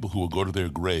will be people who will go to their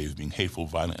grave being hateful,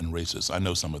 violent, and racist. I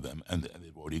know some of them, and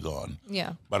they've already gone.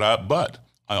 Yeah. But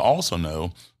I also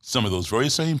know some of those very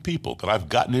same people that I've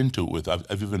gotten into it with.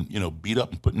 I've even beat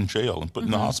up and put in jail and put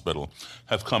in the hospital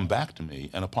have come back to me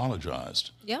and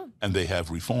apologized. Yeah. And they have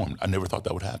reformed. I never thought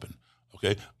that would happen.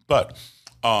 Okay, but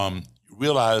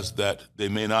realize that they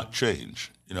may not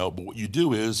change. But what you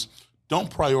do is don't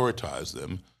prioritize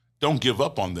them. Don't give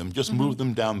up on them. Just move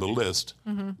them down the list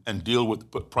and deal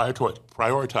with,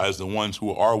 prioritize the ones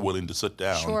who are willing to sit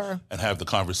down and have the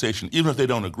conversation. Even if they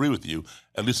don't agree with you,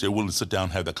 at least they're willing to sit down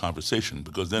and have that conversation,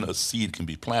 because then a seed can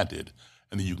be planted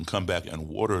and then you can come back and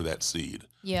water that seed.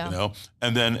 Yeah.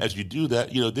 And then as you do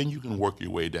that, then you can work your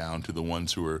way down to the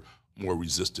ones who are more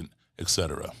resistant, et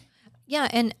cetera. Yeah,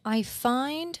 and I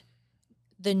find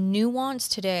the nuance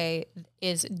today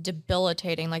is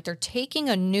debilitating. Like they're taking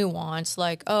a nuance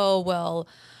like, oh, well,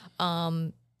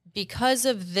 because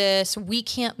of this, we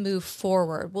can't move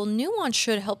forward. Well, nuance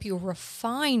should help you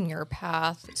refine your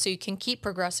path so you can keep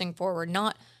progressing forward,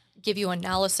 not give you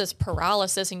analysis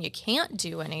paralysis and you can't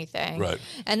do anything. Right.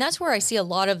 And that's where I see a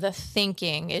lot of the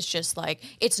thinking is just like,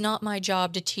 it's not my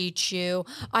job to teach you.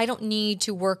 I don't need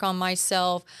to work on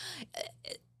myself.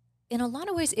 In a lot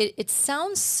of ways, it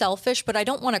sounds selfish, but I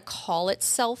don't want to call it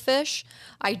selfish.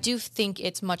 I do think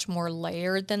it's much more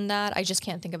layered than that. I just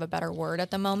can't think of a better word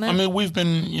at the moment. We've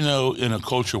been, in a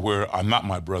culture where I'm not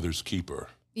my brother's keeper.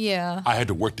 Yeah. I had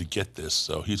to work to get this,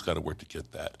 so he's got to work to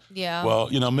get that. Yeah. Well,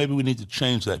 maybe we need to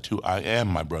change that to I am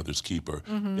my brother's keeper,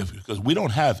 because we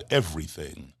don't have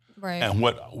everything. Right. And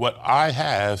what I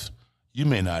have, you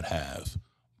may not have.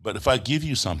 But if I give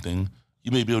you something,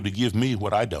 you may be able to give me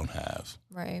what I don't have.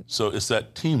 Right. So it's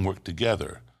that teamwork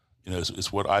together.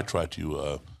 It's what I try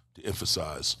to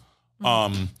emphasize.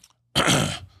 And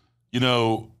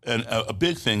a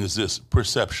big thing is this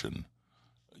perception.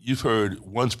 You've heard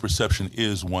one's perception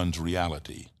is one's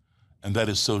reality. And that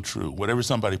is so true. Whatever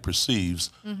somebody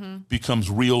perceives becomes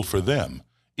real for them.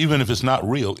 Even if it's not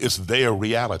real, it's their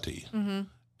reality.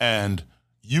 And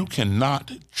you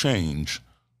cannot change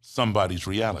somebody's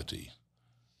reality.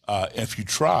 If you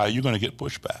try, you're going to get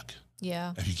pushback.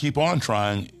 Yeah. If you keep on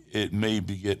trying, it may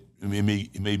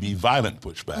be violent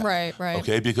pushback. Right.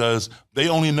 Okay, because they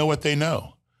only know what they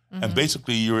know, and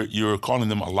basically you're calling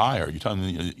them a liar. You're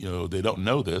telling them they don't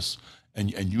know this,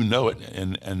 and you know it,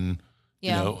 and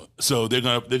so they're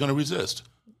gonna resist.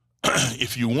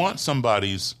 If you want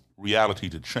somebody's reality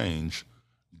to change,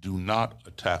 do not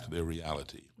attack their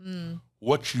reality.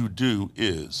 What you do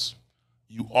is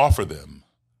you offer them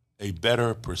a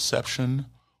better perception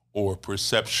or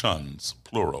perceptions,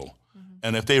 plural.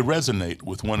 And if they resonate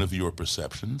with one of your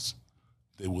perceptions,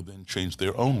 they will then change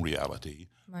their own reality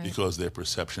because their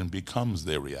perception becomes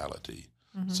their reality.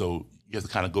 So you have to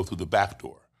kind of go through the back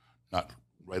door, not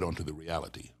right onto the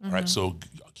reality. All right, so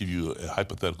I'll give you a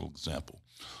hypothetical example.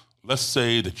 Let's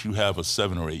say that you have a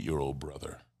 7 or 8-year-old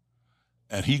brother,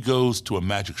 and he goes to a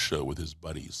magic show with his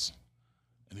buddies.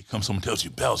 And he comes home and tells you,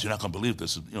 Bells, you're not going to believe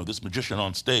this. This magician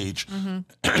on stage,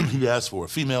 he asked for a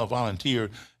female volunteer,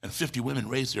 and 50 women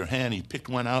raised their hand. He picked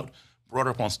one out, brought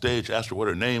her up on stage, asked her what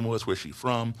her name was, where she's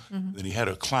from. Then he had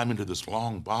her climb into this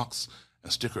long box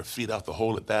and stick her feet out the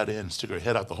hole at that end, stick her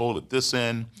head out the hole at this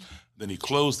end. Then he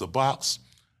closed the box,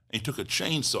 and he took a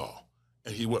chainsaw,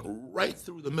 and he went right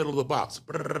through the middle of the box,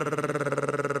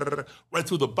 right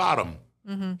through the bottom.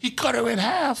 He cut her in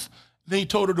half. Then he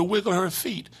told her to wiggle her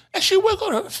feet, and she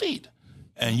wiggled her feet.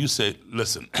 And you said,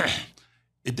 listen,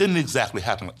 it didn't exactly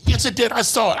happen. Yes, it did. I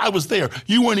saw it. I was there.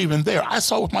 You weren't even there. I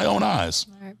saw it with my own eyes.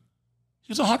 Right.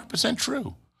 He's 100%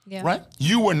 true, right?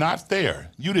 You were not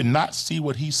there. You did not see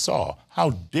what he saw.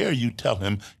 How dare you tell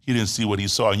him he didn't see what he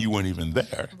saw and you weren't even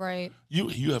there? Right.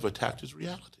 You have attacked his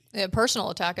reality. A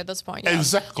personal attack at this point.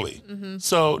 Exactly.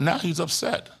 So now he's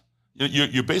upset.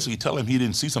 You're basically telling him he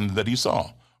didn't see something that he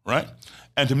saw, right?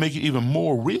 And to make it even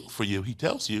more real for you, he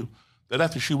tells you that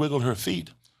after she wiggled her feet,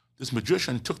 this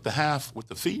magician took the half with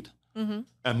the feet and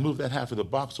moved that half of the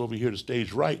box over here to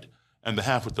stage right and the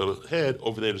half with the head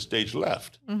over there to stage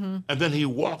left. And then he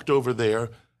walked over there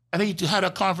and he had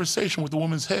a conversation with the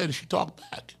woman's head and she talked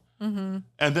back. And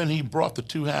then he brought the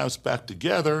two halves back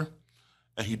together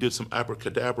and he did some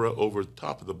abracadabra over the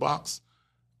top of the box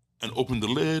and opened the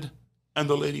lid and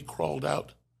the lady crawled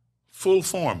out. Full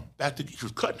form, she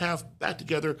was cut in half, back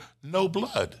together, no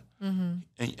blood. And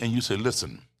you say,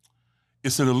 listen,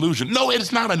 it's an illusion. No,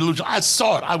 it's not an illusion. I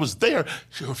saw it. I was there.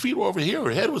 Her feet were over here.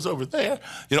 Her head was over there.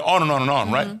 On and on and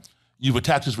on, right? You've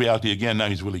attacked his reality again. Now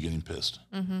he's really getting pissed.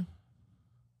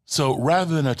 So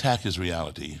rather than attack his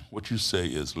reality, what you say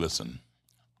is, listen,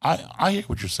 I hear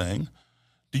what you're saying.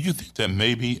 Do you think that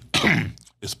maybe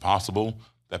it's possible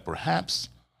that perhaps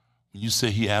when you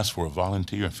say he asked for a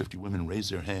volunteer and 50 women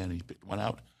raised their hand and he picked one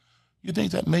out, you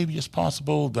think that maybe it's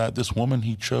possible that this woman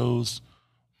he chose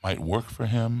might work for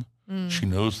him? She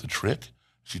knows the trick.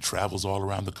 She travels all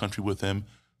around the country with him,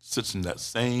 sits in that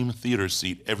same theater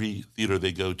seat every theater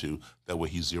they go to. That way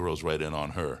he zeroes right in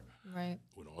on her. Right.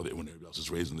 When everybody else is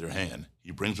raising their hand.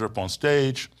 He brings her up on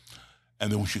stage,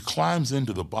 and then when she climbs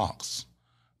into the box,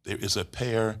 there is a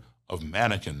pair of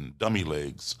mannequin dummy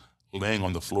legs laying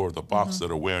on the floor of the box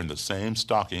that are wearing the same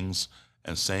stockings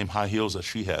and same high heels that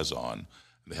she has on.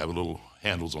 They have little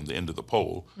handles on the end of the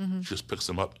pole. She just picks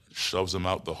them up, shoves them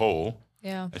out the hole,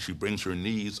 and she brings her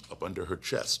knees up under her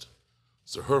chest.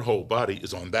 So her whole body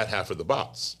is on that half of the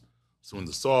box. So when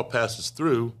the saw passes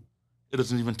through, it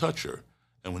doesn't even touch her.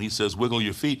 And when he says, wiggle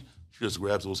your feet, she just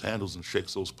grabs those handles and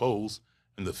shakes those poles,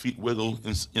 and the feet wiggle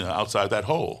outside that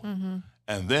hole.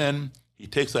 And then he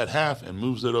takes that half and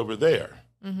moves it over there.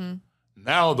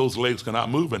 Now those legs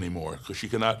cannot move anymore because she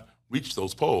cannot reach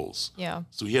those poles.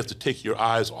 So he has to take your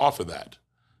eyes off of that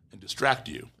and distract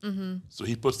you. So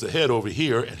he puts the head over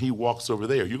here and he walks over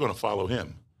there. You're going to follow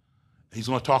him. And he's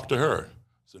going to talk to her.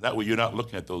 So that way you're not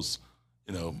looking at those,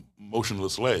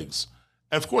 motionless legs.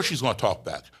 And of course she's going to talk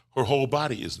back. Her whole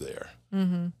body is there.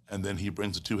 And then he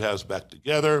brings the two halves back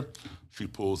together. She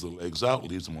pulls the legs out,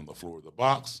 leaves them on the floor of the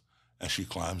box, and she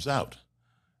climbs out.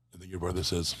 And then your brother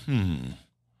says,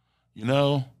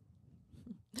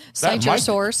 cite your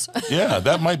source.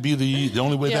 That might be the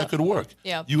only way that could work.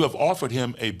 You have offered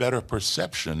him a better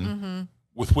perception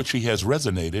with which he has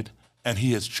resonated, and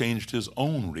he has changed his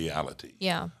own reality.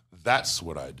 That's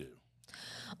what I do.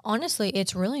 Honestly,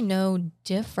 it's really no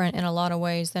different in a lot of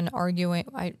ways than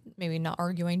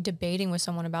debating with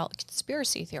someone about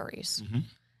conspiracy theories.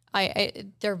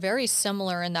 They're very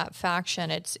similar in that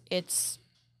faction. It's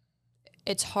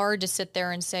it's hard to sit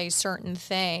there and say certain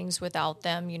things without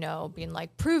them, being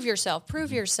like, prove yourself,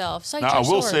 cite Now, your I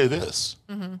will sword. say this.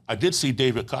 I did see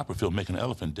David Copperfield make an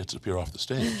elephant disappear off the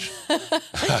stage.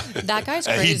 That guy's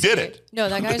crazy. And he did it. No,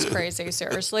 that guy's crazy,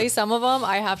 seriously. Some of them,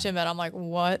 I have to admit, I'm like,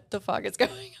 what the fuck is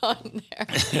going on there?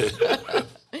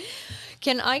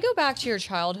 Can I go back to your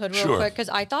childhood real quick? Because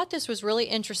I thought this was really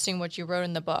interesting what you wrote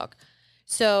in the book.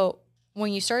 So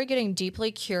when you started getting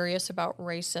deeply curious about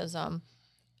racism,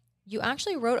 you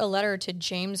actually wrote a letter to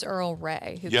James Earl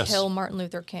Ray, who killed Martin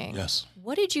Luther King. Yes.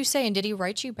 What did you say, and did he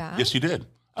write you back? Yes, he did.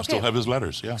 I still have his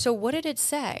letters, yeah. So what did it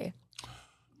say?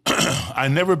 I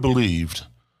never believed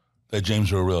that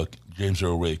James Earl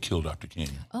Ray killed Dr. King.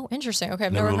 Oh, interesting. Okay,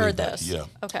 I've never heard this. Yeah.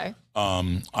 Okay.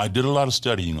 I did a lot of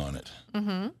studying on it.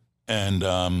 Mm-hmm.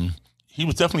 And he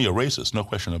was definitely a racist, no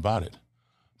question about it.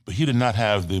 But he did not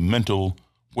have the mental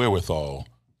wherewithal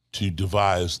to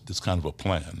devise this kind of a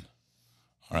plan.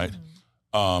 All right.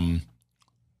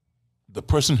 The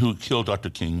person who killed Dr.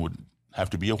 King would have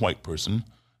to be a white person,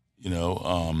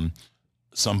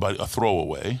 somebody, a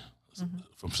throwaway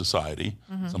from society,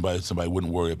 somebody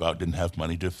wouldn't worry about, didn't have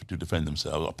money to defend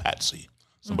themselves, a patsy,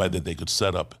 somebody that they could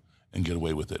set up and get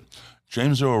away with it.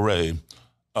 James Earl Ray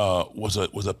was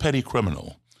a petty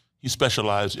criminal. He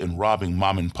specialized in robbing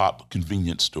mom and pop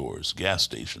convenience stores, gas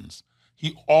stations.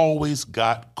 He always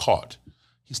got caught.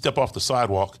 He stepped off the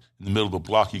sidewalk in the middle of the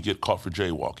block, he'd get caught for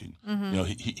jaywalking.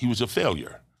 He was a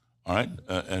failure, all right?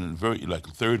 And very, like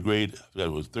third grade, I forgot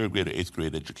it was third grade or eighth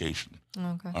grade education,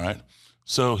 all right?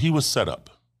 So he was set up.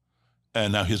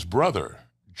 And now his brother,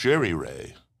 Jerry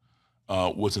Ray,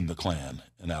 was in the Klan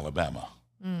in Alabama.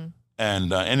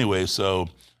 And anyway, so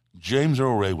James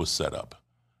Earl Ray was set up.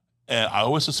 And I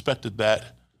always suspected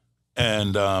that.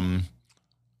 And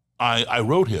I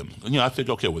wrote him. I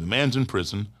figured, okay, well, the man's in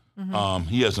prison.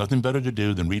 He has nothing better to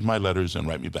do than read my letters and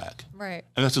write me back. Right.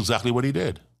 And that's exactly what he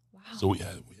did. Wow. So we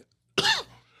had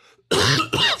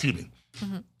excuse me.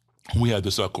 We had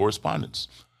this correspondence.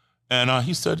 And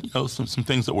he said, some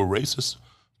things that were racist,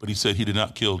 but he said he did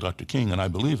not kill Dr. King, and I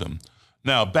believe him.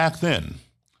 Now, back then,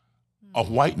 a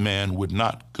white man would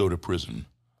not go to prison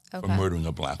for murdering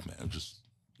a black man,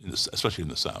 especially in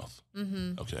the South.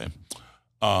 Okay.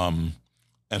 And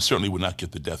certainly would not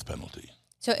get the death penalty.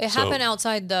 So it happened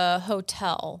outside the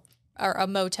hotel, or a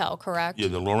motel, correct? Yeah,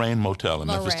 the Lorraine Motel in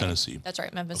Memphis, Tennessee. That's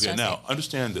right, Memphis, Tennessee. Now,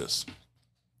 understand this.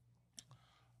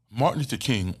 Martin Luther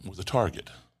King was a target.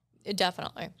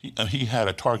 Definitely. He had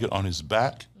a target on his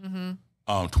back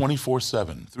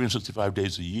 24/7, 365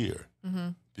 days a year,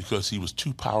 because he was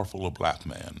too powerful a black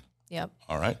man. Yep.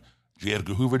 All right? J.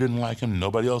 Edgar Hoover didn't like him.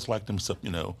 Nobody else liked him except,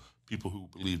 people who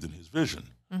believed in his vision.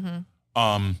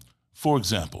 For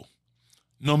example,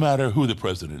 no matter who the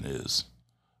president is,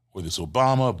 whether it's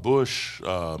Obama, Bush,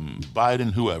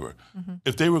 Biden, whoever,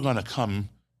 if they were going to come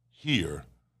here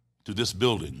to this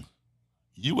building,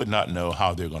 you would not know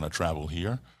how they're going to travel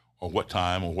here or what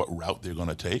time or what route they're going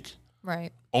to take.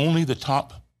 Right. Only the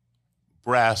top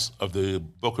brass of the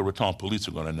Boca Raton police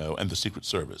are going to know, and the Secret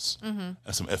Service and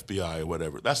some FBI or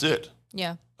whatever. That's it.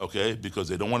 Yeah. Okay? Because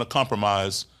they don't want to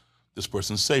compromise this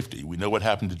person's safety. We know what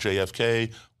happened to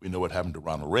JFK. We know what happened to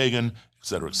Ronald Reagan, et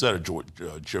cetera,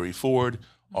 Jerry Ford,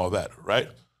 all that, right?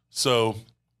 So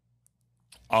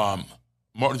Martin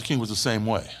Luther King was the same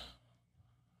way.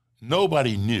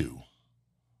 Nobody knew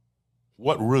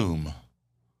what room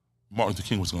Martin Luther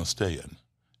King was going to stay in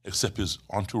except his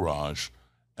entourage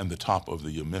and the top of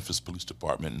the Memphis Police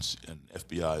Department and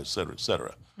FBI, et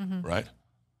cetera, right?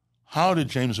 How did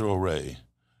James Earl Ray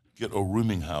get a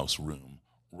rooming house room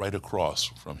right across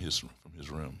from his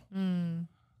room?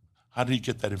 How did he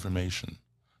get that information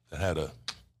that had a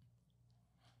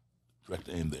direct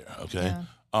aim there, okay?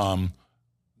 Yeah.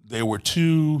 There were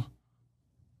two,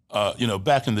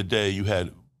 back in the day, you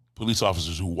had police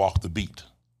officers who walked the beat.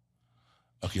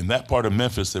 Okay, in that part of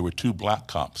Memphis, there were two black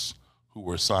cops who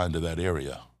were assigned to that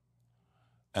area.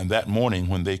 And that morning,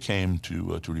 when they came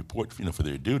to report, for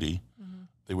their duty,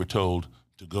 they were told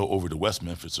to go over to West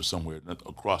Memphis or somewhere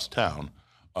across town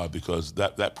because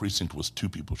that precinct was two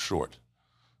people short.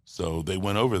 So they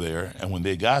went over there, and when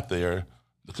they got there,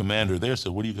 the commander there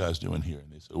said, "What are you guys doing here?"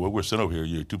 And they said, "Well, we're sent over here.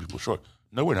 You're two people short."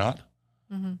 "No, we're not."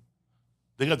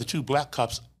 They got the two black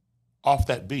cops off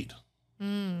that beat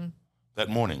that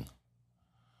morning.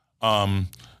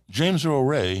 James Earl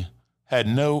Ray had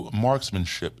no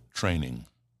marksmanship training.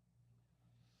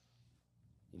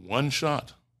 One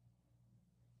shot.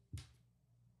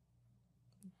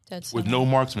 With no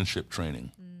marksmanship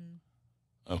training.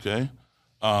 Okay?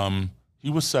 He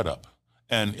was set up.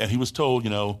 And he was told,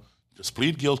 just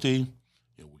plead guilty.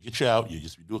 We'll get you out. You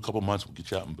do a couple months, we'll get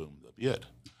you out, and boom, that'll be it.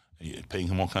 and paying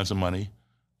him all kinds of money.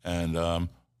 And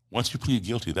once you plead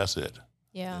guilty, that's it.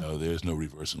 Yeah. There's no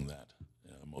reversing that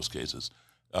in most cases.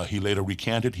 He later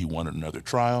recanted. He wanted another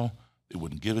trial. They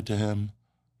wouldn't give it to him.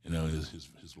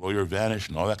 His lawyer vanished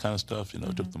and all that kind of stuff.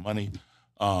 Took the money.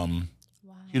 Wow.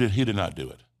 He did not do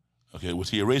it. Okay, was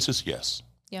he a racist? Yes.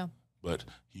 Yeah. But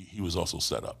he was also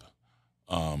set up.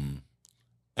 And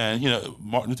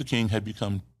Martin Luther King had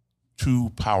become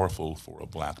too powerful for a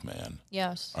black man.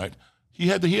 Yes. Right. He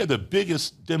had the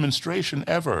biggest demonstration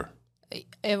ever.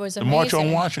 It was the amazing. March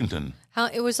on Washington.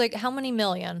 It was like how many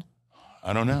million?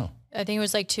 I don't know. I think it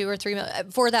was like 2 or 3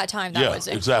 million. For that time, that was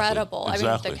incredible. Exactly.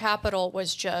 I mean, the Capitol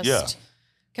was just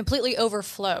completely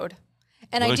overflowed.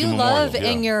 And I do Lincoln love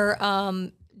Memorial, in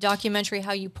your documentary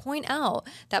how you point out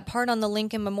that part on the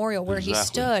Lincoln Memorial where he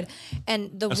stood.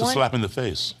 And That's a slap in the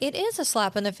face. It is a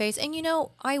slap in the face. And,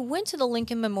 I went to the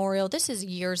Lincoln Memorial, this is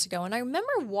years ago, and I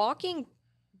remember walking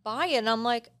by it, and I'm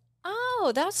like,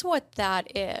 oh, that's what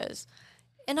that is.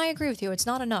 And I agree with you. It's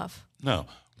not enough. No.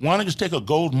 Why don't you just take a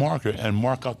gold marker and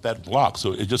mark out that block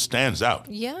so it just stands out?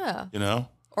 Yeah.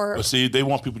 But see, they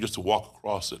want people just to walk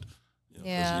across it.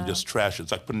 Yeah. You just trash it.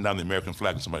 It's like putting down the American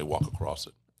flag and somebody walk across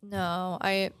it. No,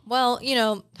 I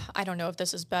don't know if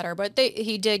this is better, but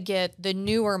he did get the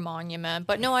newer monument.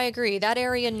 But no, I agree. That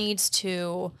area needs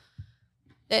to,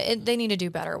 they need to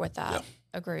do better with that. Yeah.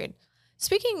 Agreed.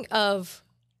 Speaking of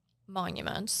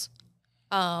monuments,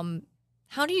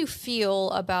 how do you feel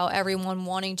about everyone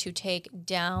wanting to take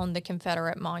down the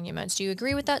Confederate monuments? Do you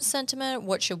agree with that sentiment?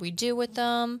 What should we do with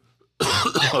them?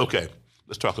 Okay,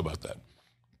 let's talk about that.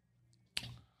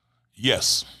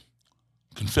 Yes,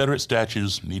 Confederate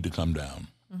statues need to come down.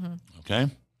 Mm-hmm.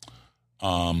 Okay?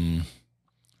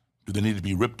 Do they need to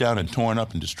be ripped down and torn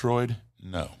up and destroyed?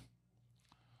 No.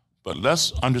 But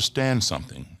let's understand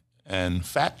something and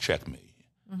fact check me.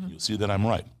 Mm-hmm. You'll see that I'm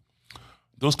right.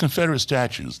 Those Confederate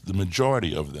statues, the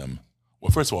majority of them, well,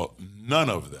 first of all, none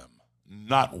of them,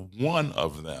 not one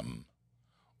of them,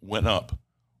 went up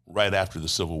right after the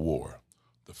Civil War.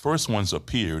 The first ones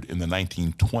appeared in the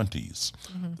 1920s.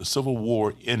 Mm-hmm. The Civil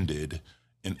War ended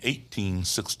in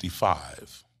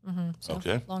 1865. Mm-hmm. So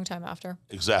okay? Long time after.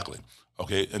 Exactly.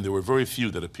 Okay, and there were very few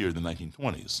that appeared in the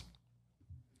 1920s.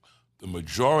 The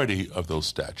majority of those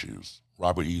statues,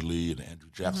 Robert E. Lee and Andrew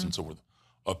Jackson and so forth,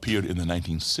 appeared in the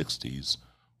 1960s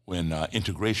when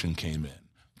integration came in.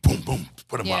 Boom, boom,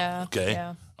 put them up, okay?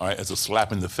 Yeah. All right, as a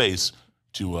slap in the face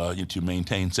to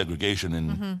maintain segregation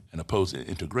and oppose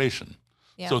integration.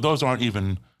 Yeah. So those aren't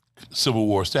even Civil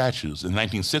War statues. In the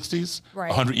 1960s, right.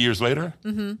 100 years later,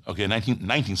 okay,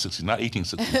 1960s, not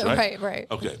 1860s, right? Right.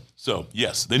 Okay, so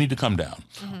yes, they need to come down,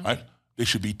 right? They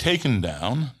should be taken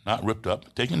down, not ripped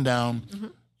up, taken down.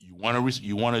 You want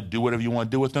to do whatever you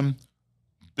want to do with them,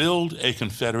 build a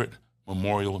Confederate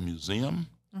Memorial Museum.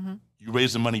 You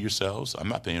raise the money yourselves. I'm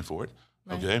not paying for it,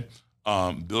 right. Okay?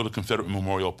 Build a Confederate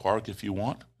Memorial Park if you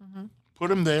want. Put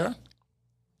them there.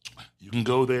 You can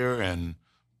go there and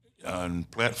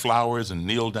plant flowers and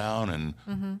kneel down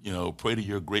and pray to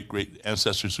your great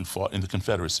ancestors who fought in the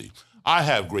Confederacy. I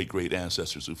have great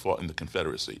ancestors who fought in the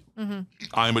Confederacy.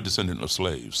 I am a descendant of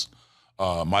slaves.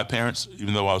 My parents,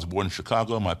 even though I was born in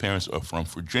Chicago, my parents are from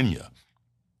Virginia.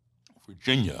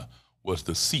 Virginia was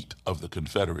the seat of the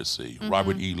Confederacy,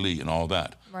 Robert E. Lee and all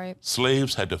that. Right.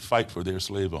 Slaves had to fight for their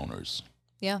slave owners.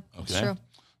 Yeah, okay? That's true.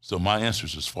 So my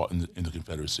ancestors fought in the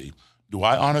Confederacy. Do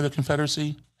I honor the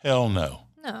Confederacy? Hell no.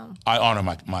 No. I honor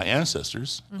my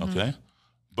ancestors, okay?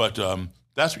 But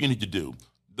that's what you need to do.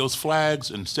 Those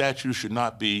flags and statues should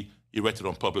not be erected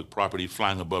on public property,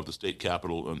 flying above the state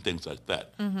capitol and things like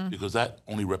that, because that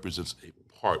only represents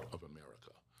a part of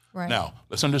America. Right. Now,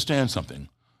 let's understand something.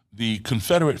 The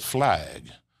Confederate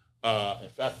flag, in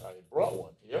fact, I brought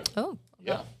one here. Oh. Okay.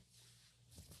 Yeah.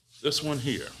 This one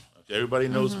here. Okay, everybody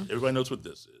knows what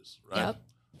this is, right? Yep.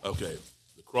 Okay.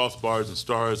 The crossbars and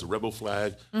stars, the rebel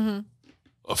flag.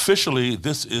 Officially,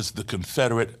 this is the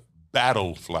Confederate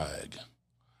battle flag.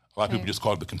 A lot of people just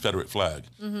call it the Confederate flag.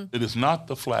 It is not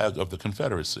the flag of the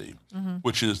Confederacy,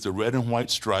 which is the red and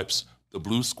white stripes, the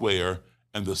blue square,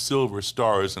 and the silver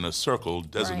stars in a circle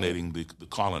designating the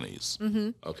colonies.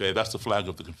 Okay, that's the flag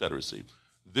of the Confederacy.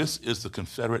 This is the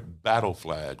Confederate battle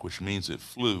flag, which means it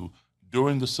flew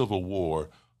during the Civil War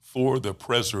for the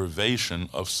preservation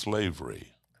of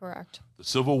slavery. Correct. The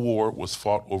Civil War was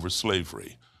fought over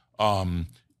slavery.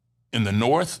 In the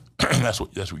North, that's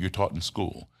what you're taught in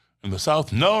school. In the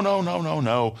South,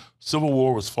 no. Civil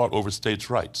War was fought over states'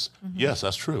 rights. Yes,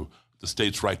 that's true. The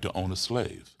state's right to own a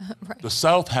slave. Right. The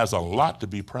South has a lot to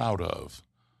be proud of,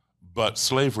 but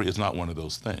slavery is not one of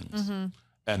those things.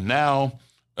 And now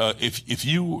if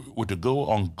you were to go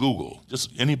on Google,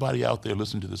 just anybody out there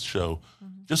listening to this show,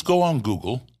 just go on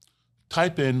Google,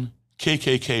 type in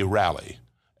KKK rally,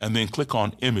 and then click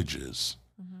on images,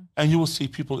 and you will see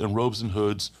people in robes and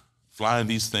hoods flying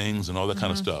these things and all that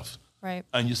kind of stuff. Right.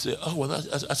 And you say, oh, well,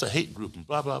 that's a hate group and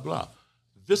blah, blah, blah.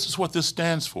 This is what this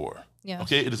stands for. Yeah.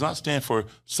 Okay, it does not stand for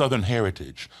Southern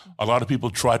heritage. A lot of people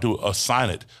try to assign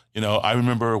it. I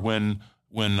remember when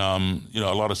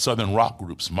a lot of Southern rock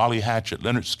groups, Molly Hatchet,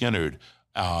 Leonard Skinner,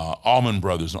 Allman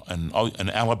Brothers, and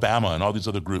Alabama, and all these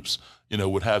other groups,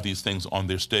 would have these things on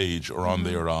their stage or on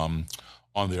their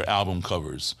album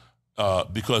covers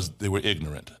because they were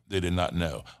ignorant. They did not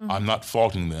know. I'm not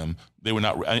faulting them. They were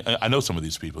not. I know some of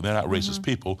these people. They're not racist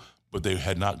people, but they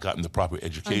had not gotten the proper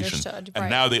education. Understood, and right.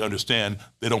 now they understand.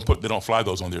 They don't fly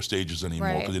those on their stages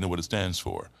anymore because they know what it stands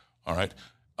for. All right.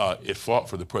 It fought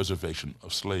for the preservation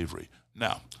of slavery.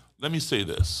 Now, let me say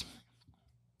this.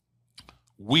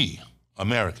 We,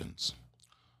 Americans,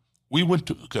 we went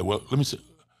to, let me say,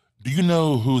 do you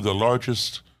know who the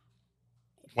largest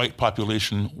white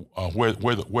population, where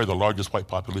the largest white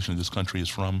population of this country is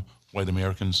from, white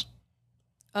Americans?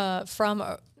 From,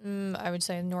 I would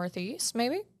say Northeast,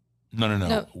 maybe?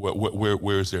 No.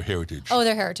 Where is their heritage? Oh,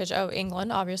 their heritage. Oh,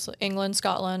 England, obviously. England,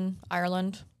 Scotland,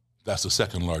 Ireland. That's the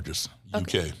second largest,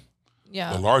 UK.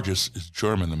 Yeah. The largest is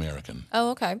German American.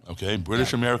 Oh, okay. Okay,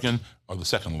 British American are the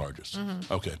second largest.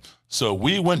 Okay, so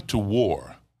we went to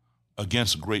war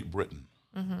against Great Britain,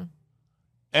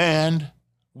 and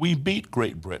we beat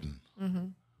Great Britain,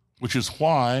 which is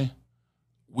why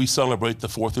we celebrate the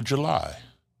 4th of July.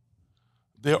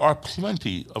 There are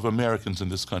plenty of Americans in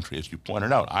this country, as you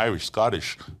pointed out, Irish,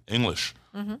 Scottish, English.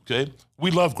 Okay, we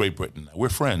love Great Britain. We're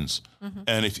friends,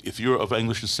 and if you're of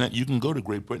English descent, you can go to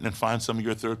Great Britain and find some of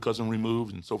your third cousin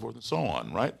removed, and so forth and so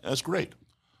on. Right? That's great.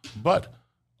 But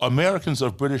Americans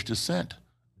of British descent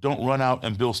don't run out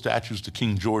and build statues to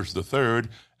King George III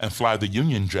and fly the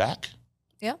Union Jack.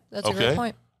 Yeah, that's a great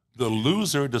point. The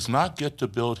loser does not get to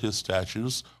build his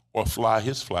statues or fly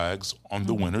his flags on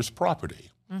the winner's property.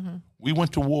 We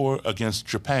went to war against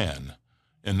Japan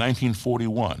in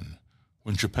 1941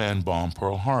 when Japan bombed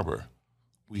Pearl Harbor.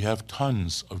 We have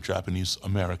tons of Japanese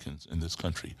Americans in this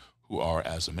country who are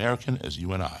as American as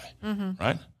you and I,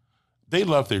 right? They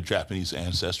love their Japanese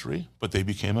ancestry, but they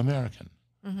became American.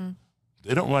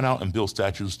 They don't run out and build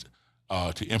statues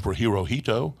to Emperor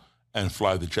Hirohito and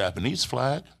fly the Japanese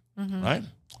flag, right?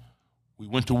 We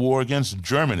went to war against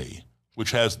Germany,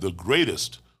 which has the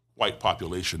greatest white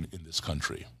population in this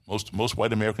country. Most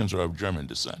white Americans are of German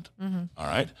descent, all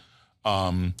right?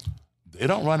 They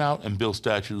don't run out and build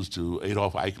statues to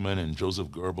Adolf Eichmann and Joseph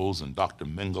Goebbels and Dr.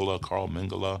 Mengele, Karl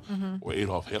Mengele, or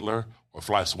Adolf Hitler, or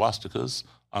fly swastikas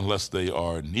unless they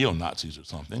are neo-Nazis or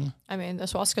something. I mean, the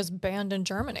swastika's banned in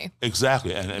Germany.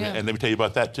 Exactly, and let me tell you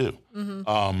about that too.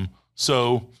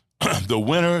 So the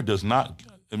winner does not,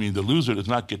 the loser does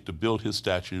not get to build his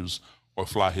statues or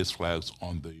fly his flags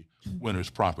on the winner's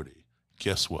property.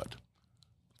 Guess what?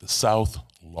 The South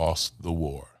lost the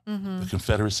war. The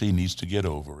Confederacy needs to get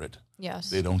over it.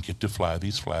 Yes. They don't get to fly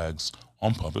these flags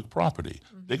on public property.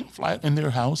 They can fly it in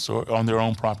their house or on their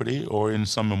own property or in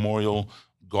some memorial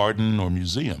garden or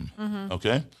museum,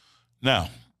 okay? Now,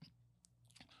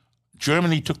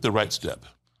 Germany took the right step.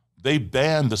 They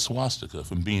banned the swastika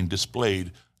from being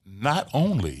displayed not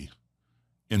only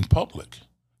in public,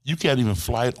 you can't even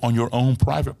fly it on your own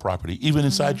private property, even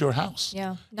inside your house.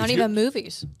 Yeah, not even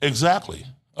movies. Exactly,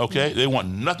 okay? They want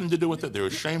nothing to do with it. They're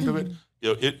ashamed of it.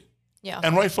 Yeah.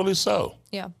 And rightfully so.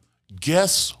 Yeah.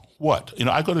 Guess what?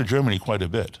 I go to Germany quite a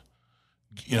bit,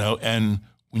 and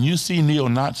when you see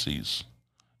neo-Nazis,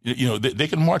 they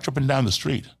can march up and down the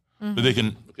street, but they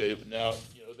can,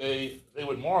 they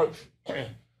would march.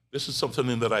 This is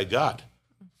something that I got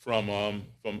from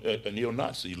a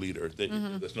neo-Nazi leader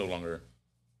that's no longer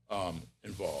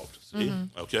involved, see?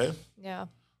 Okay? Yeah.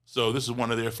 So this is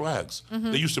one of their flags.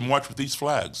 They used to march with these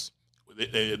flags.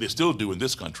 They still do in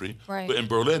this country, right. But in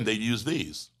Berlin they use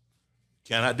these.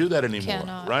 Cannot do that anymore,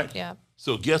 right? Yeah.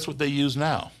 So guess what they use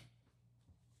now?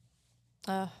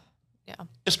 Yeah.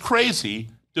 It's crazy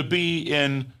to be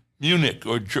in Munich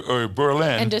or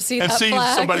Berlin and to see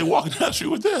flag. Somebody walking down the street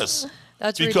with this.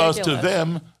 That's because ridiculous. To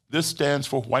them this stands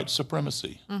for white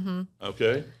supremacy.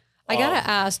 Okay. I gotta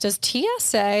ask, does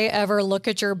TSA ever look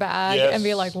at your bag and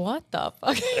be like, "What the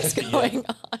fuck is going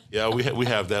on?" Yeah, we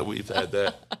have that. We've had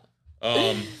that.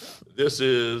 This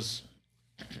is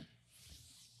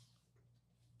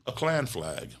a Klan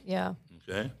flag. Yeah.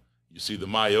 Okay. You see the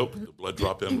Mayoke, the blood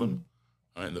drop emblem,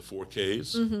 all right, and the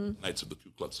 4Ks, Knights of the Ku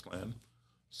Klux Klan.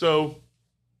 So,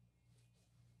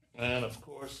 and of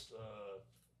course,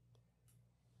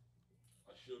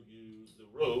 the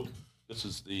robe. This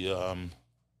is the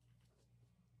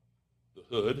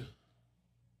hood.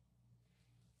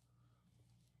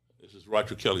 This is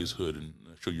Roger Kelly's hood, and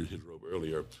I showed you his robe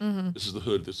earlier. This is the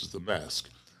hood. This is the mask.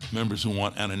 Members who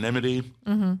want anonymity,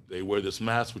 they wear this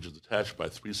mask, which is attached by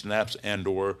 3 snaps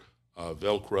and/or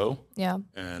Velcro. Yeah.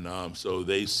 And so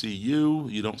they see you.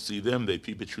 You don't see them. They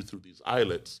peep at you through these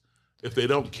eyelets. If they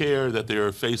don't care that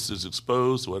their face is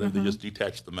exposed, whatever, they just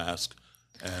detach the mask.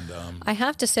 And I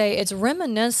have to say, it's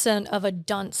reminiscent of a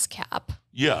dunce cap.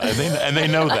 yeah, and they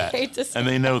know that. I hate to say and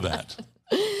they know that.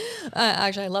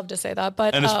 Actually, I love to say that,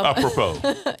 but And it's apropos.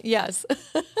 yes,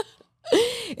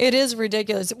 it is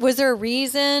ridiculous. Was there a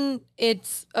reason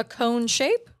it's a cone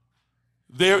shape?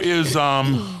 There is there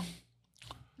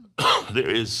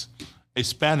is a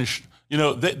Spanish. You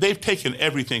know, they've taken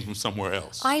everything from somewhere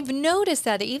else. I've noticed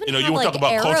that they even You know, have you want like to talk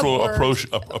about Arab cultural words.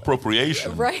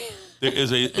 appropriation. Right. There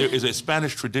is a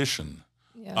Spanish tradition.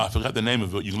 Yeah. I forgot the name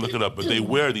of it. You can look it up. But they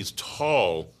wear these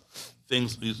tall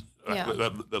things, these Yeah.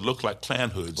 that look like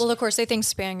Klan hoods. Well, of course, they think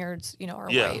Spaniards, are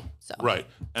white. So. Right.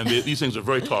 And these things are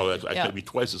very tall. Like Yeah. could be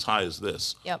twice as high as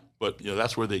this. Yep. But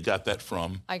that's where they got that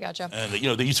from. I gotcha. And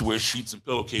they used to wear sheets and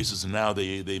pillowcases, and now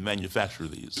they manufacture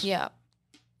these. Yeah.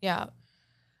 Yeah.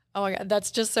 Oh my God,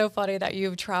 that's just so funny that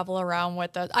you travel around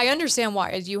with us. I understand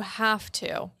why. Is you have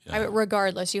to. Yeah.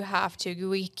 Regardless, you have to.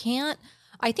 We can't.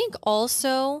 I think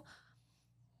also,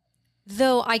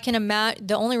 though, I can imagine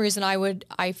the only reason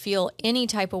I feel any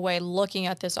type of way looking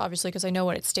at this, obviously, because I know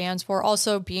what it stands for.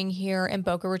 Also, being here in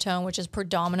Boca Raton, which is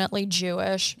predominantly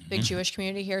Jewish, big Jewish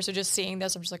community here. So just seeing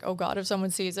this, I'm just like, oh God, if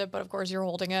someone sees it. But of course, you're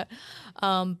holding it.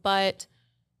 But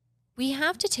we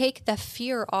have to take the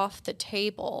fear off the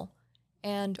table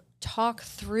and talk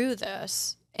through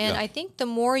this. And Yeah. I think the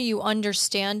more you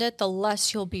understand it, the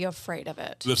less you'll be afraid of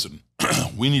it. Listen,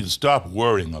 we need to stop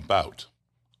worrying about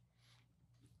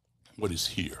what is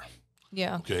here.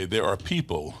 Yeah. Okay, there are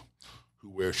people who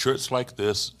wear shirts like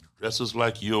this, dresses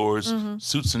like yours,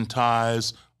 suits and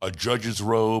ties, a judge's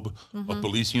robe, a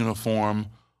police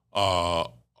uniform,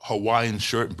 Hawaiian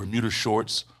shirt and Bermuda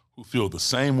shorts, who feel the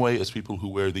same way as people who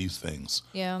wear these things.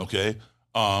 Yeah. Okay?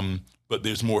 But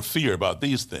there's more fear about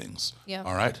these things. Yeah.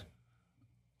 All right?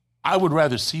 I would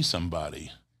rather see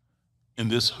somebody in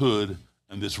this hood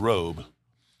and this robe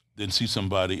than see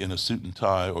somebody in a suit and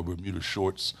tie or Bermuda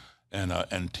shorts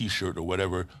and T-shirt or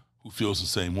whatever who feels the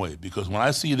same way. Because when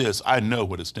I see this, I know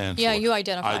what it stands for. Yeah, you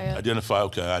identify I it. identify,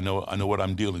 okay, I know what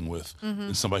I'm dealing with.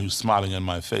 And somebody who's smiling in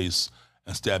my face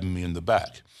and stabbing me in the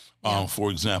back. For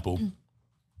example,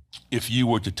 if you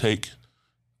were to take,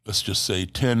 let's just say,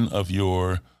 10 of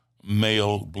your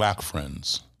male black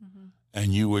friends,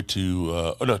 and you were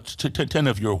to, 10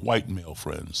 of your white male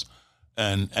friends,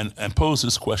 and pose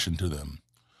this question to them.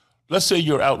 Let's say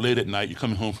you're out late at night, you're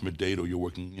coming home from a date, or you're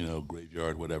working,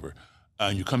 graveyard, whatever,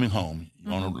 and you're coming home,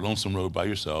 you're on a lonesome road by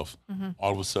yourself,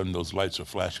 all of a sudden those lights are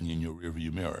flashing in your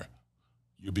rearview mirror.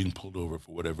 You're being pulled over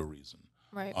for whatever reason.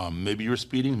 Right. Maybe you're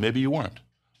speeding, maybe you weren't,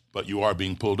 but you are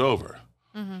being pulled over.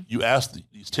 You ask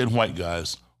these 10 white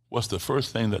guys, what's the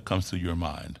first thing that comes through your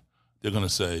mind? They're going to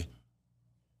say,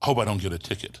 I hope I don't get a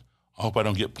ticket. I hope I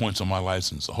don't get points on my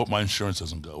license. I hope my insurance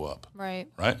doesn't go up. Right.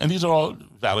 Right? And these are all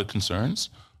valid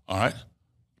concerns. All right?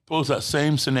 Pose that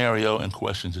same scenario and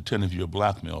question to 10 of your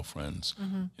black male friends.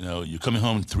 You're coming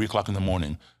home at 3 o'clock in the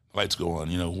morning, lights go on.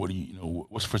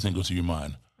 What's the first thing that goes through your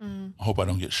mind? I hope I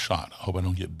don't get shot. I hope I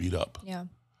don't get beat up. Yeah.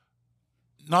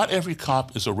 Not every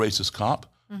cop is a racist cop.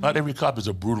 Not every cop is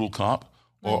a brutal cop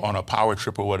or on a power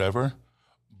trip or whatever.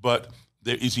 But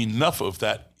there is enough of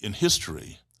that in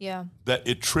history that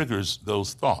it triggers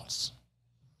those thoughts.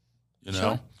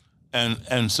 Sure.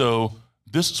 And so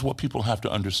this is what people have to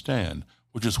understand,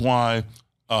 which is why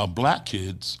black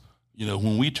kids,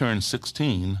 when we turn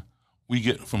 16, we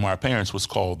get from our parents what's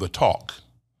called the talk.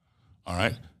 All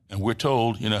right? And we're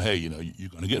told, hey, you're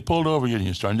going to get pulled over.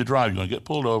 You're starting to drive. You're going to get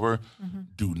pulled over.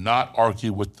 Do not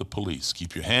argue with the police.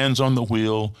 Keep your hands on the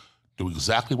wheel. Do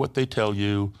exactly what they tell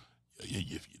you.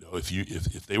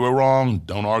 If they were wrong,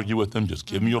 don't argue with them. Just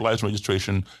give them your license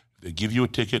registration. If they give you a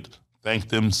ticket, thank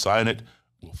them, sign it.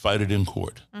 We'll fight it in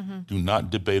court. Do not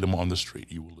debate them on the street.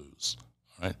 You will lose.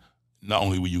 All right. Not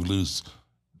only will you lose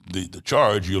the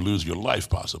charge, you'll lose your life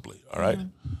possibly. All right.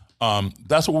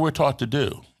 That's what we're taught to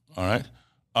do. All right.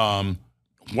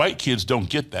 White kids don't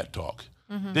get that talk.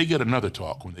 They get another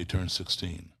talk when they turn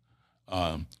 16.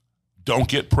 Don't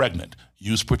get pregnant.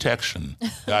 Use protection.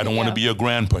 I don't want to be a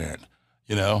grandparent.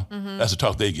 That's the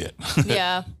talk they get.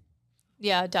 Yeah.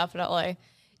 Yeah, definitely.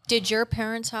 Did your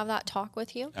parents have that talk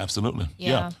with you? Absolutely.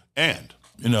 Yeah. And,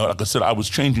 like I said, I was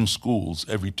changing schools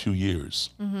every 2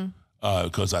 years.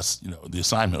 because that's the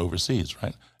assignment overseas,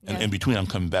 right? And in between, I'm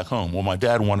coming back home. Well, my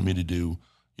dad wanted me to do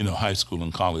high school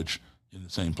and college in the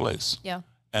same place. Yeah.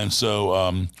 And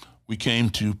so we came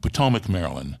to Potomac,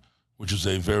 Maryland, which is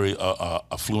a very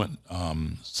affluent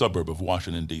suburb of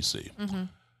Washington, D.C. Mm-hmm.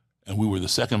 And we were the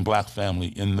second black family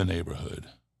in the neighborhood.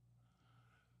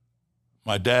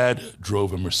 My dad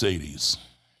drove a Mercedes.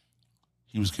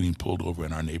 He was getting pulled over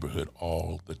in our neighborhood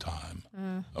all the time.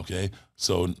 Okay?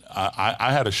 So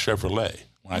I had a Chevrolet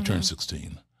when I turned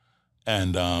 16.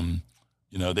 And,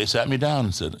 they sat me down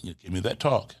and said, give me that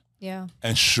talk. Yeah.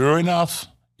 And sure enough,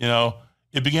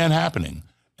 it began happening.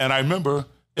 And I remember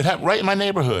it happened right in my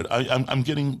neighborhood. I'm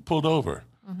getting pulled over.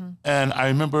 Mm-hmm. And I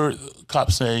remember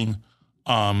cops saying,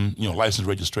 license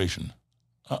registration.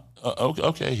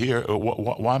 Okay, here.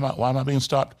 Why am I being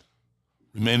stopped?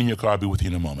 Remain in your car. I'll be with you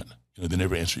in a moment. They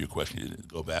never answer your question. You didn't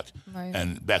go back. Right.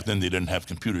 And back then they didn't have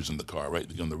computers in the car, right?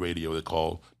 On the radio they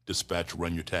call dispatch,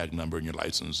 run your tag number and your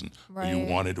license and or you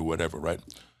want it or whatever, right?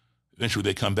 Eventually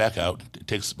they come back out. It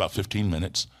takes about 15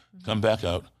 minutes. Mm-hmm. Come back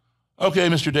out. Okay,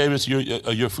 Mr. Davis,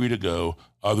 you're free to go.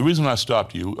 The reason I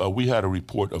stopped you, we had a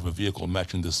report of a vehicle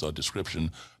matching this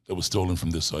description that was stolen from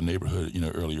this neighborhood,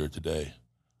 earlier today.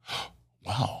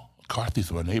 Wow, a car thief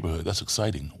in our neighborhood. That's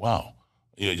exciting. Wow.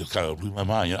 It just kind of blew my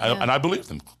mind. And I believed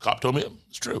them. Cop told me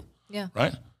it's true. Yeah.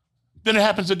 Right? Then it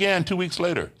happens again 2 weeks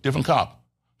later. Different cop.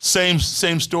 Same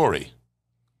story.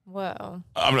 Wow.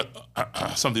 I'm like,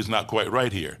 something's not quite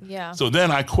right here. Yeah. So then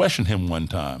I questioned him one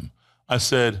time. I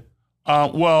said,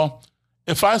 well,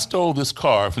 if I stole this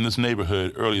car from this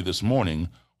neighborhood early this morning,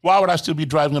 why would I still be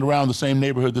driving it around the same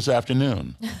neighborhood this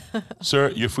afternoon? Sir,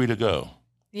 you're free to go.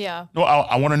 Yeah. No,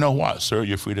 I want to know why. Sir,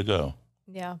 you're free to go.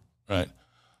 Yeah. Right.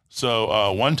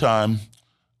 So one time,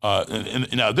 and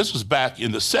now this was back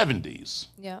in the 70s.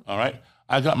 Yeah. All right.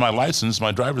 I got my license,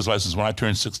 my driver's license, when I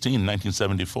turned 16 in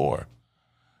 1974.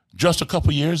 Just a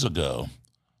couple years ago,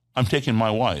 I'm taking my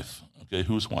wife, okay,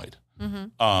 who's white,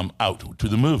 out to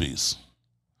the movies.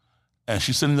 And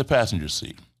she's sitting in the passenger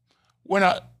seat. We're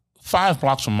not 5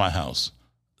 blocks from my house,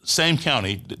 same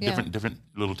county, different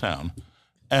little town.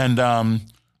 And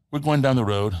we're going down the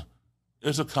road.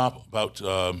 There's a cop about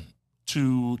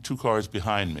two cars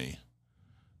behind me.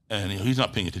 And he's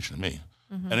not paying attention to me.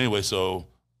 Mm-hmm. And anyway, so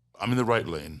I'm in the right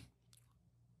lane.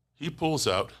 He pulls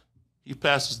out. He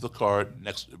passes the car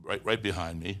right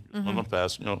behind me. I'm going to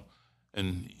pass,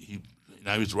 and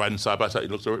he's riding side by side. He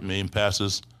looks over at me and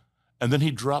passes. And then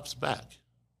he drops back.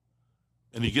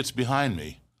 And he gets behind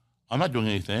me. I'm not doing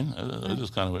anything. I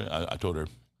just kind of, I told her,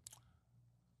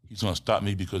 he's going to stop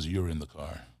me because you're in the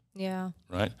car. Yeah.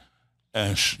 Right?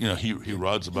 And, he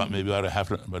rides about maybe about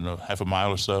half a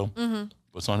mile or so,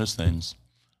 puts on his things,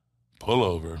 pull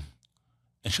over.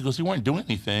 And she goes, you weren't doing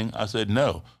anything. I said,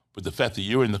 no, but the fact that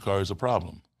you're in the car is a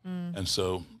problem. And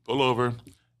so pull over,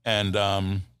 and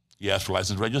he asks for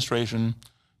license registration.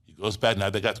 He goes back. Now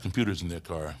they got the computers in their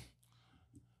car.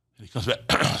 And he comes back,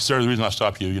 sir, the reason I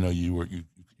stopped you, you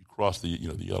crossed the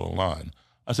yellow line.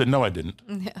 I said, no, I didn't.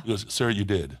 Yeah. He goes, sir, you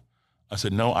did. I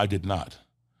said, no, I did not.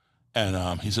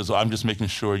 And he says, I'm just making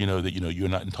sure, that, you're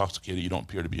not intoxicated. You don't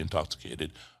appear to be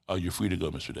intoxicated. You're free to go,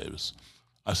 Mr. Davis.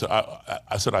 I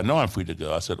said, I know I'm free to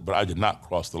go. I said, but I did not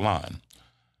cross the line.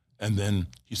 And then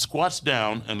he squats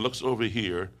down and looks over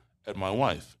here at my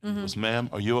wife. He goes, ma'am,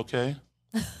 are you okay?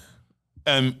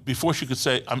 And before she could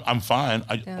say, I'm fine,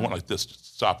 I went like this to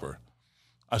stop her.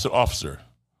 I said, officer,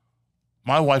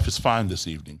 my wife is fine this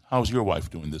evening. How's your wife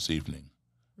doing this evening?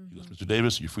 He goes, Mr.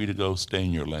 Davis, you're free to go. Stay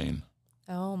in your lane.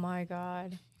 Oh, my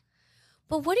God.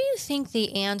 But what do you think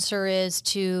the answer is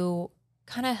to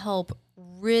kind of help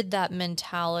rid that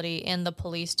mentality in the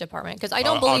police department? Because I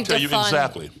don't believe I'll tell you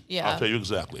exactly. Yeah. I'll tell you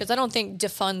exactly. Because I don't think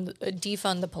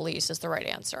defund the police is the right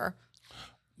answer.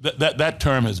 That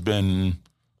term has been,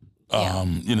 I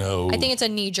think it's a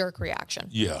knee-jerk reaction.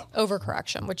 Yeah.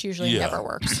 Overcorrection, which usually never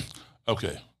works.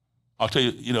 Okay. I'll tell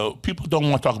you, people don't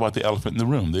want to talk about the elephant in the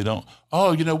room. They don't,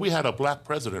 we had a black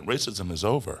president. Racism is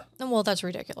over. Well, that's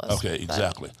ridiculous. Okay,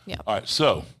 exactly. Yeah. All right,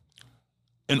 so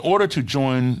in order to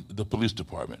join the police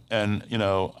department, and,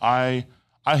 I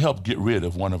helped get rid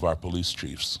of one of our police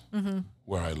chiefs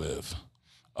where I live.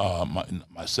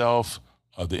 Myself,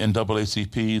 the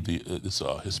NAACP, this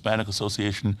Hispanic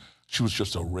Association, she was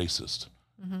just a racist.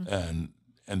 And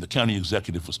the county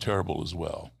executive was terrible as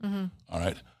well. All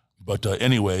right. But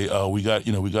anyway, we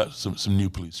got some new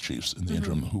police chiefs in the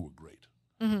interim who were great.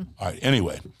 All right.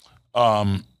 Anyway,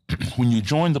 when you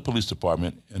join the police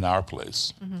department in our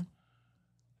place,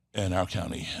 in our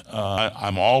county,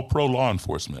 I'm all pro law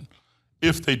enforcement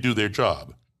if they do their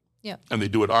job. Yeah. And they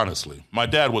do it honestly. My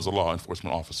dad was a law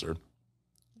enforcement officer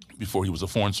before he was a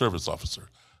Foreign Service officer.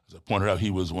 As I pointed out, he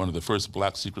was one of the first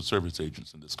black Secret Service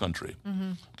agents in this country.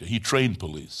 Okay, he trained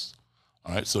police.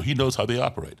 All right, so he knows how they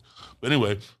operate. But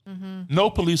anyway, no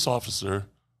police officer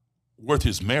worth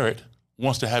his merit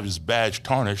wants to have his badge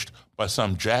tarnished by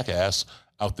some jackass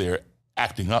out there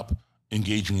acting up,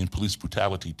 engaging in police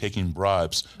brutality, taking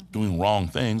bribes, doing wrong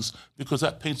things, because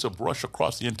that paints a brush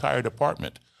across the entire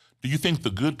department. Do you think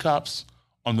the good cops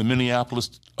on the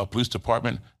Minneapolis Police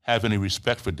Department have any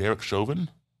respect for Derek Chauvin?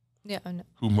 Yeah,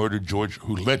 who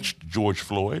lynched George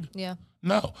Floyd? Yeah.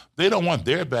 No, they don't want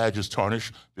their badges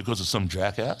tarnished because of some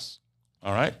jackass.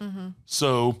 All right?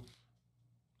 So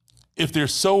if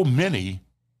there's so many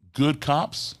good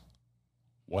cops,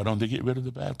 why don't they get rid of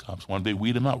the bad cops? Why don't they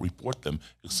weed them out, report them,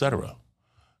 etc.?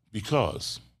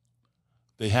 Because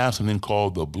they have something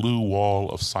called the blue wall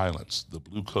of silence, the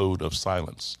blue code of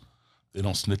silence. They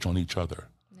don't snitch on each other.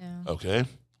 Yeah. Okay?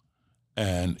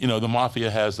 And, the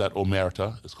mafia has that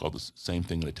omerta. It's called the same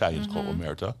thing in Italian. It's called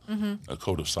omerta, a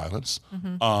code of silence.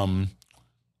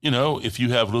 If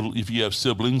you have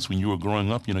siblings when you were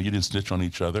growing up, you didn't snitch on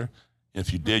each other.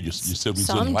 If you did, your siblings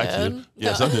didn't like you.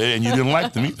 Yeah, some did, and you didn't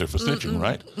like them either for snitching,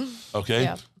 right? Okay?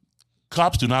 Yeah.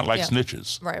 Cops do not like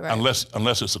snitches. Right.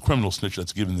 Unless it's a criminal snitch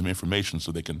that's giving them information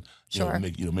so they can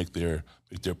make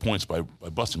their points by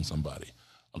busting somebody.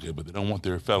 Okay, but they don't want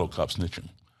their fellow cops snitching.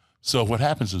 So what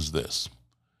happens is this: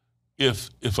 if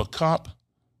a cop,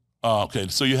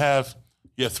 so you have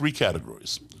three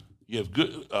categories. You have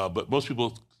good, but most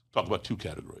people talk about two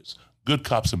categories: good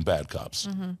cops and bad cops.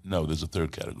 No, there's a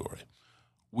third category.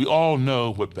 We all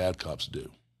know what bad cops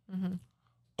do.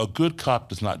 A good cop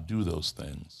does not do those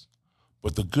things,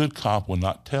 but the good cop will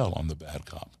not tell on the bad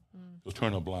cop. He'll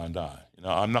turn a blind eye.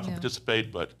 I'm not going to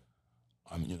participate, but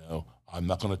I'm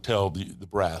not going to tell the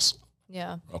brass.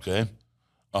 Yeah. Okay.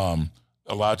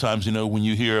 A lot of times, when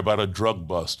you hear about a drug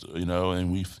bust,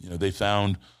 and they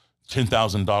found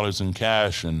 $10,000 in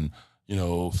cash and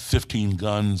 15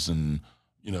 guns and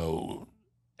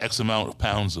X amount of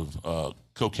pounds of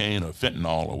cocaine or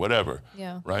fentanyl or whatever.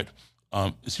 Yeah. Right.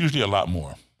 It's usually a lot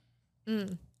more.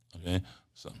 Okay.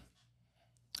 So.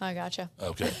 I gotcha.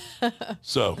 Okay.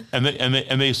 So and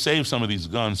they save some of these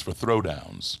guns for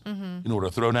throwdowns. You know what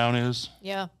a throwdown is?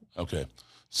 Yeah. Okay.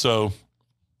 So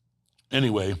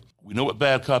anyway, we know what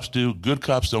bad cops do. Good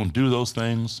cops don't do those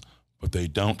things, but they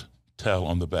don't tell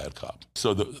on the bad cop.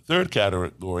 So the third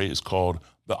category is called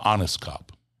the honest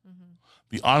cop.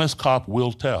 The honest cop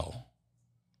will tell.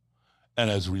 And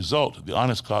as a result, the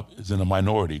honest cop is in a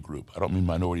minority group. I don't mean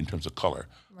minority in terms of color.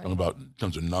 I'm talking about in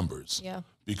terms of numbers. Yeah.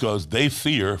 Because they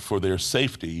fear for their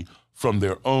safety from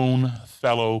their own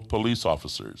fellow police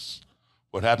officers.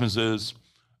 What happens is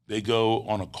they go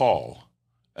on a call,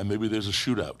 and maybe there's a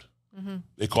shootout.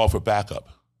 They call for backup.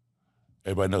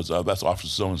 Everybody knows, that's Officer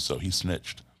so-and-so. He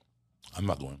snitched. I'm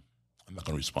not going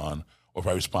to respond. Or if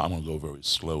I respond, I'm going to go very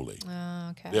slowly.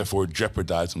 Okay. Therefore,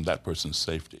 jeopardizing that person's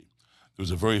safety. There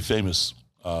was a very famous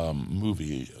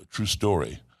movie, a true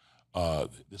story.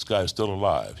 This guy is still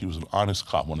alive. He was an honest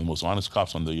cop, one of the most honest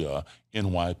cops on the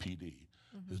NYPD.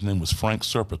 His name was Frank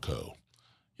Serpico.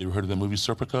 You ever heard of the movie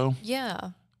Serpico?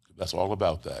 Yeah. That's all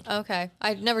about that. Okay.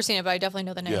 I've never seen it, but I definitely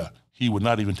know the name. Yeah. He would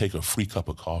not even take a free cup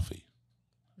of coffee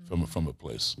from a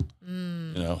place.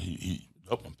 He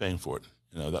I'm paying for it.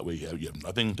 That way you have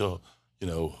nothing to,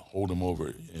 hold him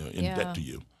over in debt to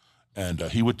you. And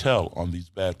he would tell on these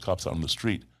bad cops out on the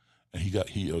street. And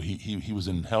he was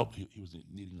in help. He was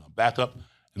needing a backup,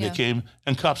 and they came,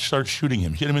 and cops started shooting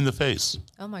him, hit him in the face.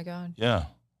 Oh my God. Yeah,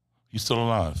 he's still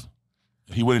alive.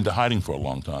 He went into hiding for a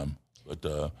long time,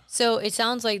 but so it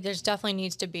sounds like there's definitely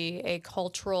needs to be a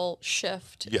cultural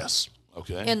shift. Yes.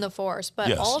 Okay. In the force, but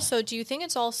Yes. also, do you think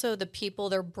it's also the people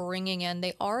they're bringing in?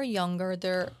 They are younger.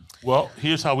 Well,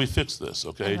 here's how we fix this.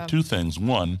 Okay, two things.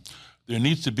 One, there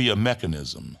needs to be a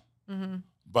mechanism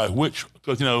by which,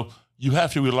 because you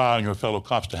have to rely on your fellow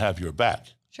cops to have your back.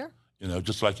 Sure.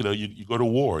 Just like, you go to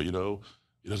war, it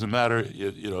doesn't matter,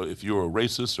 if you're a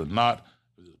racist or not,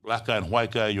 black guy and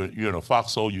white guy, you're in a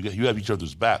foxhole, you have each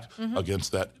other's back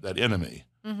against that enemy,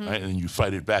 right? And you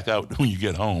fight it back out when you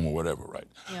get home or whatever, right?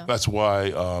 Yeah. That's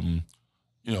why,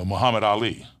 Muhammad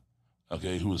Ali,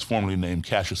 okay, who was formerly named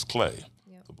Cassius Clay,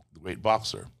 the great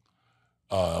boxer,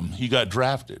 he got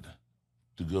drafted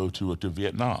to go to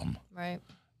Vietnam. Right.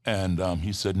 And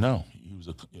he said no. He was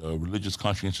a religious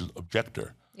conscientious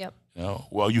objector. Yep.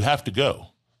 Well, you have to go.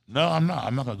 No, I'm not.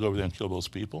 I'm not going to go over there and kill those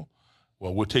people.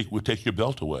 Well, we'll take your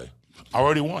belt away. I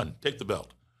already won. Take the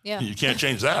belt. Yeah. You can't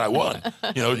change that. I won.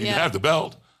 You can have the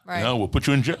belt. Right. We'll put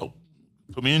you in jail.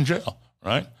 Put me in jail.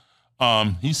 Right.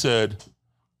 He said,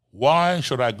 Why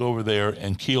should I go over there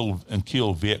and kill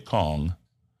Viet Cong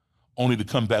only to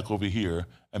come back over here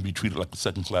and be treated like a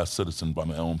second-class citizen by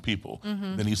my own people?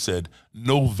 Then he said,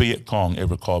 no Viet Cong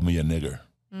ever called me a nigger.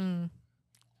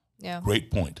 Yeah.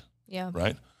 Great point. Yeah.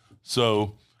 Right?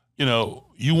 So,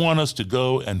 you want us to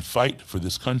go and fight for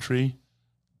this country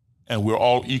and we're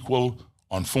all equal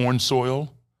on foreign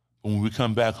soil. When we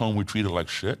come back home, we're treated like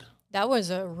shit. That was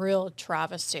a real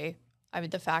travesty. I mean,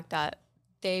 the fact that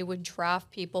they would draft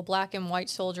people, black and white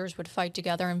soldiers would fight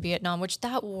together in Vietnam, which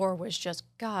that war was just,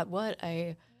 God, what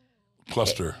a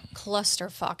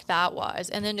clusterfuck that was.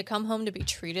 And then to come home to be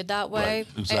treated that way.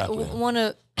 Right, exactly. One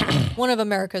of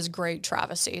America's great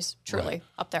travesties, truly,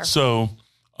 up there. So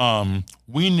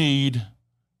we need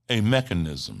a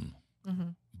mechanism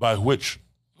by which,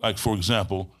 like, for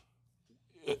example,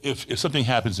 if something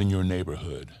happens in your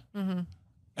neighborhood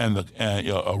and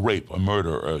a rape, a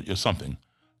murder, or something,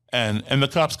 and the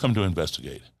cops come to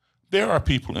investigate, there are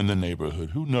people in the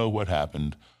neighborhood who know what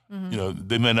happened.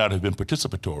 They may not have been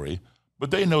participatory,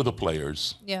 but they know the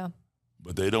players. Yeah.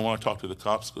 But they don't want to talk to the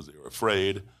cops because they're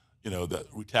afraid, that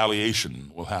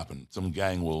retaliation will happen. Some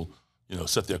gang will,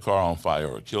 set their car on fire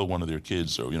or kill one of their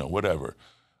kids or, whatever.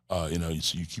 So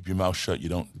you keep your mouth shut. You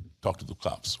don't talk to the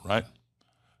cops, right?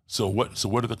 So what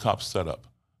do the cops set up?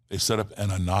 They set up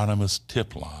an anonymous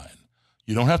tip line.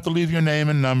 You don't have to leave your name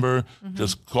and number.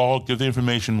 Just call, give the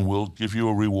information. We'll give you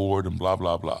a reward and blah,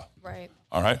 blah, blah. Right.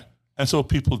 All right? And so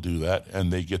people do that,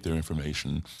 and they get their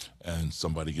information, and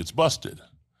somebody gets busted.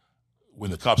 When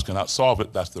the cops cannot solve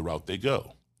it, that's the route they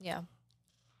go. Yeah.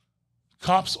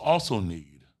 Cops also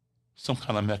need some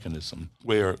kind of mechanism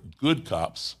where good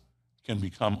cops can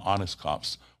become honest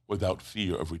cops without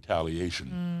fear of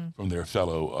retaliation from their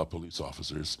fellow police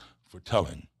officers for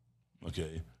telling,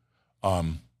 okay?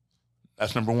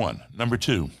 That's number one. Number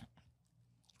two,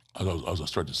 as I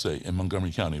started to say, in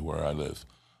Montgomery County where I live,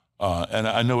 and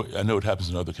I know it happens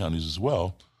in other counties as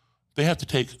well, they have to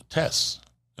take tests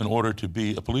in order to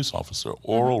be a police officer,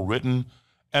 oral, written,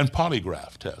 and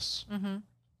polygraph tests.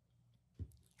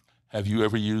 Have you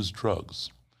ever used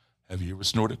drugs? Have you ever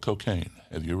snorted cocaine?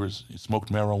 Have you ever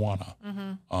smoked marijuana?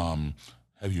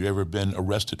 Have you ever been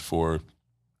arrested for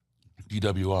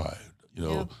DWI?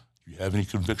 Do you have any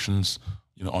convictions,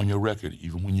 on your record,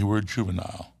 even when you were a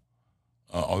juvenile?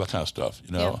 All that kind of stuff,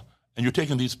 And you're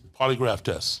taking these polygraph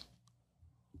tests.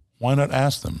 Why not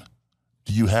ask them,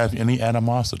 do you have any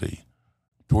animosity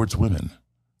towards women,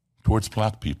 towards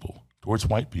black people, towards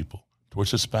white people,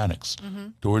 towards Hispanics,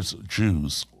 towards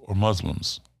Jews or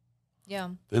Muslims? Yeah.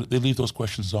 They leave those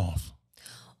questions off.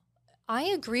 I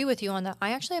agree with you on that.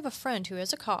 I actually have a friend who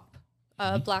is a cop,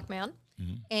 a black man,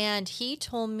 and he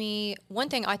told me one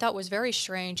thing I thought was very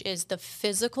strange is the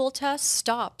physical test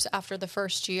stops after the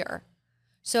first year.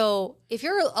 So if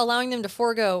you're allowing them to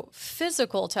forego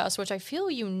physical tests, which I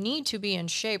feel you need to be in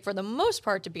shape for the most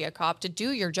part to be a cop, to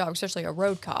do your job, especially a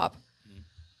road cop,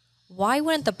 why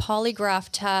wouldn't the polygraph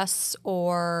tests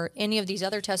or any of these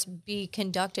other tests be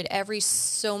conducted every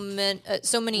so many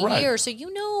years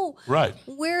so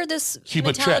where this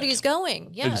mentality is going?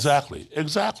 Yes.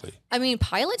 Exactly. I mean,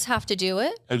 pilots have to do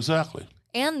it. Exactly.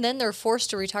 And then they're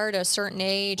forced to retire to a certain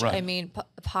age. Right. I mean,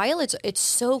 pilots, it's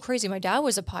so crazy. My dad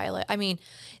was a pilot. I mean,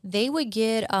 they would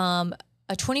get a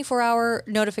 24-hour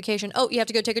notification, you have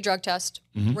to go take a drug test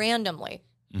randomly.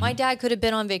 My dad could have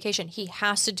been on vacation. He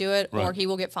has to do it or he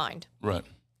will get fined. Right.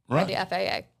 By the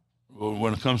FAA. Well,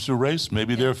 when it comes to race,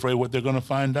 maybe they're afraid what they're going to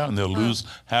find out and they'll lose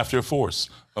half their force.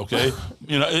 Okay?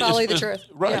 Probably the truth.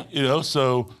 Right. Yeah.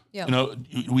 So,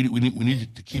 we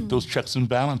need to keep those checks and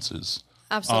balances.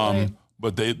 Absolutely.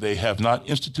 But they have not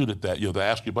instituted that. They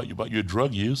ask you about your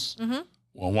drug use.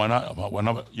 Well, why not? Why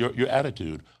not your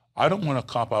attitude? I don't want to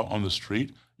cop out on the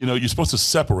street. You're supposed to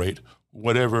separate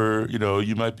whatever,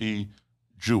 you might be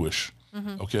Jewish,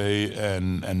 okay,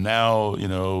 and now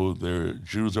their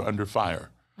Jews are under fire,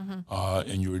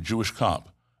 and you're a Jewish cop,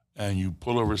 and you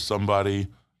pull over somebody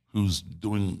who's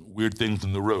doing weird things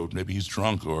in the road. Maybe he's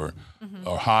drunk or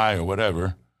high or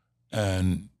whatever,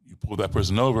 and you pull that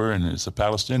person over, and it's a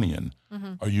Palestinian.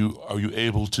 Are you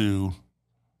able to,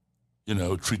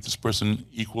 treat this person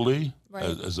equally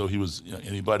as though he was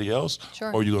anybody else,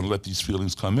 or are you going to let these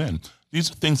feelings come in? These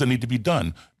are things that need to be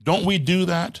done. Don't we do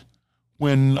that?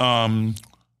 When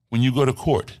you go to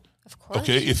court, of course.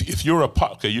 Okay, if you're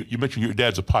you mentioned your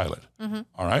dad's a pilot,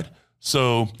 all right.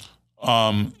 So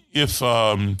if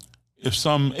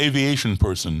some aviation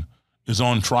person is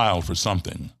on trial for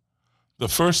something, the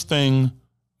first thing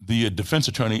the defense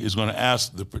attorney is going to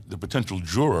ask the potential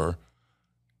juror,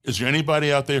 is there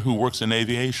anybody out there who works in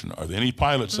aviation? Are there any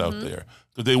pilots out there?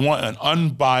 Because they want an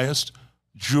unbiased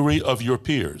jury of your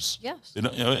peers. Yes.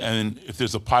 And if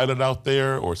there's a pilot out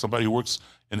there or somebody who works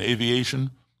in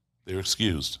aviation, they're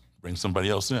excused. Bring somebody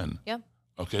else in. Yep.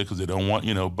 Okay, because they don't want,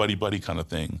 buddy kind of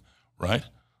thing, right?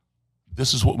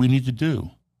 This is what we need to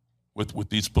do with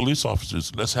these police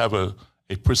officers. Let's have a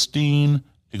pristine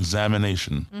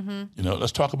examination.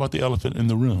 Let's talk about the elephant in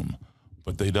the room.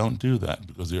 But they don't do that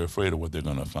because they're afraid of what they're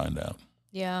going to find out.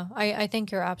 Yeah, I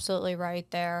think you're absolutely right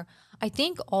there. I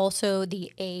think also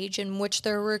the age in which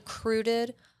they're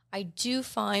recruited, I do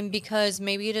find, because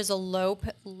maybe it is a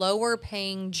lower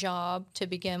paying job to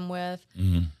begin with,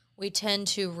 we tend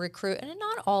to recruit, and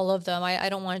not all of them. I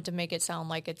don't want it to make it sound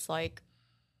like it's like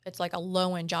a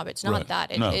low end job. It's not Right.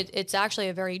 that. No. It's actually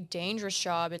a very dangerous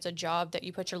job. It's a job that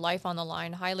you put your life on the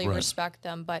line. Highly Right. respect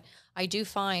them, but I do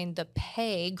find the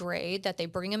pay grade that they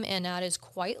bring them in at is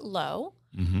quite low.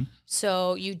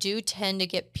 So you do tend to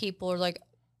get people who are like,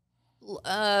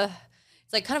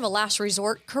 it's like kind of a last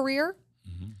resort career.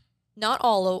 Not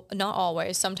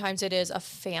always. Sometimes it is a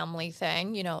family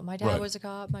thing. My dad Right. was a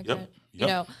cop. My Yep.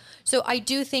 grand, So I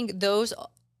do think those,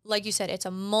 like you said, it's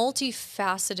a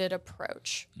multifaceted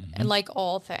approach. And like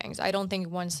all things, I don't think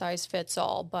one size fits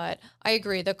all, but I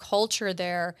agree. The culture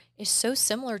there is so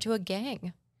similar to a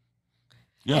gang.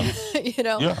 Yeah.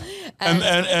 Yeah.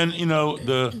 And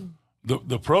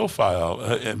the profile,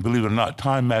 and believe it or not,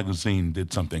 Time Magazine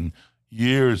did something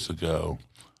years ago.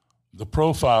 The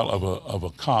profile of a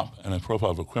cop and a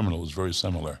profile of a criminal is very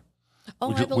similar.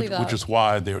 Oh, I believe that. Which is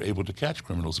why they're able to catch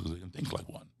criminals, because they can think like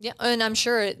one. Yeah, and I'm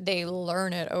sure they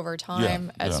learn it over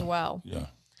time as well. Yeah.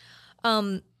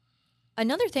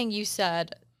 Another thing you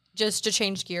said, just to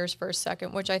change gears for a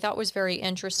second, which I thought was very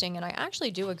interesting, and I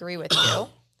actually do agree with you,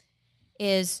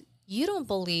 is you don't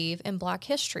believe in Black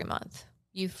History Month.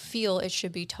 You feel it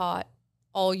should be taught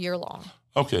all year long.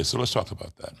 Okay, so let's talk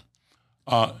about that.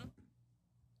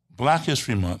 Black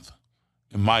History Month,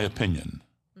 in my opinion,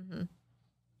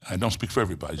 I don't speak for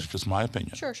everybody, it's just my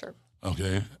opinion. Sure.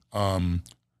 Okay.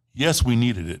 Yes, we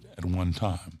needed it at one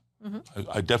time.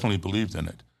 I definitely believed in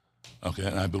it. Okay,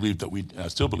 and I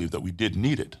still believe that we did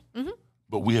need it.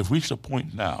 But we have reached a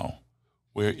point now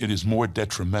where it is more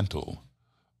detrimental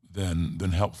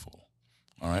than helpful.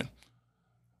 All right.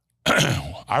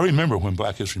 I remember when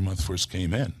Black History Month first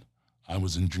came in. I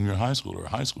was in junior high school or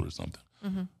high school or something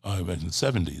back in the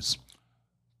 70s.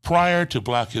 Prior to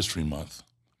Black History Month,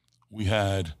 we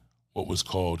had what was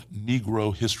called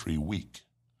Negro History Week.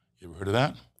 You ever heard of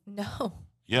that? No.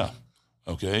 Yeah.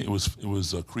 Okay. It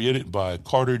was created by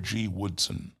Carter G.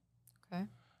 Woodson. Okay.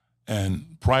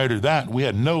 And prior to that, we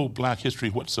had no Black history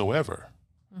whatsoever.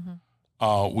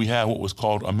 We had what was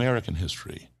called American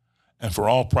history. And for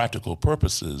all practical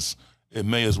purposes, it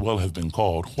may as well have been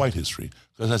called white history,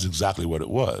 because that's exactly what it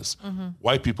was.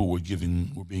 White people were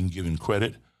being given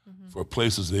credit for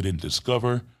places they didn't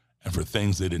discover and for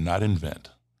things they did not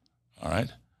invent. All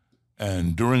right?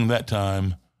 And during that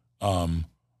time,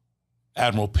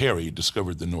 Admiral Perry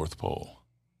discovered the North Pole.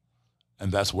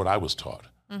 And that's what I was taught.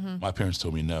 My parents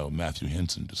told me, no, Matthew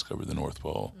Henson discovered the North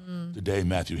Pole. Today,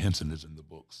 Matthew Henson is in the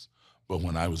books. But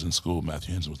when I was in school,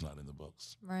 Matthew Henson was not in the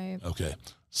books. Right. Okay.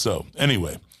 So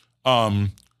anyway,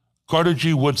 Carter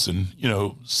G. Woodson,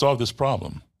 saw this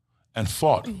problem and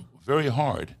fought very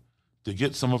hard to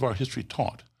get some of our history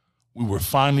taught. We were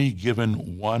finally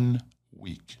given 1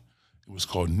 week. It was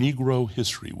called Negro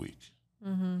History Week.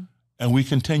 And we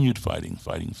continued fighting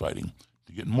to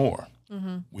get more.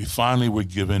 We finally were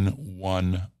given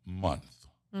 1 month,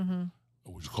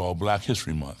 which was called Black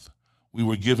History Month. We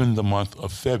were given the month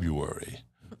of February,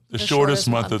 the shortest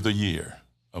month of the year.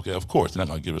 Okay, of course, they're not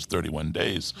going to give us 31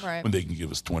 days when they can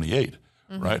give us 28,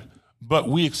 right? But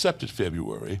we accepted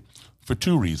February for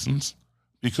 2 reasons,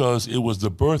 because it was the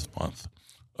birth month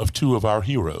of 2 of our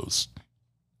heroes,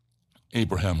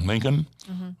 Abraham Lincoln,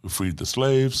 who freed the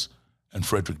slaves, and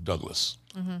Frederick Douglass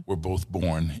were both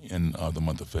born in the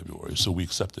month of February. So we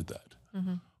accepted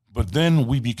that. But then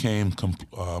we became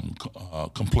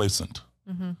complacent,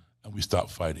 and we stopped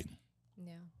fighting.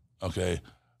 Yeah. Okay?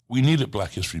 We needed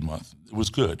Black History Month. It was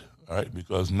good, all right,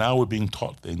 because now we're being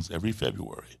taught things every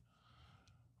February.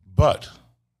 But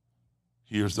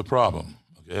here's the problem.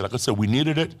 Okay? Like I said, we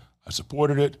needed it. I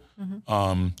supported it.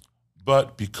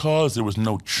 But because there was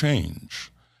no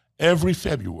change, every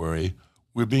February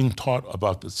we're being taught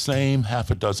about the same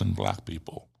half a dozen Black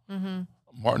people.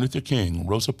 Martin Luther King,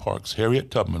 Rosa Parks,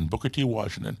 Harriet Tubman, Booker T.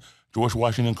 Washington, George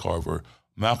Washington Carver,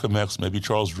 Malcolm X, maybe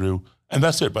Charles Drew, and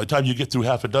that's it. By the time you get through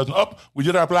half a dozen, we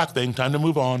did our Black thing, time to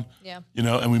move on. Yeah.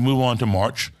 And we move on to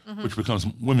March, which becomes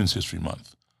Women's History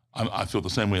Month. I feel the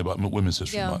same way about Women's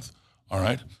History Month, all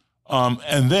right?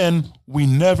 And then we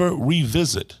never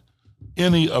revisit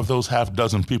any of those half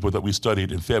dozen people that we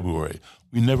studied in February.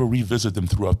 We never revisit them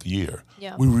throughout the year.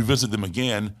 Yeah. We revisit them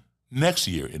again next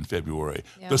year in February,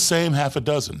 Yeah. the same half a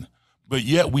dozen. But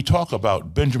yet we talk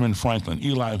about Benjamin Franklin,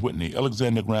 Eli Whitney,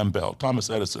 Alexander Graham Bell, Thomas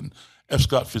Edison, F.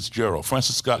 Scott Fitzgerald,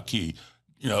 Francis Scott Key,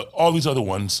 all these other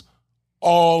ones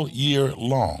all year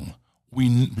long.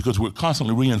 Because we're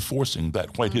constantly reinforcing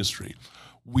that white history.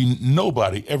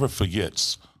 Nobody ever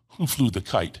forgets who flew the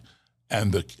kite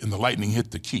and the lightning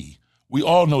hit the key. We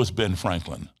all know it's Ben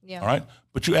Franklin, all right?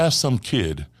 But you ask some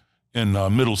kid in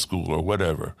middle school or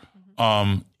whatever,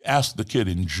 ask the kid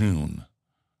in June,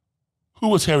 who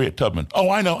was Harriet Tubman? Oh,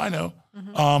 I know.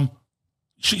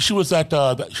 She was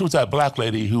that black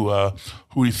lady who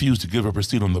refused to give up her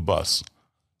seat on the bus.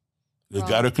 They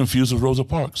got her confused with Rosa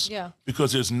Parks. Yeah.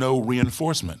 Because there's no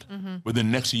reinforcement. But then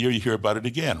next year you hear about it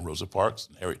again, Rosa Parks,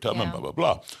 Harriet Tubman, blah, blah,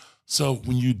 blah. So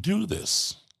when you do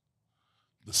this,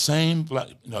 the same black,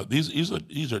 these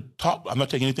are top, I'm not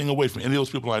taking anything away from any of those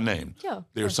people I named. Yeah.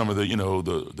 They're some of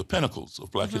the, the pinnacles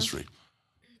of black history.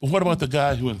 But what about the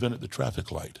guy who invented the traffic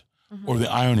light or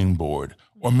the ironing board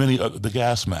or the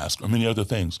gas mask or many other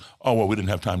things? Oh, well, we didn't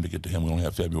have time to get to him. We only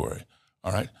have February.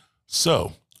 All right.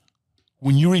 So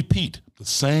when you repeat the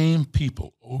same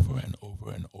people over and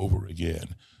over and over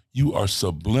again, you are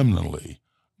subliminally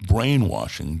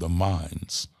brainwashing the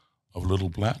minds of little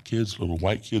black kids, little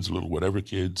white kids, little whatever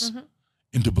kids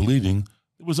into believing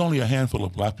there was only a handful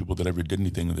of black people that ever did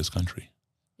anything in this country.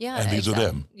 Yeah. And these are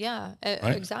them. Yeah,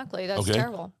 right? exactly. That's Okay?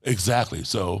 terrible. Exactly.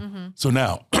 So, so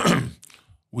now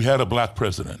we had a black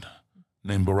president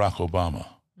named Barack Obama.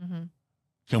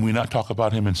 Can we not talk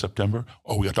about him in September?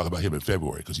 Or we got to talk about him in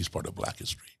February because he's part of black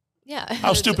history. Yeah.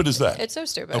 How stupid is that? It's so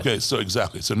stupid. Okay, so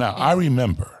exactly. So now I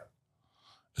remember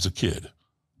as a kid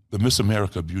the Miss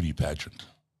America beauty pageant.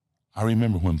 I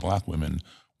remember when black women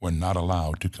were not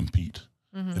allowed to compete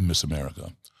in Miss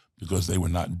America because they were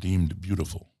not deemed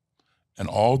beautiful. And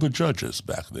all the judges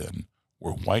back then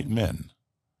were white men,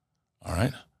 all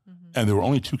right? And there were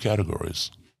only two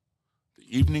categories,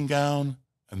 the evening gown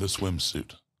and the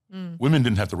swimsuit. Women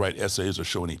didn't have to write essays or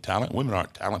show any talent. Women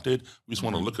aren't talented. We just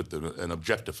want to look at them and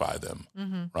objectify them,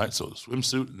 right? So the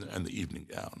swimsuit and the evening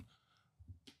gown.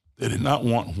 They did not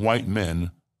want white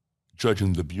men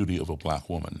judging the beauty of a black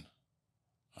woman,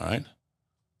 all right?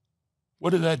 What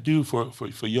did that do for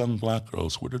young black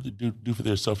girls? What did it do for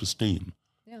their self-esteem?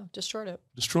 Yeah, destroyed it.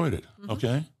 Destroyed it,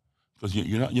 okay? Because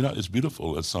you're not as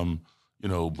beautiful as some,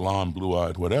 blonde,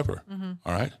 blue-eyed, whatever,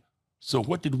 all right? So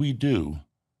what did we do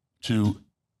to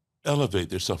elevate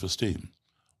their self-esteem?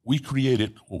 We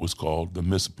created what was called the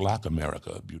Miss Black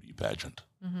America beauty pageant.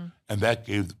 And that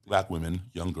gave black women,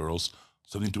 young girls,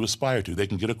 something to aspire to. They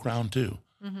can get a crown too,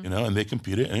 and they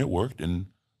competed and it worked and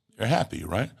they're happy,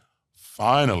 right?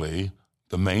 Finally,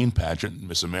 the main pageant,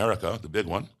 Miss America, the big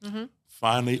one,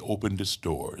 finally opened its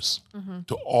doors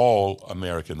to all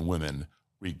American women,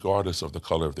 regardless of the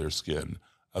color of their skin.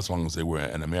 As long as they were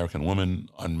an American woman,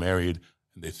 unmarried,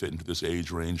 and they fit into this age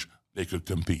range, they could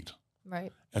compete.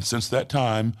 Right. And since that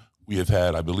time, we have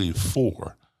had, I believe,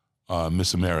 4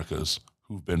 Miss Americas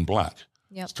who've been black,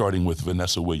 starting with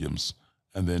Vanessa Williams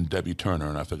and then Debbie Turner,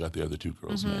 and I forgot the other 2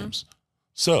 girls' names.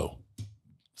 So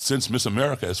since Miss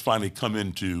America has finally come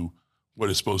into what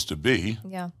it's supposed to be,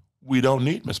 we don't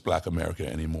need Miss Black America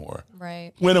anymore.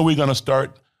 Right. When are we going to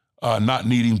start not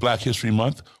needing Black History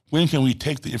Month? When can we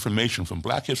take the information from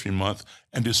Black History Month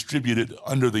and distribute it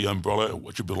under the umbrella of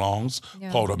which it belongs,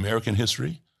 called American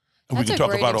history? And That's we can a talk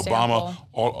great about example. Obama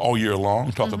all year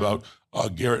long, talk about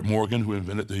Garrett Morgan, who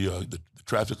invented the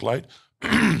traffic light.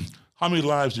 How many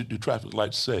lives do traffic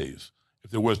lights save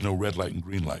if there was no red light and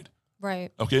green light?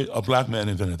 Right. Okay, a black man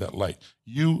invented that light.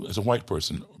 You as a white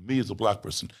person, or me as a black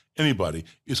person, anybody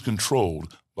is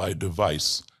controlled by a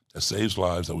device that saves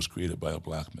lives that was created by a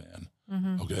black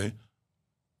man. Okay?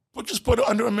 But just put it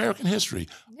under American history.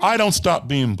 I don't stop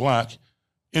being black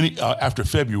after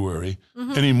February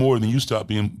any more than you stop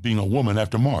being a woman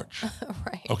after March.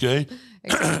 Right. Okay?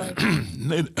 Exactly.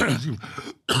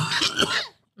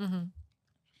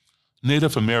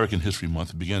 Native American History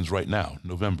Month begins right now,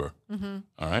 November.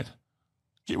 All right?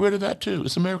 Get rid of that too.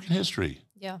 It's American history.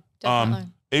 Yeah, definitely.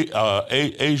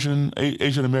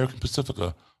 Asian American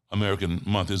Pacifica American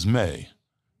Month is May.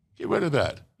 Get rid of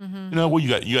that. Well, you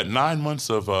got 9 months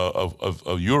of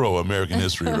Euro American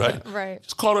history, right? Right.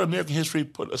 Just call it American history.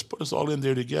 Put us all in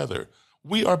there together.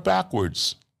 We are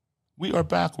backwards. We are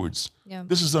backwards. Yeah.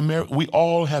 This is America. We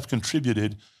all have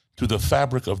contributed to the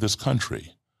fabric of this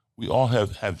country. We all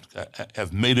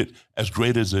have made it as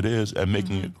great as it is and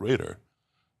making it greater.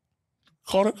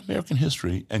 Call it American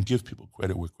history and give people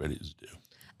credit where credit is due.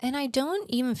 And I don't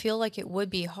even feel like it would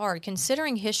be hard,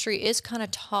 considering history is kind of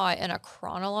taught in a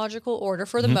chronological order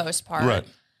for the most part. Right.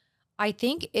 I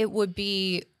think it would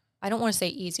be, I don't want to say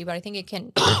easy, but I think it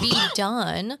can be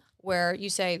done where you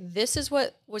say, this is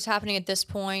what was happening at this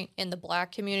point in the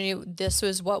Black community. This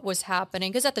was what was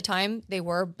happening. Because at the time, they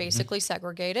were basically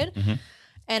segregated.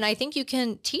 And I think you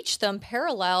can teach them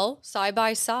parallel, side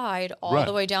by side, all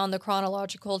the way down the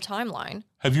chronological timeline.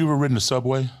 Have you ever ridden a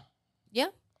subway? Yeah.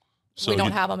 So we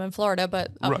don't have them in Florida,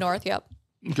 but up north, yep.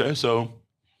 Okay, so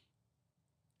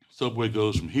subway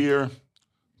goes from here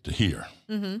to here.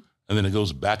 And then it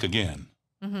goes back again.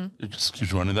 It just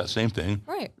keeps running that same thing.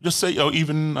 Right. Just say,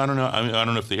 even, I don't know. I mean, I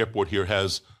don't know if the airport here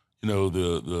has,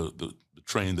 the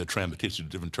train, the tram that takes you to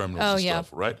different terminals and stuff,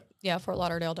 right? Yeah, Fort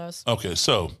Lauderdale does. Okay,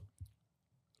 so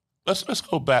let's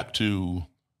go back to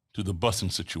the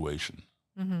busing situation.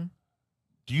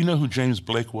 Do you know who James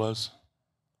Blake was?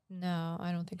 No,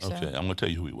 I don't think so. Okay, I'm going to tell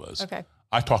you who he was. Okay.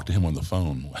 I talked to him on the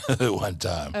phone one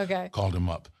time. Okay. Called him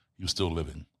up. He was still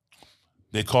living.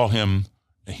 They call him,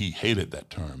 and he hated that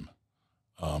term,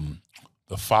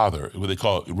 the father, what they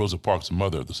call Rosa Parks, the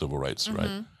mother of the civil rights,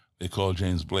 right? They call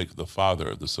James Blake the father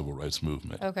of the civil rights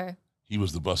movement. Okay. He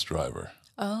was the bus driver.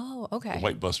 Oh, okay. The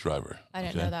white bus driver. I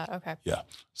didn't know that. Okay. Yeah.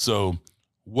 So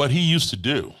what he used to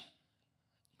do,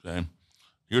 okay,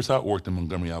 here's how it worked in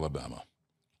Montgomery, Alabama.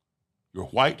 You're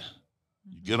white,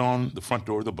 you get on the front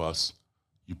door of the bus,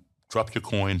 you drop your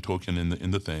coin token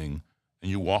in the thing, and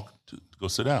you walk to go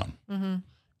sit down.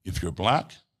 If you're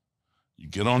Black, you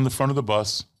get on the front of the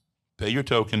bus, pay your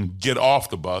token, get off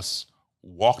the bus,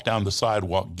 walk down the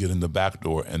sidewalk, get in the back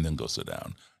door, and then go sit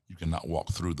down. You cannot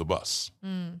walk through the bus.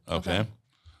 Okay?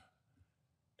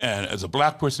 And as a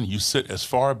Black person, you sit as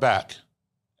far back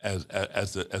as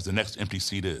the next empty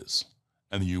seat is.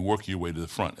 And then you work your way to the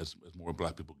front as more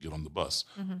Black people get on the bus.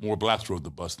 More Blacks rode the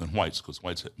bus than whites, because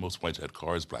most whites had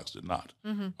cars, Blacks did not.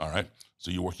 All right?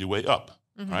 So you work your way up.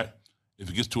 All right? If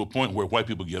it gets to a point where white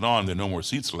people get on, there are no more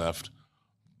seats left,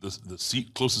 the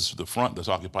seat closest to the front that's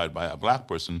occupied by a Black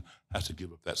person has to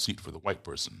give up that seat for the white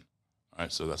person. All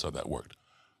right? So that's how that worked.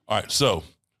 All right, so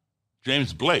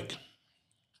James Blake,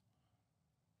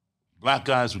 Black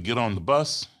guys would get on the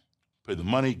bus, pay the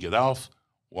money, get off,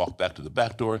 walk back to the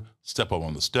back door, step up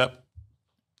on the step.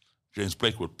 James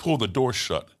Blake would pull the door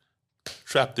shut,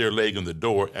 trap their leg in the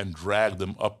door, and drag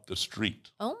them up the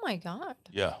street. Oh, my God.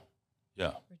 Yeah.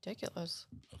 Ridiculous.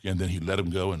 Okay, and then he'd let them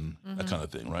go and that kind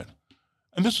of thing, right?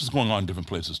 And this was going on in different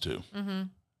places, too.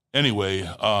 Anyway,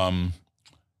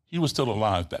 he was still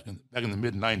alive back in the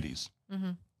mid-'90s.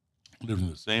 Lived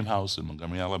in the same house in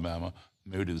Montgomery, Alabama,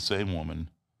 married to the same woman.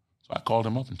 So I called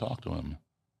him up and talked to him.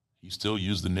 He still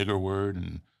used the nigger word,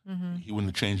 and he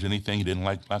wouldn't have changed anything. He didn't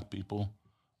like Black people.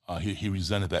 He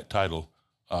resented that title,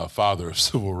 father of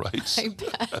civil rights. I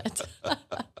bet.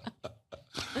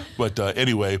 But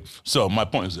anyway, so my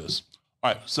point is this.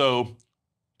 All right, so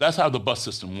that's how the bus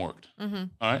system worked. All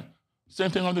right? Same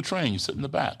thing on the train. You sit in the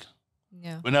back.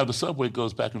 Yeah. But now the subway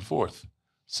goes back and forth.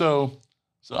 So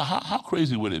how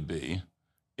crazy would it be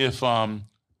if, okay,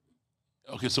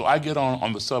 so I get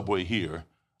on the subway here.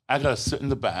 I got to sit in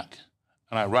the back,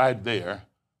 and I ride there.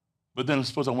 But then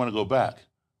suppose I want to go back.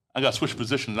 I got to switch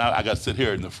positions. Now I got to sit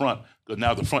here in the front, because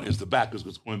now the front is the back, because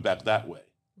it's going back that way.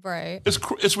 Right.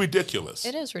 It's ridiculous.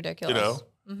 It is ridiculous.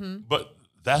 But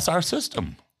that's our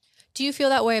system. Do you feel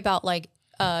that way about like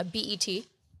BET?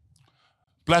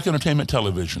 Black entertainment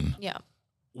television. Yeah.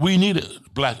 We need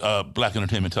black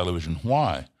entertainment television.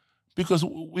 Why? Because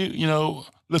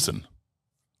listen,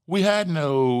 we had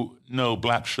no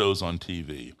Black shows on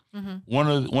TV. One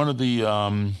of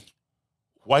the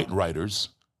white writers,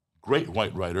 great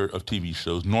white writer of TV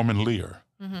shows, Norman Lear,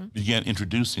 began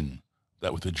introducing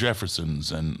that with the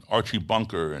Jeffersons and Archie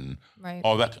Bunker and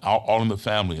all that, all in the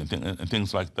Family and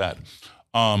things like that.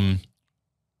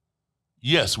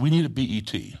 Yes, we needed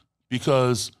BET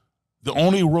because the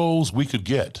only roles we could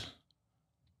get,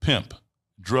 pimp,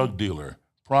 drug dealer,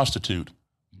 prostitute,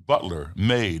 butler,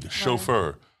 maid,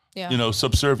 chauffeur,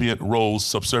 subservient roles,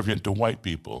 subservient to white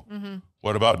people.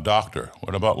 What about doctor?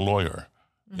 What about lawyer?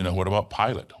 What about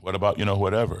pilot? What about,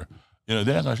 whatever?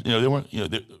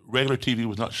 The regular TV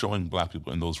was not showing Black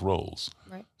people in those roles.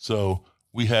 Right. So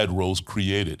we had roles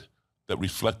created that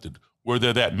reflected. Were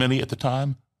there that many at the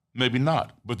time? Maybe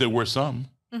not, but there were some,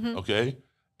 okay?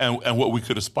 And what we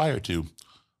could aspire to.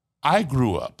 I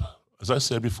grew up, as I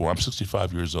said before, I'm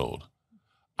 65 years old.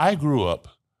 I grew up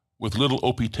with little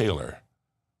Opie Taylor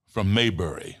from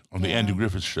Mayberry on the Andy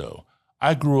Griffith Show.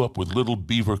 I grew up with little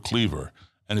Beaver Cleaver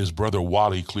and his brother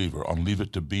Wally Cleaver on Leave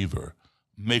It to Beaver,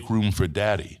 Make Room for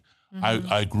Daddy.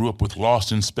 I grew up with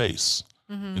Lost in Space,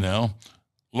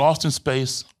 Lost in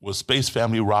Space was Space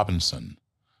Family Robinson.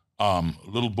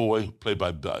 Little boy played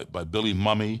by Billy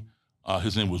Mummy.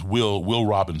 His name was Will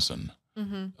Robinson.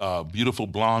 Beautiful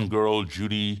blonde girl,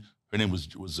 Judy. Her name was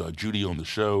Judy on the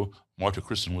show. Martha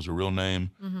Kristen was her real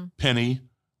name. Penny,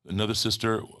 another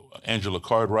sister, Angela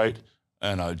Cartwright,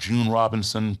 and June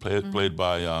Robinson, played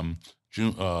by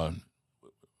June.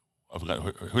 I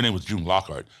forgot her name was June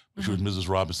Lockhart, but she was Mrs.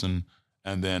 Robinson.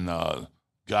 And then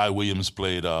Guy Williams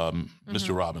played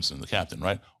Mr. Robinson, the captain.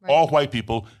 Right, all white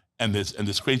people, and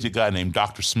this crazy guy named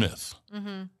Dr. Smith,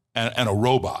 and a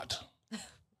robot.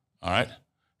 All right,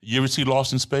 you ever see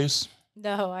Lost in Space?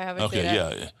 No, I haven't seen it.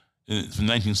 Yeah. It's from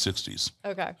the 1960s.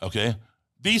 Okay.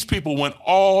 These people went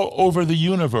all over the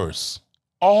universe,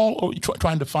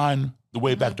 trying to find the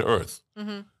way back to Earth.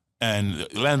 And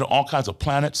landed on all kinds of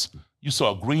planets. You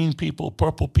saw green people,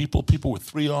 purple people, people with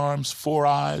 3 arms, 4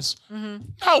 eyes.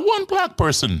 Not one black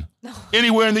person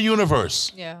anywhere in the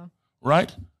universe. Yeah.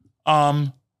 Right?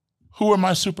 Who are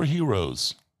my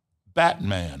superheroes?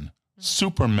 Batman,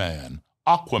 Superman,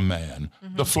 Aquaman,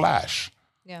 The Flash.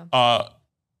 Yeah.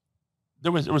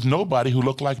 There was nobody who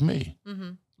looked like me.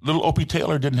 Little Opie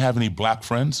Taylor didn't have any black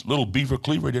friends. Little Beaver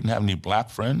Cleaver didn't have any black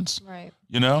friends. Right.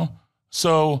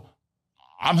 So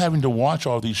I'm having to watch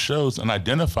all these shows and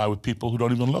identify with people who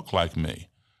don't even look like me,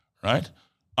 right?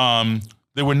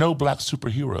 There were no black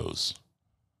superheroes.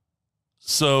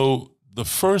 So the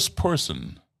first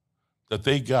person that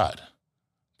they got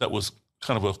that was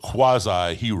kind of a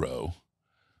quasi-hero,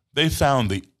 they found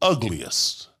the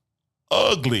ugliest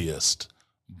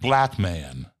black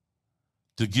man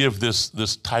to give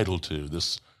this title to,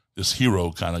 this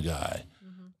hero kind of guy.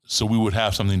 So we would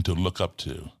have something to look up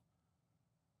to.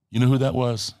 You know who that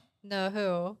was? No,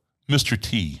 who? Mr.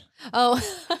 T. Oh,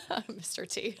 Mr.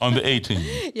 T. On the A-Team.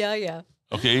 Yeah.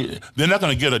 Okay, they're not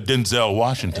going to get a Denzel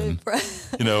Washington,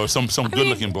 or some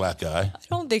good-looking black guy. I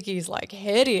don't think he's like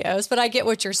hideous, but I get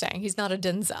what you're saying. He's not a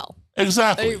Denzel.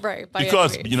 Exactly. Right.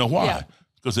 Because, you know why? Yeah.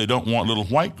 Because they don't want little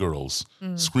white girls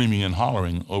screaming and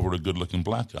hollering over a good-looking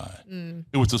black guy.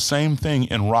 It was the same thing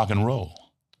in rock and roll.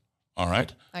 All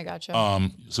right? I gotcha.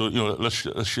 So,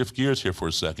 let's shift gears here for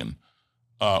a second.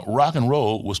 Rock and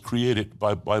roll was created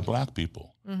by black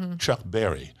people. Chuck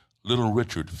Berry, Little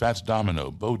Richard, Fats Domino,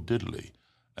 Bo Diddley,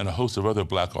 and a host of other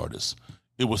black artists.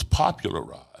 It was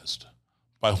popularized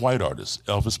by white artists,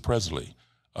 Elvis Presley,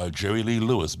 Jerry Lee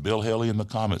Lewis, Bill Haley and the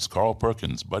Comets, Carl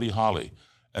Perkins, Buddy Holly,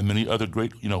 and many other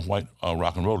great, white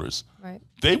rock and rollers. Right.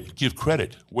 They would give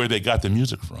credit where they got the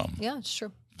music from. Yeah, it's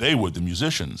true. They were the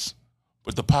musicians.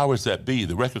 But the powers that be,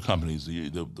 the record companies,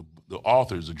 the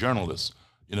authors, the journalists,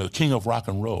 the king of rock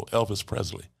and roll, Elvis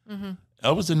Presley.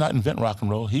 Elvis did not invent rock and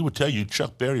roll. He would tell you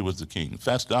Chuck Berry was the king.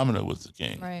 Fats Domino was the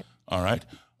king. Right. All right?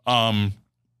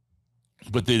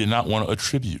 But they did not want to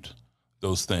attribute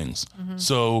those things.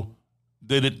 So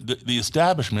the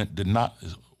establishment did not,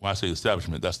 when I say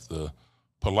establishment, that's the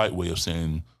polite way of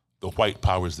saying the white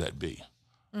powers that be.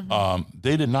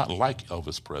 They did not like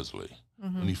Elvis Presley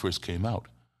when he first came out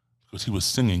because he was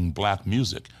singing black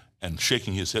music and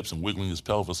shaking his hips and wiggling his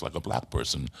pelvis like a black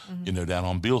person, down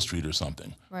on Beale Street or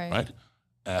something, right?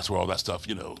 And that's where all that stuff,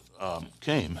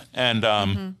 came.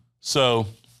 And so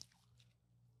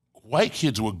white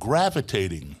kids were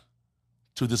gravitating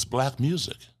to this black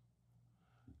music,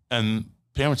 and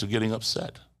parents are getting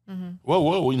upset.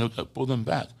 Whoa, pull them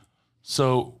back.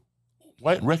 So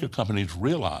white record companies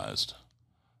realized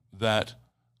that,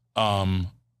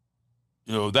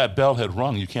 that bell had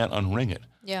rung. You can't unring it.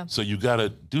 Yeah. So you got to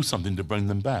do something to bring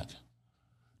them back.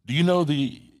 Do you know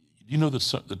the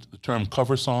term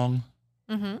cover song?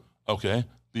 Okay.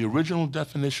 The original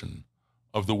definition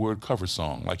of the word cover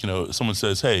song, like, someone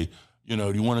says, hey, do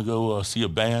you want to go see a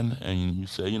band? And you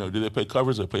say, do they play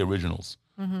covers or play originals?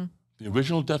 The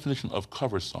original definition of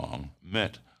cover song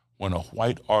meant when a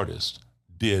white artist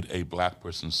did a black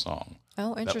person's song.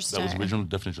 Oh, interesting. That was the original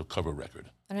definition of cover record.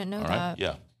 I didn't know All that. right?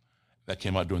 Yeah. That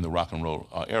came out during the rock and roll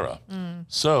era.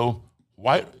 So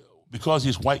because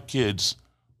these white kids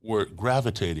were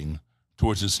gravitating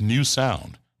towards this new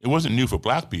sound, it wasn't new for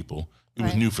black people, it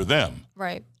was new for them.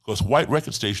 Right. Because white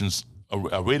record stations,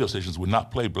 radio stations would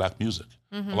not play black music.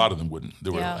 A lot of them wouldn't.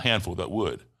 There were a handful that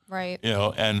would. Right.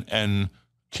 And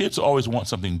kids always want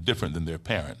something different than their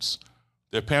parents.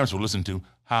 Their parents will listen to,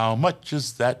 how much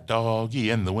is that doggy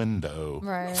in the window?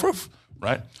 Right. Froof,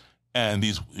 right? And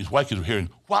these white kids were hearing,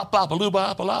 wop, bop, a loo,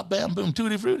 bop, a lop, bam, boom,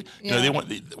 tutti frutti. They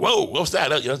want, whoa, what's that?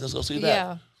 Let's go see that.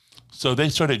 Yeah. So they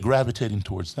started gravitating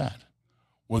towards that.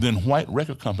 Well, then white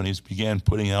record companies began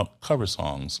putting out cover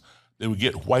songs. They would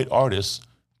get white artists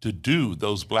to do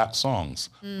those black songs,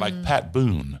 like Pat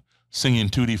Boone singing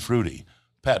Tutti Frutti,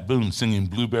 Pat Boone singing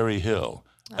Blueberry Hill,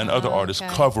 and other artists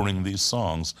covering these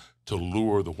songs to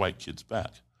lure the white kids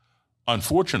back.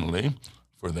 Unfortunately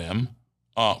for them,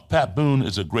 Pat Boone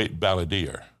is a great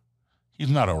balladeer. He's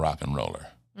not a rock and roller.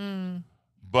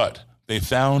 But they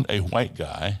found a white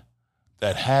guy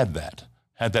that had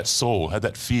that soul, had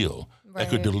that feel, that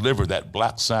could deliver that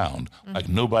black sound like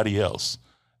nobody else,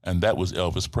 and that was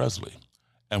Elvis Presley.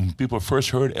 And when people first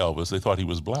heard Elvis, they thought he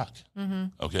was black,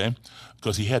 okay?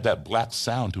 Because he had that black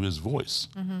sound to his voice.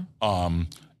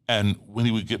 And when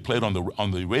he would get played on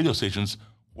the radio stations,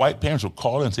 white parents would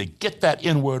call in and say, "Get that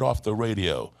N-word off the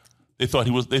radio." They thought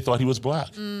he was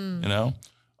black, you know?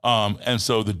 And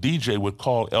so the DJ would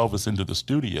call Elvis into the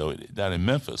studio down in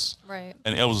Memphis. Right.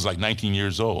 And Elvis was like 19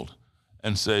 years old,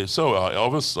 and say, "So,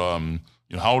 Elvis,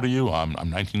 you know, how old are you?" "I'm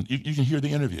 19. You can hear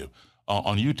the interview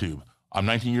on YouTube. "I'm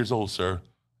 19 years old, sir."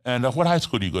 "And what high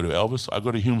school do you go to, Elvis?" "I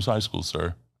go to Humes High School,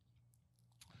 sir."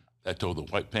 That told the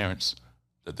white parents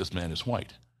that this man is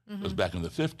white. Because back in the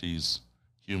 50s,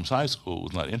 Humes High School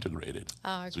was not integrated.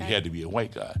 Oh, okay. So he had to be a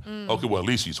white guy. Okay, well, at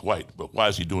least he's white, but why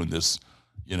is he doing this,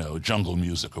 you know, jungle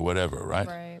music or whatever, right?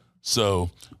 Right. So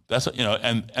that's, you know,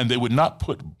 and they would not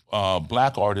put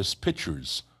black artists'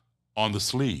 pictures on the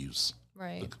sleeves.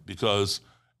 Right. Because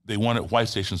they wanted white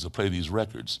stations to play these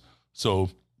records.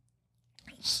 So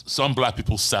some black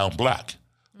people sound black.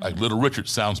 Like Little Richard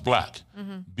sounds black.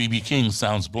 B.B. King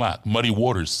sounds black. Muddy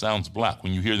Waters sounds black.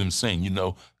 When you hear them sing, you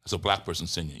know it's a black person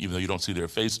singing. Even though you don't see their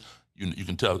face, you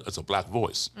can tell it's a black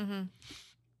voice.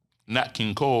 Nat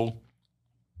King Cole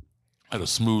had a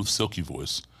smooth, silky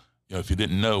voice. You know, if you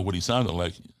didn't know what he sounded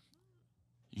like,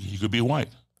 he could be white.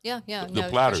 Yeah. The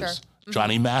Platters, for sure.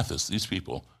 Johnny Mathis, these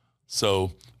people.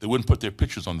 So they wouldn't put their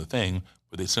pictures on the thing,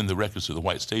 but they send the records to the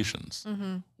white stations.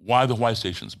 Why the white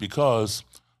stations? Because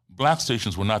black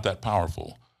stations were not that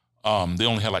powerful. They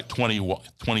only had like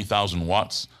 20,000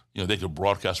 watts. You know, they could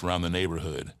broadcast around the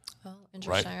neighborhood. Oh,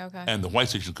 interesting. Right? Okay. And the white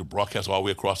stations could broadcast all the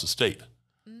way across the state.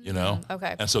 You know?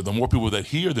 Okay. And so the more people that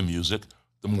hear the music,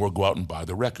 the more go out and buy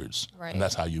the records. Right. And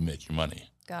that's how you make your money.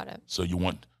 Got it. So you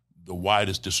want the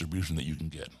widest distribution that you can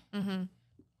get.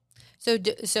 So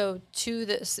to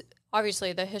this,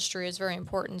 obviously the history is very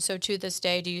important. So to this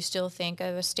day, do you still think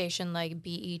of a station like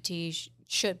BET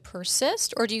should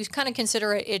persist, or do you kind of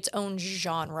consider it its own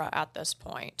genre at this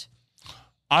point?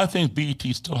 I think BET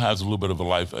still has a little bit of a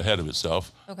life ahead of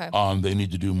itself. Okay. They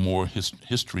need to do more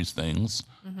history things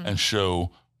and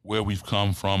show where we've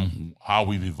come from, how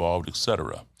we've evolved, et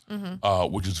cetera,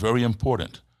 which is very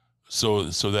important. So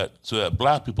that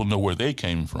black people know where they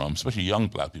came from, especially young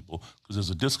black people, because there's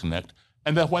a disconnect,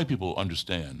 and that white people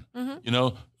understand. You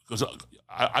know, because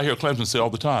I hear Clemson say all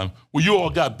the time, "Well, you all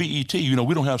got BET. You know,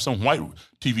 we don't have some white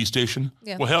TV station."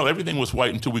 Yeah. Well, hell, everything was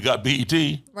white until we got BET.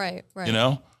 Right. You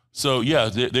know, so yeah,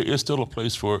 there is still a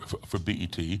place for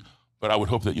BET, but I would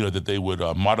hope that, you know, that they would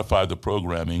modify the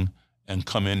programming and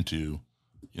come into,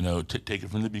 you know, take it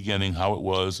from the beginning, how it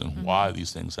was and why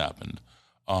these things happened.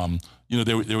 You know,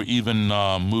 there were even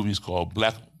movies called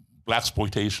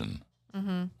blaxploitation,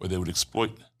 where they would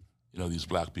exploit, you know, these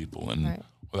black people and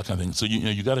all that kind of thing. So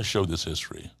you got to show this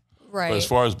history. Right. But as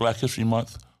far as Black History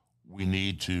Month, we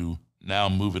need to now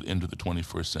move it into the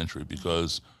 21st century,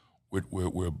 because we're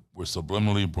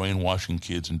subliminally brainwashing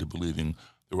kids into believing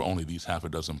there were only these half a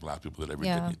dozen black people that ever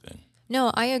did anything.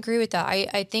 No, I agree with that.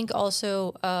 I think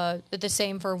also the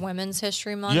same for Women's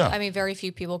History Month. Yeah. I mean, very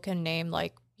few people can name,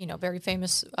 like, you know, very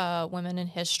famous women in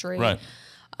history. Right.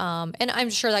 And I'm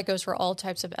sure that goes for all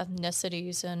types of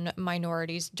ethnicities and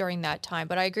minorities during that time.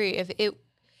 But I agree.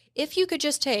 If you could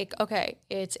just take, okay,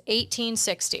 it's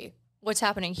 1860. What's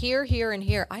happening here, here, and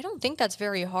here? I don't think that's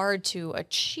very hard to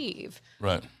achieve.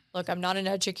 Right. Look, I'm not an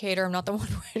educator. I'm not the one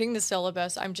writing the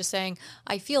syllabus. I'm just saying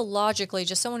I feel logically,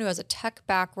 just someone who has a tech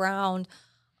background,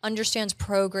 understands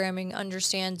programming,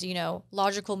 understands, you know,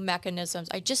 logical mechanisms.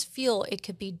 I just feel it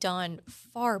could be done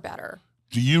far better.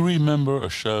 Do you remember a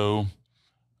show?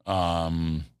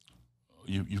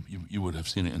 You would have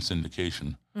seen it in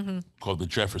syndication, called The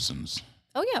Jeffersons.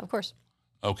 Oh yeah, of course.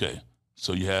 Okay,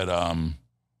 so you had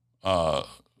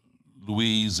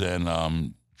Louise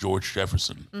and George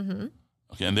Jefferson.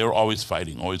 Okay, and they were always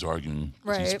fighting, always arguing,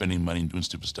 he's spending money and doing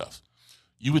stupid stuff.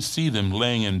 You would see them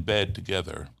laying in bed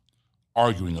together,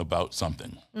 arguing about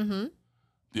something.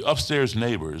 The upstairs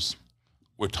neighbors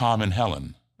were Tom and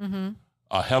Helen.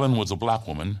 Helen was a black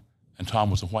woman, and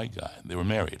Tom was a white guy. They were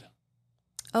married.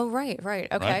 Oh, right.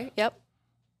 Okay, Right? yep.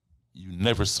 You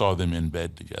never saw them in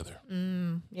bed together.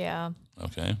 Yeah.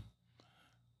 Okay?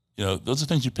 You know, those are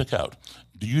things you pick out.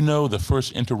 Do you know the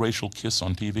first interracial kiss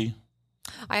on TV?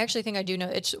 I actually think I do know.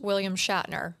 It's William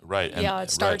Shatner. Right. And, yeah,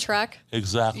 it's Star Trek.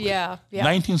 Exactly. Yeah.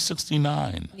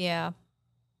 1969. Yeah.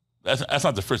 That's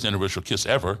not the first interracial kiss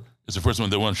ever. It's the first one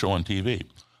they want to show on TV.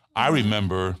 I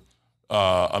remember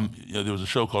there was a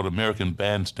show called American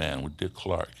Bandstand with Dick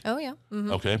Clark. Oh, yeah.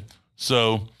 Mm-hmm. Okay.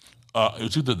 So it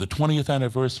was either the 20th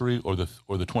anniversary or the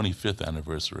 25th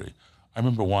anniversary. I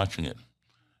remember watching it.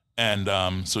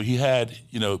 And so he had,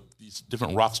 these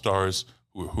different rock stars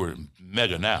who are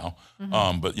mega now,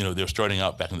 but, they're starting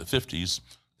out back in the 50s.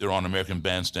 They're on American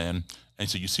Bandstand. And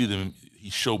so you see them, he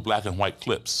showed black and white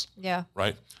clips. Yeah.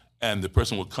 Right? And the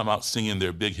person would come out singing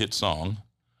their big hit song.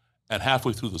 And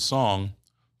halfway through the song,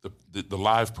 the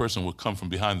live person would come from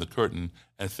behind the curtain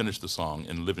and finish the song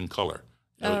in living color.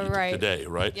 Right. Today,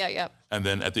 right? Yeah, yeah. And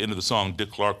then at the end of the song,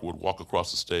 Dick Clark would walk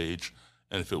across the stage.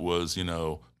 And if it was,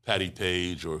 Patty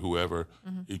Page or whoever,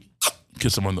 he'd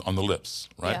kiss them on the lips,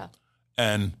 right? Yeah.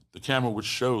 And the camera would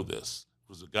show this. It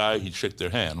was a guy, he'd shake their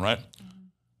hand, right?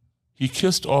 He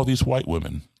kissed all these white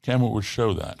women. Camera would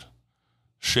show that.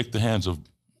 Shake the hands of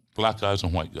black guys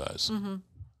and white guys.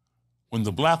 When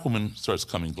the black woman starts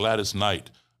coming, Gladys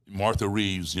Knight, Martha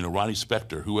Reeves, Ronnie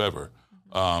Spector, whoever,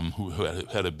 who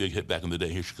had a big hit back in the day,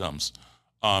 here she comes.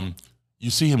 You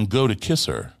see him go to kiss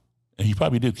her, and he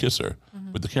probably did kiss her,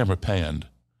 but the camera panned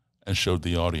and showed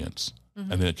the audience,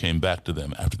 and then it came back to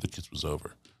them after the kiss was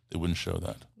over. They wouldn't show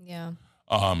that. Yeah.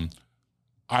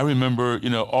 I remember,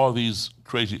 all these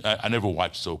crazy. I never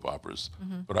watched soap operas,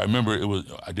 but I remember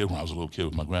I did when I was a little kid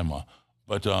with my grandma.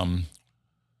 But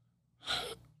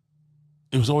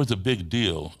it was always a big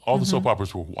deal. All the soap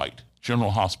operas were white.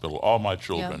 General Hospital, All My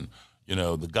Children,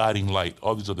 The Guiding Light,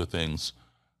 all these other things.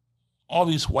 All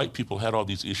these white people had all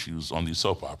these issues on these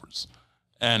soap operas,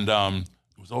 and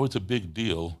it was always a big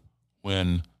deal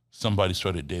when somebody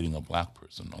started dating a black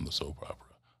person on the soap opera.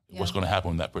 What's going to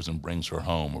happen when that person brings her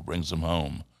home or brings him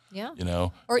home? Yeah.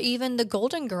 Or even the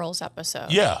Golden Girls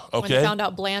episode. Yeah, okay. When they found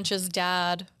out Blanche's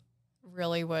dad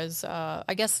really was,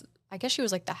 I guess she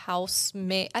was like the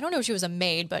housemaid. I don't know if she was a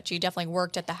maid, but she definitely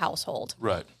worked at the household.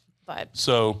 Right. But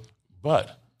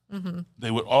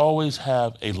they would always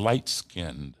have a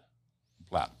light-skinned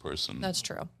black person. That's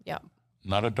true. Yeah.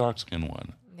 Not a dark-skinned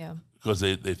one. Yeah. Because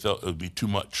they felt it would be too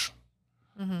much,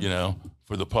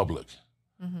 for the public.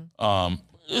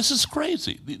 This is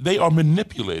crazy. They are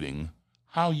manipulating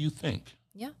how you think.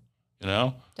 Yeah.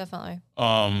 Definitely.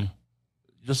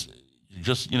 Just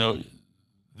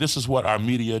This is what our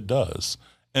media does,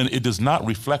 and it does not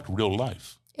reflect real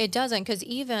life. It doesn't, because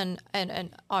even,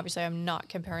 and obviously I'm not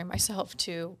comparing myself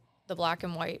to the black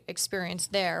and white experience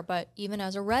there, but even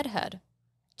as a redhead,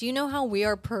 do you know how we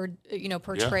are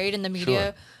portrayed in the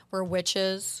media? Sure. We're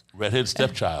witches. Redheaded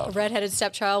stepchild. Redheaded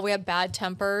stepchild. We have bad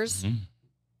tempers.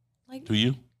 Like, do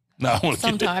you? No.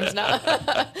 Sometimes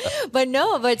not.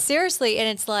 But seriously, and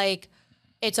it's like,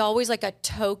 it's always like a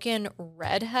token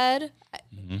redhead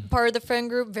part of the friend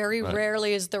group. Very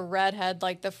rarely is the redhead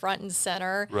like the front and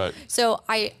center. Right. So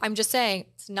I'm just saying,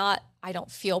 it's not, I don't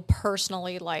feel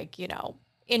personally like,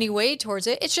 any way towards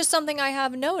it. It's just something I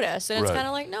have noticed. And it's kind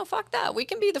of like, no, fuck that. We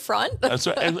can be the front. That's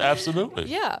right. Absolutely.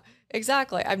 Yeah,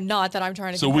 exactly. I'm not that I'm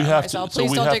trying to compare myself.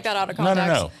 Please don't take that out of context.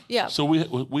 No. Yeah. So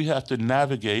we have to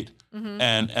navigate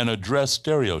and address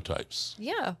stereotypes.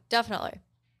 Yeah, definitely.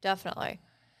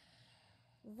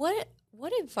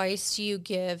 What advice do you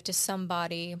give to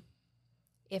somebody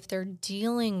if they're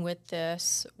dealing with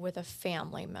this with a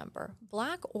family member,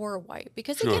 black or white?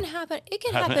 Because it can happen. It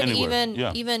can happen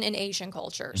even in Asian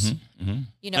cultures. And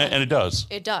it does.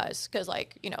 It does, because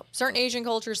certain Asian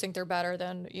cultures think they're better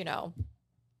than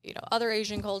other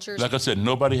Asian cultures. Like I said,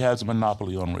 nobody has a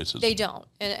monopoly on racism. They don't,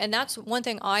 and that's one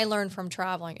thing I learned from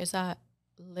traveling is that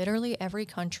literally every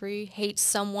country hates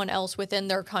someone else within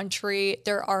their country.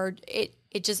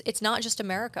 It's not just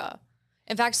America.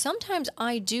 In fact, sometimes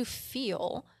I do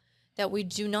feel that we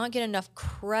do not get enough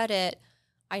credit.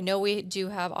 I know we do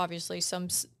have obviously some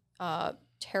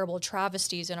terrible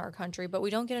travesties in our country, but we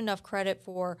don't get enough credit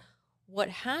for what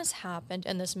has happened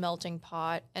in this melting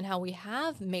pot and how we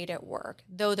have made it work,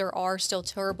 though there are still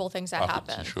terrible things that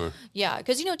happen. Sure. Yeah,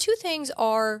 because two things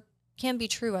can be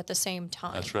true at the same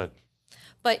time. That's right.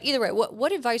 But either way,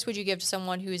 what advice would you give to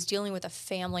someone who is dealing with a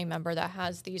family member that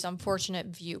has these unfortunate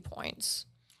viewpoints?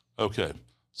 Okay.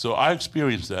 So I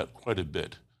experienced that quite a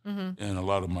bit in a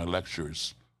lot of my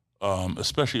lectures,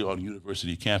 especially on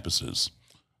university campuses,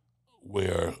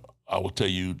 where I will tell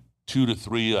you 2 to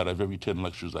 3 out of every 10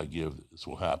 lectures I give, this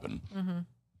will happen.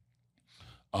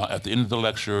 At the end of the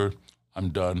lecture, I'm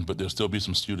done, but there'll still be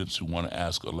some students who want to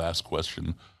ask a last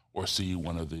question or see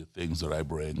one of the things that I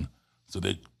bring. So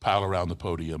they pile around the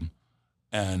podium,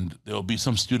 and there'll be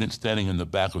some student standing in the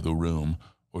back of the room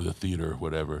or the theater,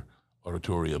 whatever,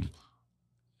 auditorium.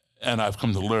 And I've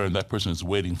come to learn that person is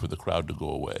waiting for the crowd to go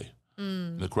away.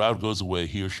 The crowd goes away,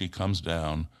 he or she comes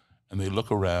down, and they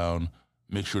look around,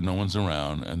 make sure no one's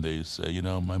around, and they say, you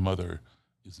know, my mother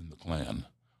is in the Klan,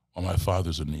 or my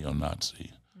father's a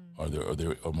neo-Nazi,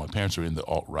 or my parents are in the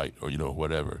alt-right, or, you know,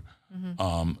 whatever.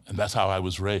 And that's how I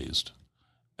was raised.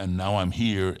 And now I'm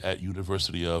here at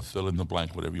University of fill in the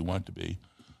blank, whatever you want it to be.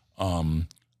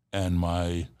 And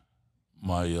my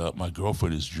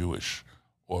girlfriend is Jewish,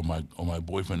 or my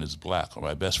boyfriend is black, or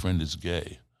my best friend is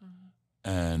gay.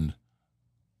 And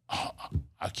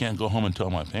I can't go home and tell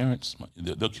my parents.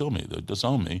 They'll kill me. They'll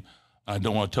disown me. I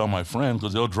don't want to tell my friends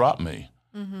because they'll drop me.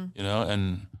 You know,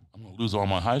 and I'm going to lose all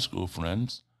my high school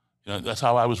friends. You know, that's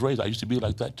how I was raised. I used to be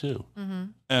like that too.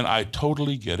 And I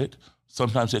totally get it.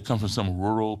 Sometimes they come from some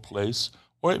rural place,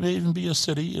 or it may even be a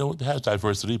city, you know, that has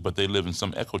diversity, but they live in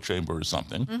some echo chamber or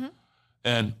something.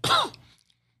 And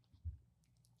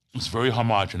it's very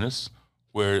homogenous,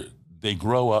 where they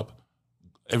grow up,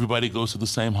 everybody goes to the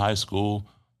same high school,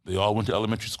 they all went to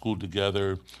elementary school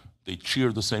together, they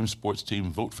cheer the same sports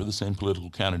team, vote for the same political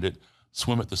candidate,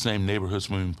 swim at the same neighborhood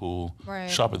swimming pool,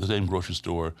 shop at the same grocery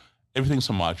store. Everything's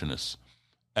homogenous.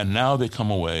 And now they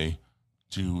come away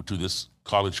to this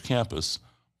college campus,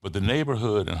 but the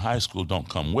neighborhood and high school don't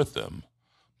come with them.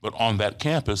 But on that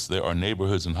campus, there are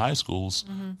neighborhoods and high schools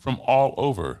from all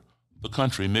over the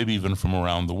country, maybe even from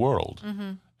around the world.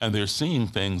 And they're seeing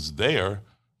things there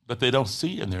that they don't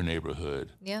see in their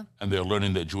neighborhood. And they're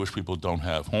learning that Jewish people don't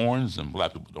have horns and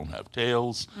black people don't have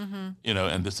tails, you know,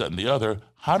 and this, that, and the other.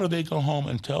 How do they go home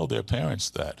and tell their parents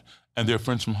that and their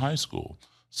friends from high school?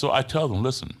 So I tell them,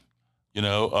 listen, you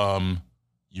know,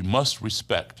 you must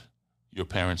respect your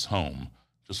parents' home.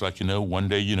 Just like, you know, one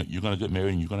day, you know, you're going to get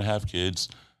married and you're going to have kids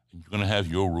and you're going to have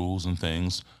your rules and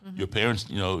things. Your parents,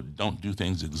 you know, don't do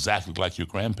things exactly like your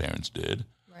grandparents did.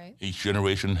 Each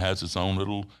generation has its own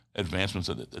little advancements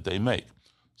that they make.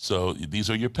 So these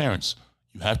are your parents.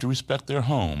 You have to respect their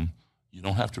home. You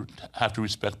don't have to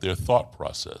respect their thought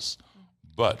process.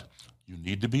 But you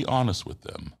need to be honest with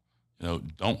them. You know,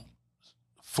 don't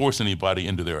force anybody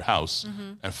into their house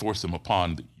and force them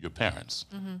upon your parents.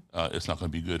 It's not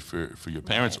going to be good for your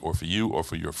parents or for you or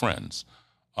for your friends.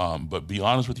 But be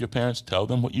honest with your parents. Tell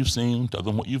them what you've seen. Tell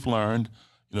them what you've learned.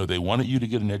 You know, they wanted you to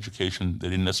get an education. They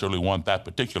didn't necessarily want that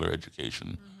particular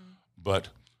education. But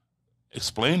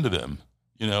explain to them,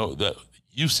 you know, that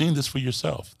you've seen this for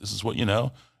yourself. This is what you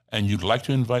know. And you'd like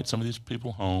to invite some of these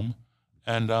people home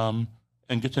and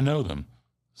get to know them.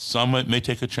 Some may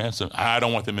take a chance of, I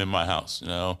don't want them in my house, you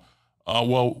know.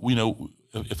 Well, you know,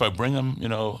 if I bring them, you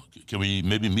know, can we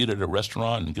maybe meet at a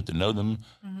restaurant and get to know them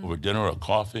over dinner or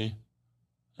coffee?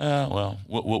 Well,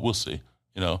 we'll see.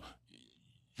 You know,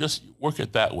 just work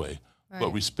it that way.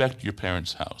 But respect your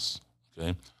parents' house,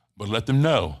 okay? But let them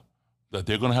know that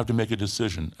they're going to have to make a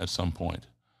decision at some point.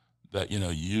 That, you know,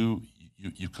 you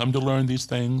come to learn these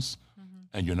things,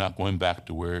 and you're not going back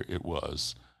to where it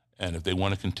was. And if they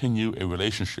want to continue a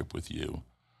relationship with you,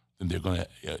 then they're going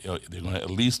to at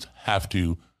least have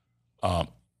to,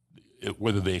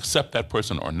 whether they accept that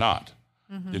person or not,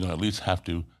 they're going to at least have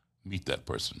to meet that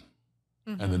person,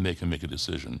 and then they can make a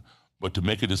decision. But to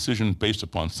make a decision based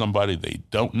upon somebody they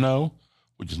don't know,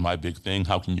 which is my big thing,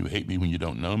 how can you hate me when you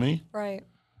don't know me?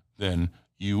 Then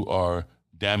you are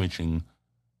damaging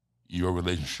your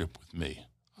relationship with me.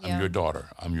 I'm your daughter.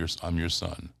 I'm your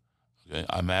son. Okay?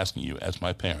 I'm asking you as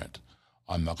my parent.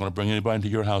 I'm not going to bring anybody into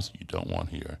your house you don't want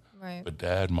here. But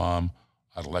Dad, Mom,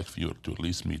 I'd like for you to at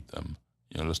least meet them.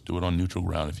 You know, let's do it on neutral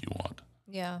ground if you want.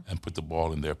 And put the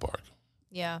ball in their park.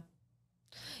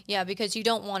 Yeah, because you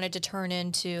don't want it to turn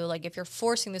into, like, if you're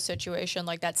forcing the situation,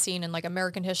 like that scene in, like,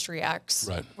 American History X,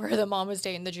 where the mom was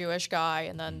dating the Jewish guy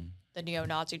and then the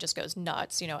neo-Nazi just goes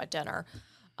nuts, you know, at dinner.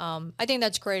 I think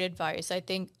that's great advice. I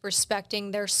think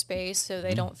respecting their space so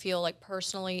they don't feel, like,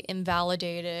 personally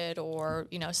invalidated or,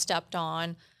 you know, stepped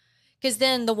on, because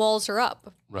then the walls are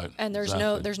up. And there's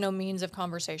no means of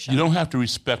conversation. You don't have to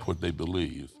respect what they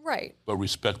believe. But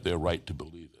respect their right to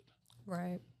believe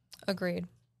it. Agreed.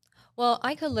 Well,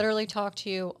 I could literally talk to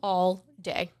you all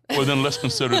day. Well, then let's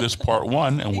consider this part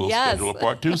one, and we'll schedule a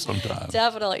part two sometime.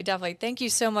 Definitely. Thank you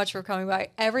so much for coming by.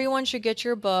 Everyone should get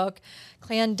your book,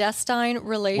 Clandestine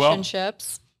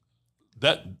Relationships.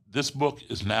 Well, this book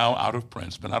is now out of print.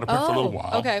 It's been out of print for a little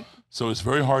while. So it's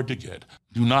very hard to get.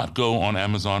 Do not go on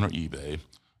Amazon or eBay,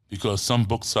 because some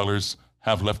booksellers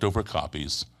have leftover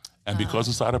copies. And because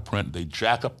it's out of print, they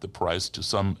jack up the price to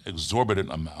some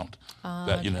exorbitant amount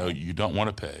that, you know, you don't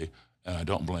want to pay, and I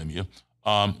don't blame you.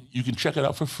 You can check it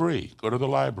out for free. Go to the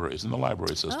libraries in the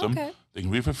library system. Okay. They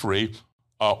can read for free,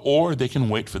 or they can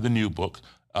wait for the new book.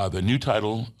 The new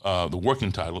title, the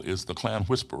working title, is The Klan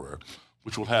Whisperer,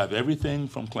 which will have everything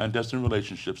from clandestine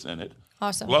relationships in it,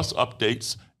 Awesome. plus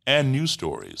updates and news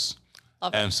stories.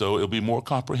 Love it. And so it'll be more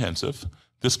comprehensive.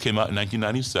 This came out in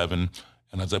 1997,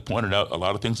 and as I pointed out, a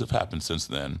lot of things have happened since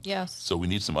then. Yes. So we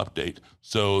need some update.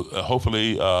 So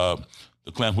hopefully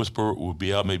The Klan Whisperer will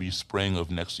be out maybe spring of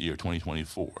next year,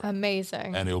 2024.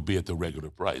 Amazing. And it'll be at the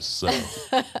regular price. So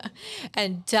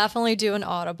And definitely do an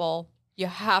Audible. You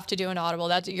have to do an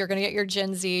Audible. You're going to get your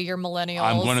Gen Z, your millennials.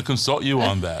 I'm going to consult you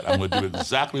on that. I'm going to do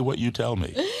exactly what you tell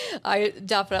me. I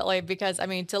definitely, because I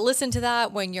mean, to listen to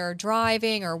that when you're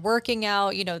driving or working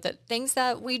out, you know, the things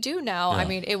that we do now, I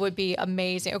mean, it would be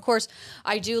amazing. Of course,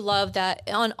 I do love that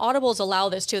on Audibles allow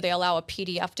this too. They allow a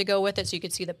PDF to go with it so you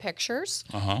can see the pictures.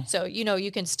 So, you know,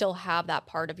 you can still have that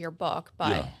part of your book,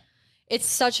 but it's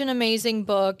such an amazing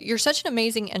book. You're such an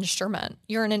amazing instrument.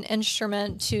 You're an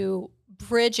instrument to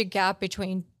bridge a gap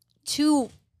between two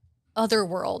other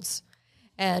worlds.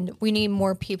 And we need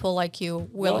more people like you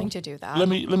willing to do that. Let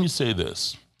me say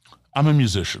this. I'm a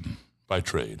musician by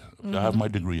trade. Okay? I have my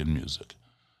degree in music.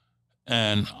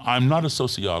 And I'm not a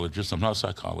sociologist. I'm not a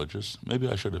psychologist. Maybe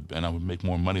I should have been. I would make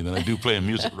more money than I do playing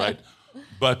music, right?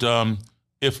 But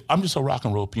if I'm just a rock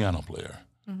and roll piano player,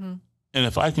 and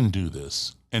if I can do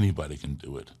this, anybody can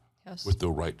do it with the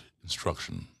right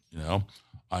instruction, you know?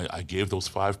 I gave those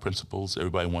 5 principles.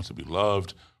 Everybody wants to be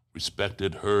loved,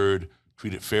 respected, heard,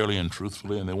 treated fairly and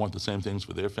truthfully, and they want the same things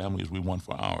for their family as we want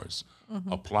for ours.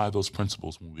 Apply those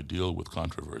principles when we deal with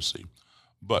controversy.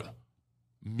 But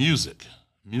music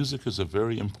is a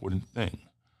very important thing.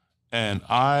 And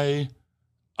I've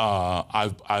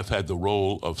had the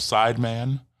role of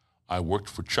sideman. I worked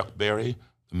for Chuck Berry,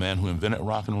 the man who invented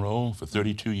rock and roll, for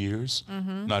 32 years.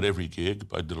 Not every gig,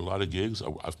 but I did a lot of gigs.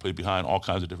 I've played behind all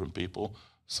kinds of different people,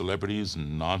 celebrities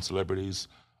and non-celebrities.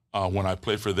 When I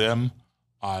play for them,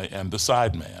 I am the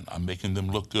sideman. I'm making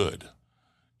them look good.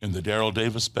 In the Daryl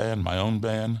Davis band, my own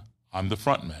band, I'm the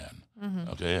front man.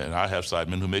 Okay, and I have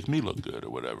sidemen who make me look good or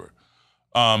whatever.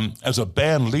 As a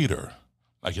band leader,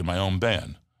 like in my own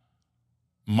band,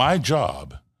 my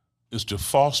job is to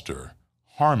foster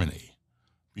harmony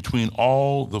between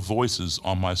all the voices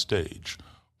on my stage,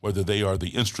 whether they are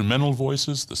the instrumental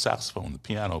voices, the saxophone, the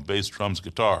piano, bass, drums,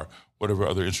 guitar, whatever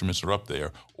other instruments are up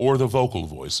there, or the vocal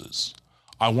voices.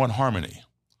 I want harmony.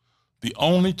 The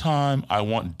only time I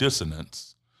want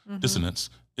dissonance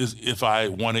is if I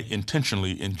want to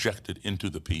intentionally inject it into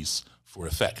the piece for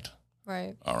effect.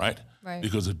 Right. All right? Right.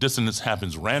 Because if dissonance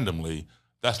happens randomly,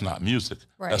 that's not music.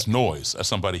 Right. That's noise. That's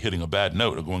somebody hitting a bad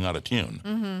note or going out of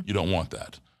tune. You don't want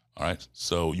that. All right?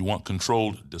 So you want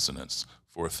controlled dissonance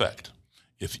for effect,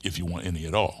 if you want any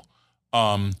at all.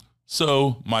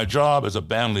 So my job as a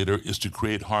band leader is to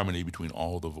create harmony between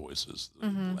all the voices, the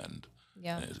blend.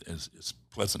 Yeah. It's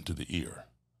pleasant to the ear.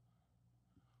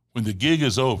 When the gig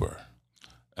is over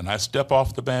and I step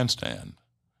off the bandstand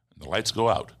and the lights go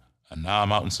out and now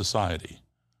I'm out in society,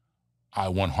 I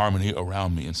want harmony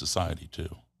around me in society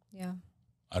too. Yeah.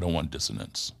 I don't want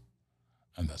dissonance.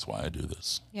 And that's why I do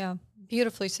this. Yeah.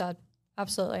 Beautifully said.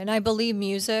 Absolutely. And I believe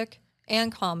music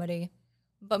and comedy,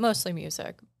 but mostly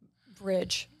music,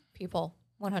 bridge people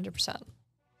 100%.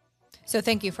 So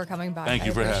thank you for coming by. Thank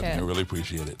you for having me. it. I really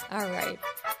appreciate it. All right.